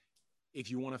 If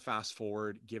you want to fast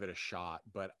forward, give it a shot.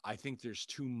 But I think there's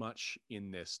too much in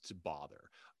this to bother.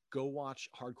 Go watch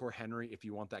Hardcore Henry if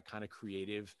you want that kind of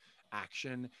creative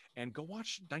action, and go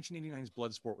watch 1989's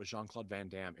Bloodsport with Jean-Claude Van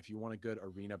Damme if you want a good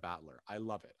arena battler. I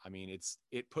love it. I mean,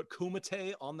 it put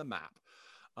Kumite on the map.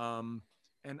 And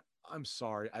I'm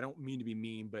sorry, I don't mean to be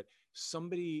mean, but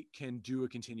somebody can do a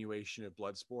continuation of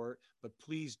Bloodsport, but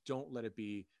please don't let it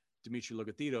be Dimitri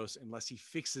Logothetis unless he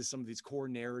fixes some of these core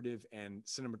narrative and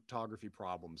cinematography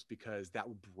problems, because that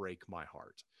would break my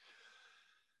heart.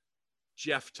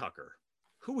 Jeff Tucker,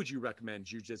 who would you recommend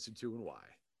Jiu-Jitsu to and why?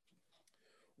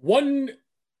 One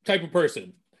type of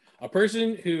person, a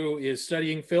person who is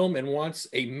studying film and wants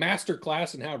a master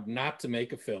class in how not to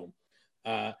make a film.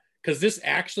 Because this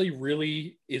actually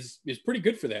really is pretty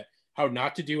good for that. How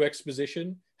not to do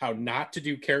exposition, how not to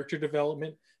do character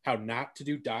development, how not to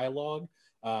do dialogue,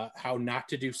 how not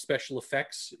to do special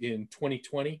effects in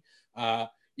 2020. I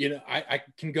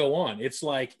can go on. It's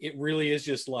like, it really is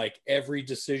just like every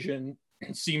decision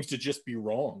seems to just be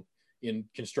wrong in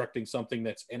constructing something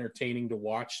that's entertaining to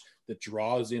watch, that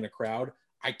draws in a crowd.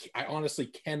 I honestly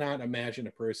cannot imagine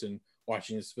a person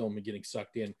watching this film and getting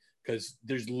sucked in, because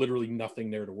there's literally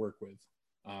nothing there to work with.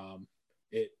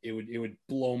 It would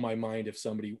blow my mind if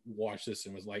somebody watched this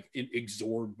and was like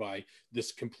absorbed by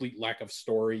this complete lack of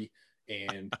story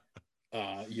and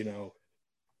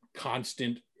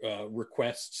constant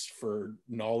requests for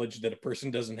knowledge that a person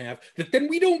doesn't have, that then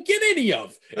we don't get any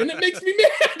of, and it makes me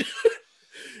mad.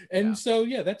 And so,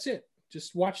 that's it.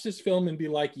 Just watch this film and be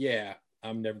like, yeah,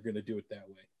 I'm never going to do it that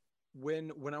way.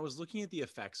 When I was looking at the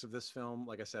effects of this film,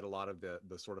 like I said, a lot of the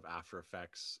sort of After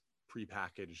Effects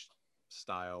prepackaged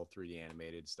style 3D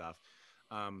animated stuff.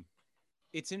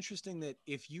 It's interesting that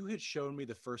if you had shown me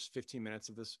the first 15 minutes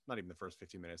of this, not even the first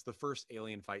 15 minutes, the first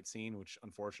alien fight scene, which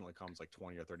unfortunately comes like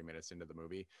 20 or 30 minutes into the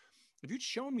movie, if you'd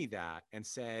shown me that and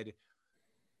said,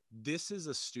 this is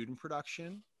a student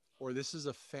production or this is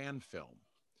a fan film,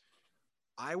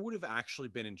 I would have actually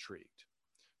been intrigued,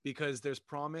 because there's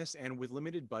promise, and with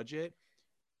limited budget,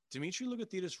 Dimitri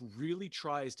Logothetis really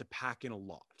tries to pack in a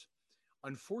lot.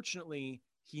 Unfortunately,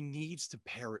 he needs to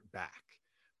pare it back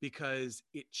because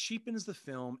it cheapens the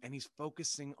film, and he's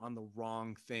focusing on the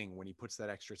wrong thing when he puts that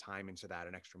extra time into that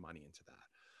and extra money into that.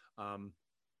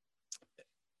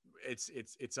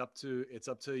 It's up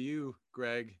to you,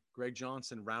 Greg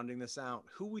Johnson, rounding this out.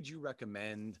 Who would you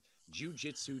recommend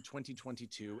Jiu-Jitsu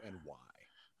 2022 and why?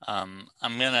 I'm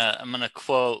gonna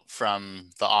quote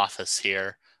from The Office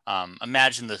here.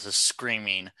 Imagine this is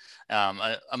screaming.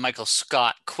 A Michael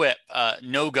Scott quip.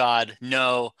 No God,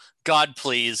 no. God,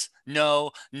 please.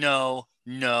 No, no,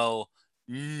 no,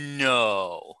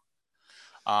 no.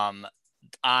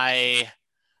 I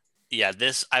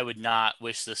would not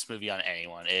wish this movie on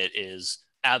anyone. It is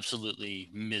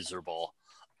absolutely miserable.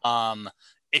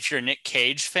 If you're a Nick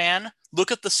Cage fan,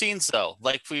 look at the scenes though.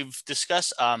 Like we've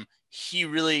discussed, he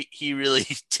really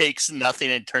takes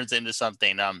nothing and turns it into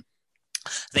something. I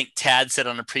think Tad said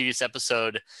on a previous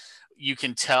episode, you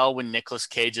can tell when Nicolas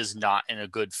Cage is not in a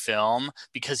good film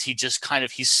because he just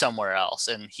he's somewhere else,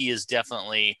 and he is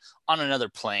definitely on another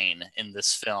plane in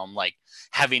this film, like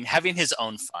having his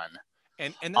own fun.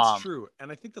 And that's true.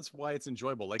 And I think that's why it's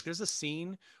enjoyable. Like there's a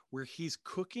scene where he's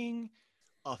cooking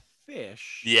a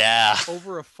fish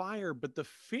over a fire, but the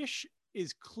fish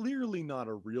is clearly not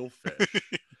a real fish.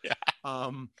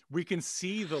 We can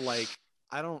see the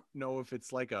I don't know if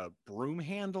it's like a broom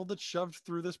handle that's shoved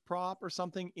through this prop or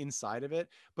something inside of it,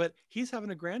 but he's having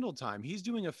a grand old time. He's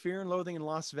doing a Fear and Loathing in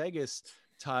Las Vegas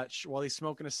touch while he's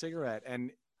smoking a cigarette,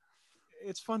 and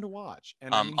it's fun to watch.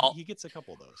 And I mean, he gets a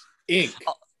couple of those. Ink.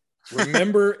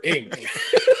 Remember ink.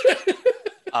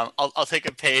 I'll take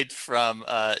a page from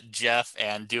Jeff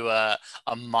and do a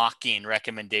mocking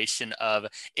recommendation of,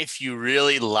 if you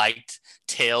really liked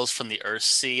Tales from the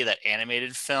Earthsea, that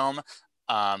animated film,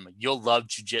 you'll love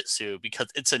Jiu-Jitsu, because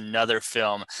it's another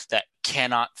film that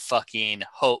cannot fucking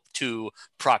hope to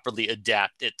properly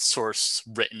adapt its source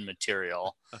written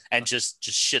material and just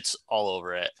shits all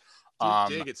over it.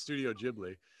 Dig at Studio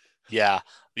Ghibli.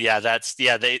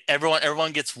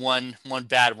 Everyone gets one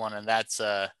bad one, and that's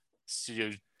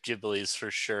Studio Ghibli's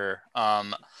for sure.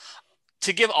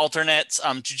 To give alternates,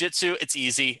 Jiu-Jitsu, it's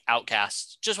easy.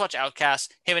 Outcast, just watch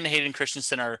Outcast. Him and Hayden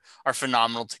Christensen are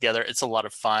phenomenal together. It's a lot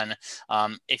of fun.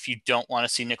 If you don't want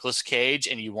to see Nicolas Cage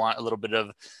and you want a little bit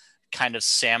of kind of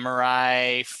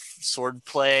samurai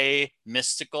swordplay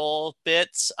mystical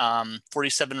bits,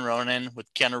 47 Ronin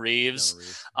with Keanu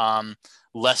Reeves.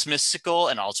 Less mystical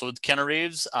and also with Keanu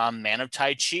Reeves, Man of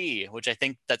Tai Chi, which I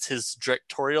think that's his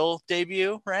directorial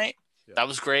debut, right? Yeah. That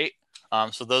was great.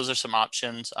 So those are some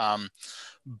options.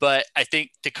 But I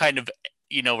think to kind of,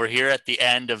 we're here at the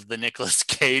end of the Nicolas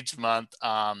Cage month.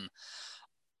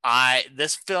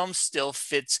 This film still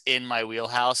fits in my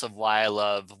wheelhouse of why I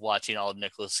love watching all of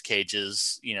Nicolas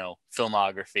Cage's,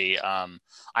 filmography.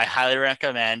 I highly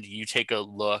recommend you take a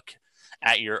look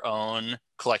at your own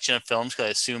collection of films, because I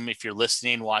assume if you're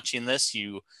listening, watching this,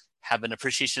 you have an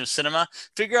appreciation of cinema.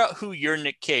 Figure out who your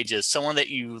Nick Cage is, someone that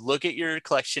you look at your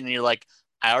collection and you're like,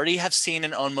 I already have seen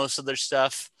and own most of their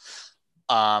stuff.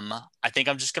 I think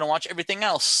I'm just going to watch everything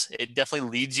else. It definitely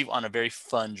leads you on a very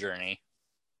fun journey.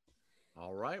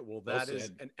 All right. Well, that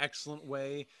is an excellent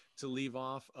way to leave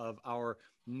off of our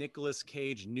Nicolas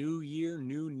Cage New Year,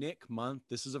 New Nick month.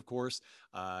 This is, of course,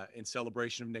 in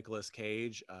celebration of Nicolas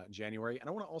Cage, January. And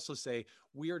I want to also say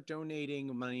we are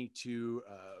donating money to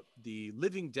the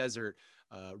Living Desert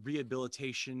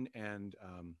Rehabilitation and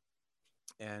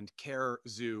Care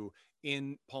Zoo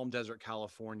in Palm Desert,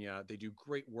 California. They do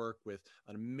great work with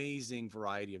an amazing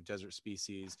variety of desert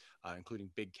species, including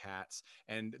big cats.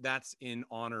 And that's in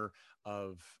honor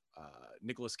of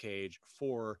Nicolas Cage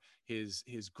for his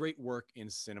great work in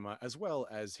cinema, as well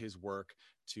as his work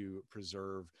to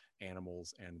preserve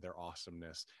animals and their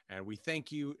awesomeness. And we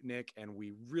thank you, Nick, and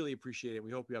we really appreciate it. We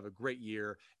hope you have a great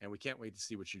year, and we can't wait to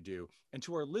see what you do. And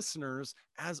to our listeners,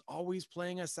 as always,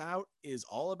 playing us out is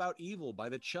All About Evil by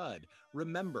the Chud.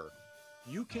 Remember,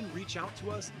 you can reach out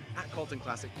to us at Cult and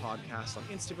Classic Podcast on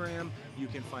Instagram. You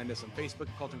can find us on Facebook,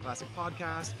 Cult and Classic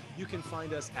Podcast. You can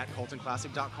find us at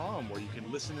cultandclassic.com, where you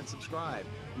can listen and subscribe.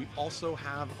 We also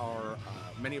have our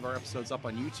many of our episodes up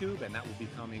on YouTube, and that will be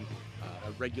becoming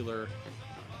a regular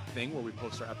thing where we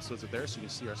post our episodes up there, so you can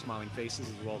see our smiling faces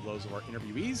as well as those of our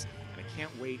interviewees. And I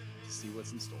can't wait to see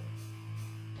what's in store.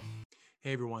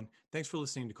 Hey everyone, thanks for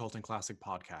listening to Cult and Classic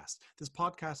Podcast. This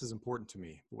podcast is important to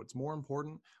me, but what's more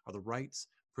important are the rights,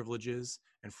 privileges,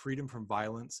 and freedom from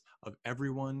violence of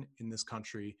everyone in this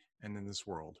country and in this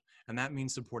world. And that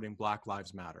means supporting Black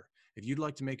Lives Matter. If you'd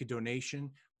like to make a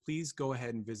donation, please go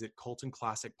ahead and visit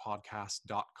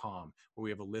cultandclassicpodcast.com, where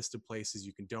we have a list of places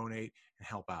you can donate and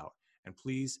help out. And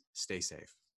please stay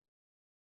safe.